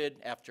demanded,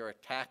 after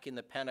attacking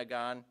the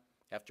Pentagon,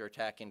 after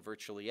attacking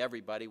virtually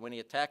everybody, when he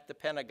attacked the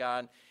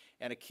Pentagon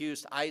and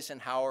accused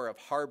Eisenhower of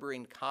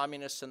harboring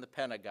communists in the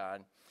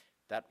Pentagon,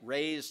 that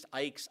raised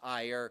Ike's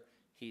ire.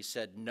 He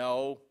said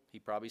no. He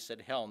probably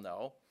said hell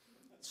no,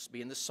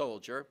 being the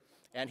soldier.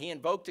 And he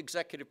invoked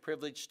executive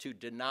privilege to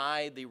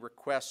deny the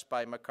request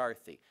by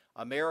McCarthy.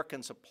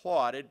 Americans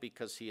applauded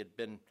because he had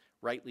been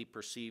rightly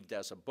perceived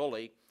as a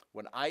bully.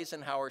 When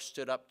Eisenhower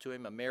stood up to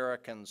him,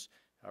 Americans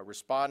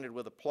responded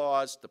with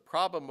applause. The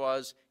problem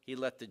was he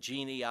let the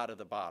genie out of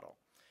the bottle.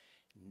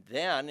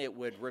 Then it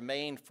would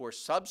remain for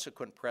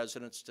subsequent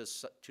presidents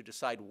to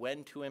decide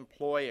when to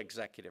employ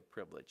executive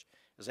privilege.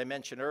 As I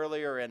mentioned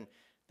earlier, in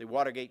the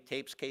Watergate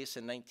tapes case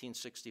in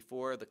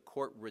 1964, the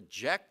court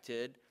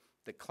rejected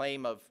the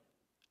claim of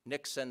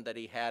Nixon that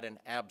he had an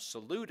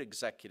absolute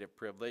executive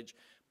privilege,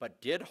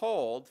 but did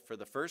hold for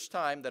the first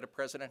time that a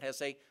president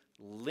has a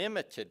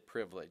limited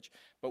privilege.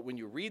 But when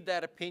you read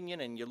that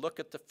opinion and you look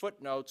at the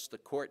footnotes, the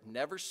court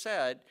never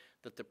said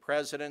that the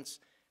president's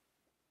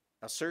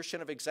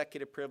assertion of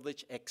executive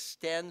privilege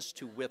extends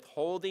to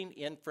withholding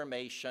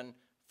information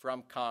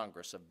from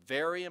Congress. A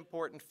very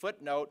important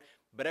footnote,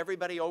 but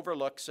everybody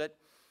overlooks it.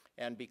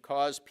 And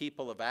because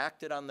people have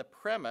acted on the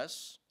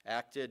premise,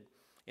 acted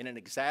in an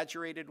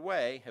exaggerated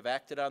way, have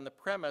acted on the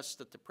premise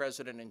that the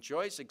president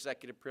enjoys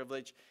executive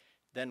privilege,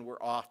 then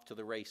we're off to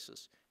the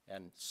races.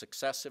 And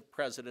successive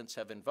presidents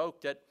have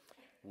invoked it.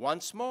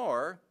 Once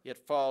more, it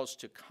falls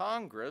to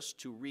Congress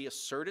to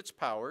reassert its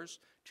powers,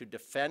 to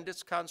defend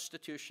its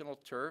constitutional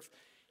turf.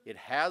 It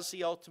has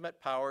the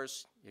ultimate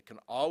powers. It can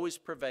always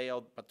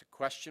prevail, but the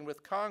question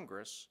with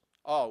Congress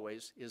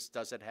always is,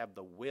 does it have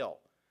the will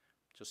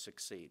to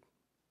succeed?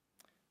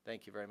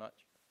 Thank you very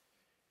much.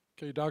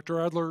 Okay, Dr.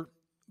 Adler,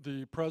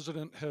 the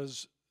president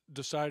has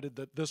decided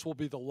that this will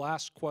be the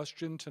last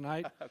question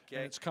tonight, Okay.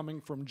 and it's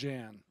coming from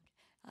Jan.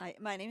 Hi,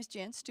 my name is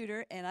Jan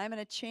Studer, and I'm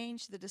going to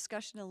change the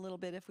discussion a little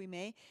bit, if we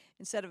may,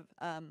 instead of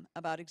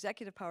about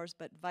executive powers,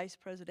 but vice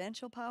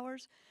presidential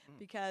powers.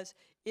 Because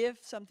if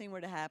something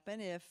were to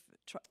happen, if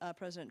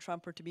President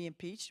Trump were to be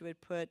impeached, it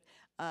would put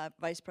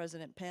Vice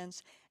President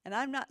Pence. And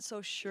I'm not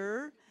so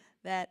sure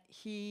that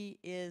he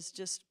is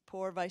just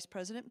poor Vice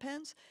President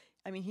Pence.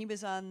 I mean, he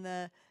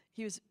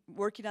was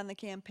working on the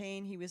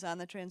campaign. He was on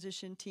the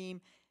transition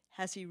team.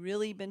 Has he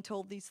really been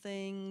told these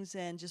things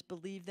and just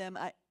believed them?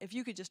 If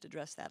you could just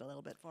address that a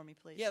little bit for me,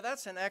 please. Yeah,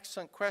 that's an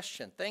excellent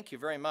question. Thank you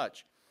very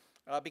much.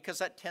 Because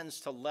that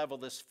tends to level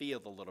this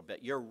field a little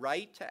bit. You're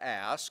right to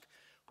ask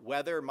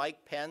whether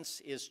Mike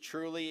Pence is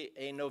truly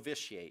a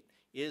novitiate.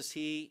 Is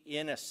he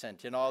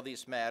innocent in all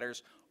these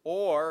matters,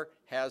 or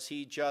has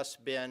he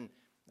just been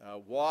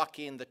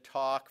walking the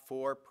talk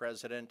for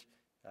President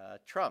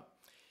Trump?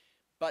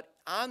 But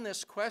on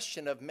this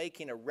question of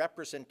making a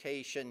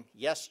representation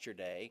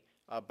yesterday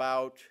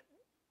about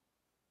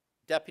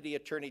Deputy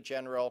Attorney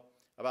General,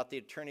 about the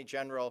Attorney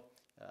General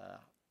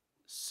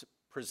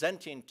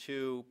presenting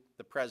to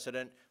the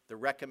President the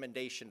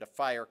recommendation to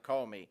fire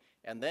Comey,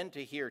 and then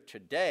to hear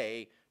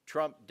today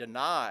Trump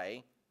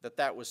deny that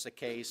that was the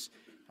case,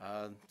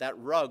 that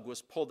rug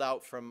was pulled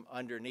out from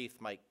underneath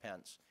Mike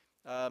Pence.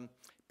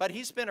 But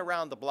he's been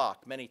around the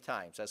block many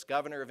times. As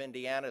governor of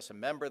Indiana, as a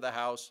member of the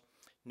House,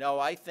 no,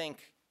 I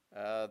think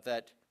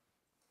that,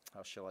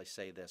 how shall I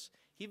say this?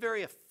 He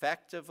very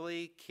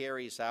effectively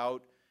carries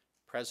out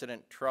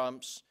President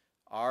Trump's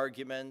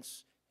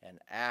arguments and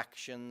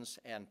actions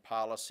and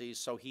policies.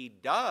 So he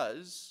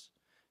does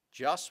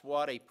just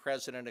what a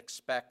president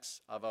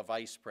expects of a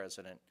vice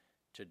president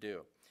to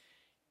do.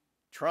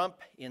 Trump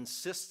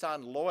insists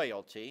on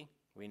loyalty,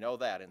 we know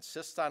that,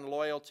 insists on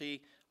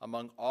loyalty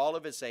among all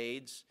of his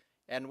aides.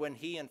 And when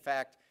he, in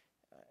fact,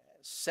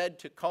 said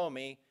to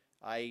Comey,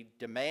 I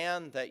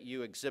demand that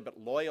you exhibit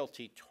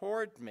loyalty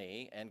toward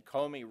me, and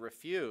Comey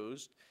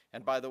refused.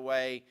 And by the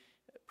way,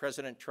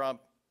 President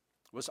Trump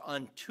was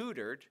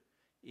untutored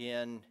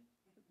in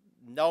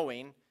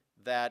knowing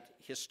that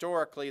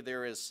historically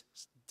there is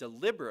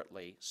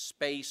deliberately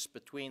space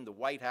between the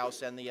White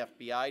House and the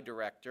FBI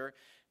director,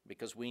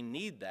 because we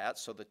need that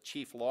so the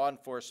chief law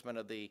enforcement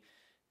of the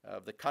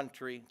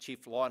country,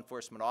 chief law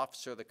enforcement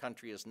officer of the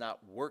country is not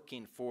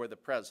working for the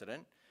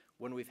president.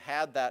 When we've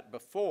had that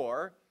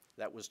before,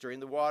 that was during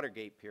the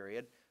Watergate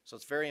period, so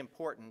it's very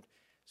important.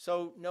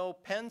 So no,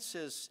 Pence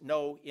is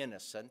no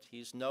innocent.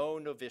 He's no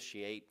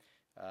novitiate.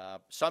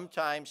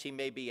 Sometimes he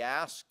may be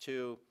asked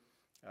to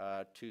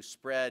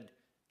spread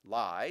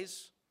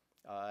lies,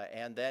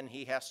 and then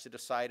he has to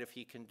decide if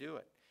he can do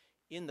it.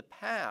 In the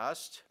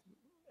past,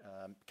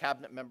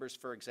 cabinet members,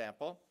 for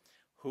example,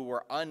 who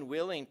were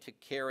unwilling to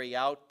carry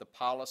out the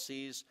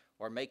policies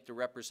or make the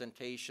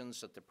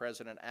representations that the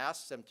president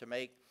asked them to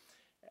make,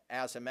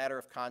 as a matter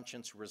of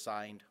conscience,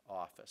 resigned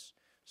office.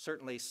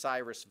 Certainly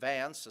Cyrus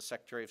Vance, the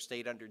Secretary of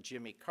State under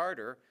Jimmy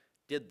Carter,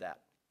 did that.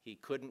 He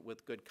couldn't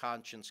with good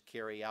conscience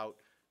carry out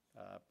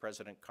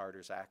President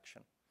Carter's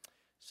action.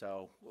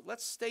 So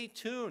let's stay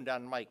tuned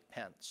on Mike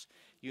Pence.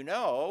 You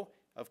know,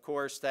 of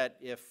course, that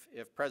if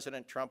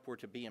President Trump were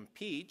to be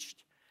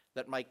impeached,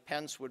 that Mike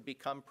Pence would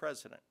become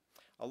president.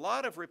 A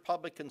lot of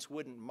Republicans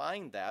wouldn't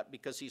mind that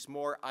because he's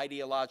more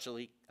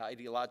ideologically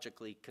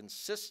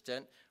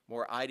consistent,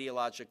 more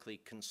ideologically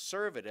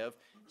conservative,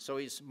 so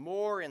he's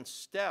more in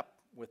step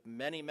with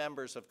many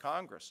members of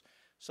Congress.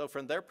 So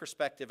from their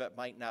perspective, it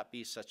might not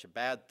be such a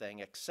bad thing,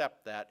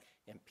 except that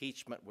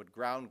impeachment would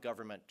ground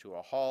government to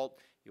a halt.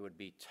 It would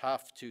be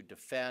tough to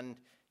defend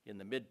in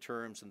the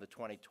midterms in the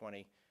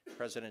 2020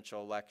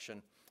 presidential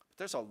election. But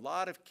there's a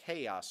lot of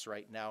chaos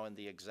right now in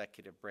the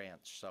executive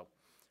branch, so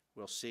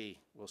we'll see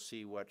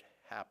what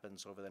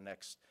happens over the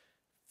next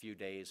few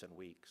days and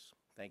weeks.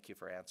 Thank you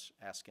for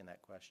asking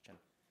that question.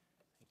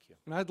 Thank you.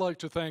 And I'd like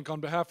to thank, on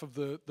behalf of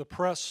the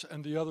press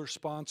and the other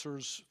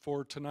sponsors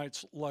for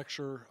tonight's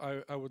lecture,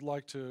 I would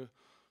like to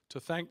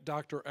thank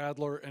Dr.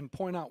 Adler and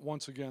point out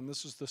once again,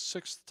 this is the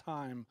 6th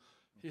time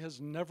he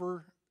has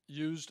never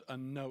used a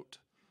note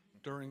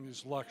during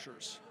these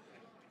lectures.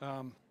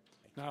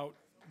 Now,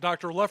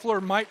 Dr.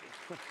 Loeffler might...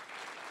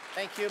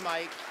 Thank you,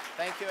 Mike.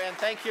 Thank you, and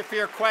thank you for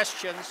your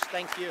questions.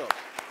 Thank you.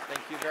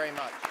 Thank you very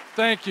much.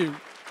 Thank you.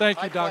 Thank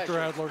you, My Dr. pleasure.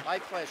 Adler. My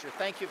pleasure.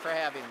 Thank you for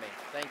having me.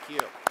 Thank you.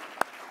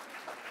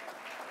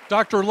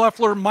 Dr.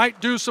 Loeffler might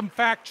do some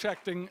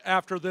fact-checking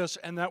after this,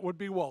 and that would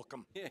be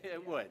welcome.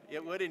 It would.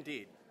 It would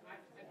indeed.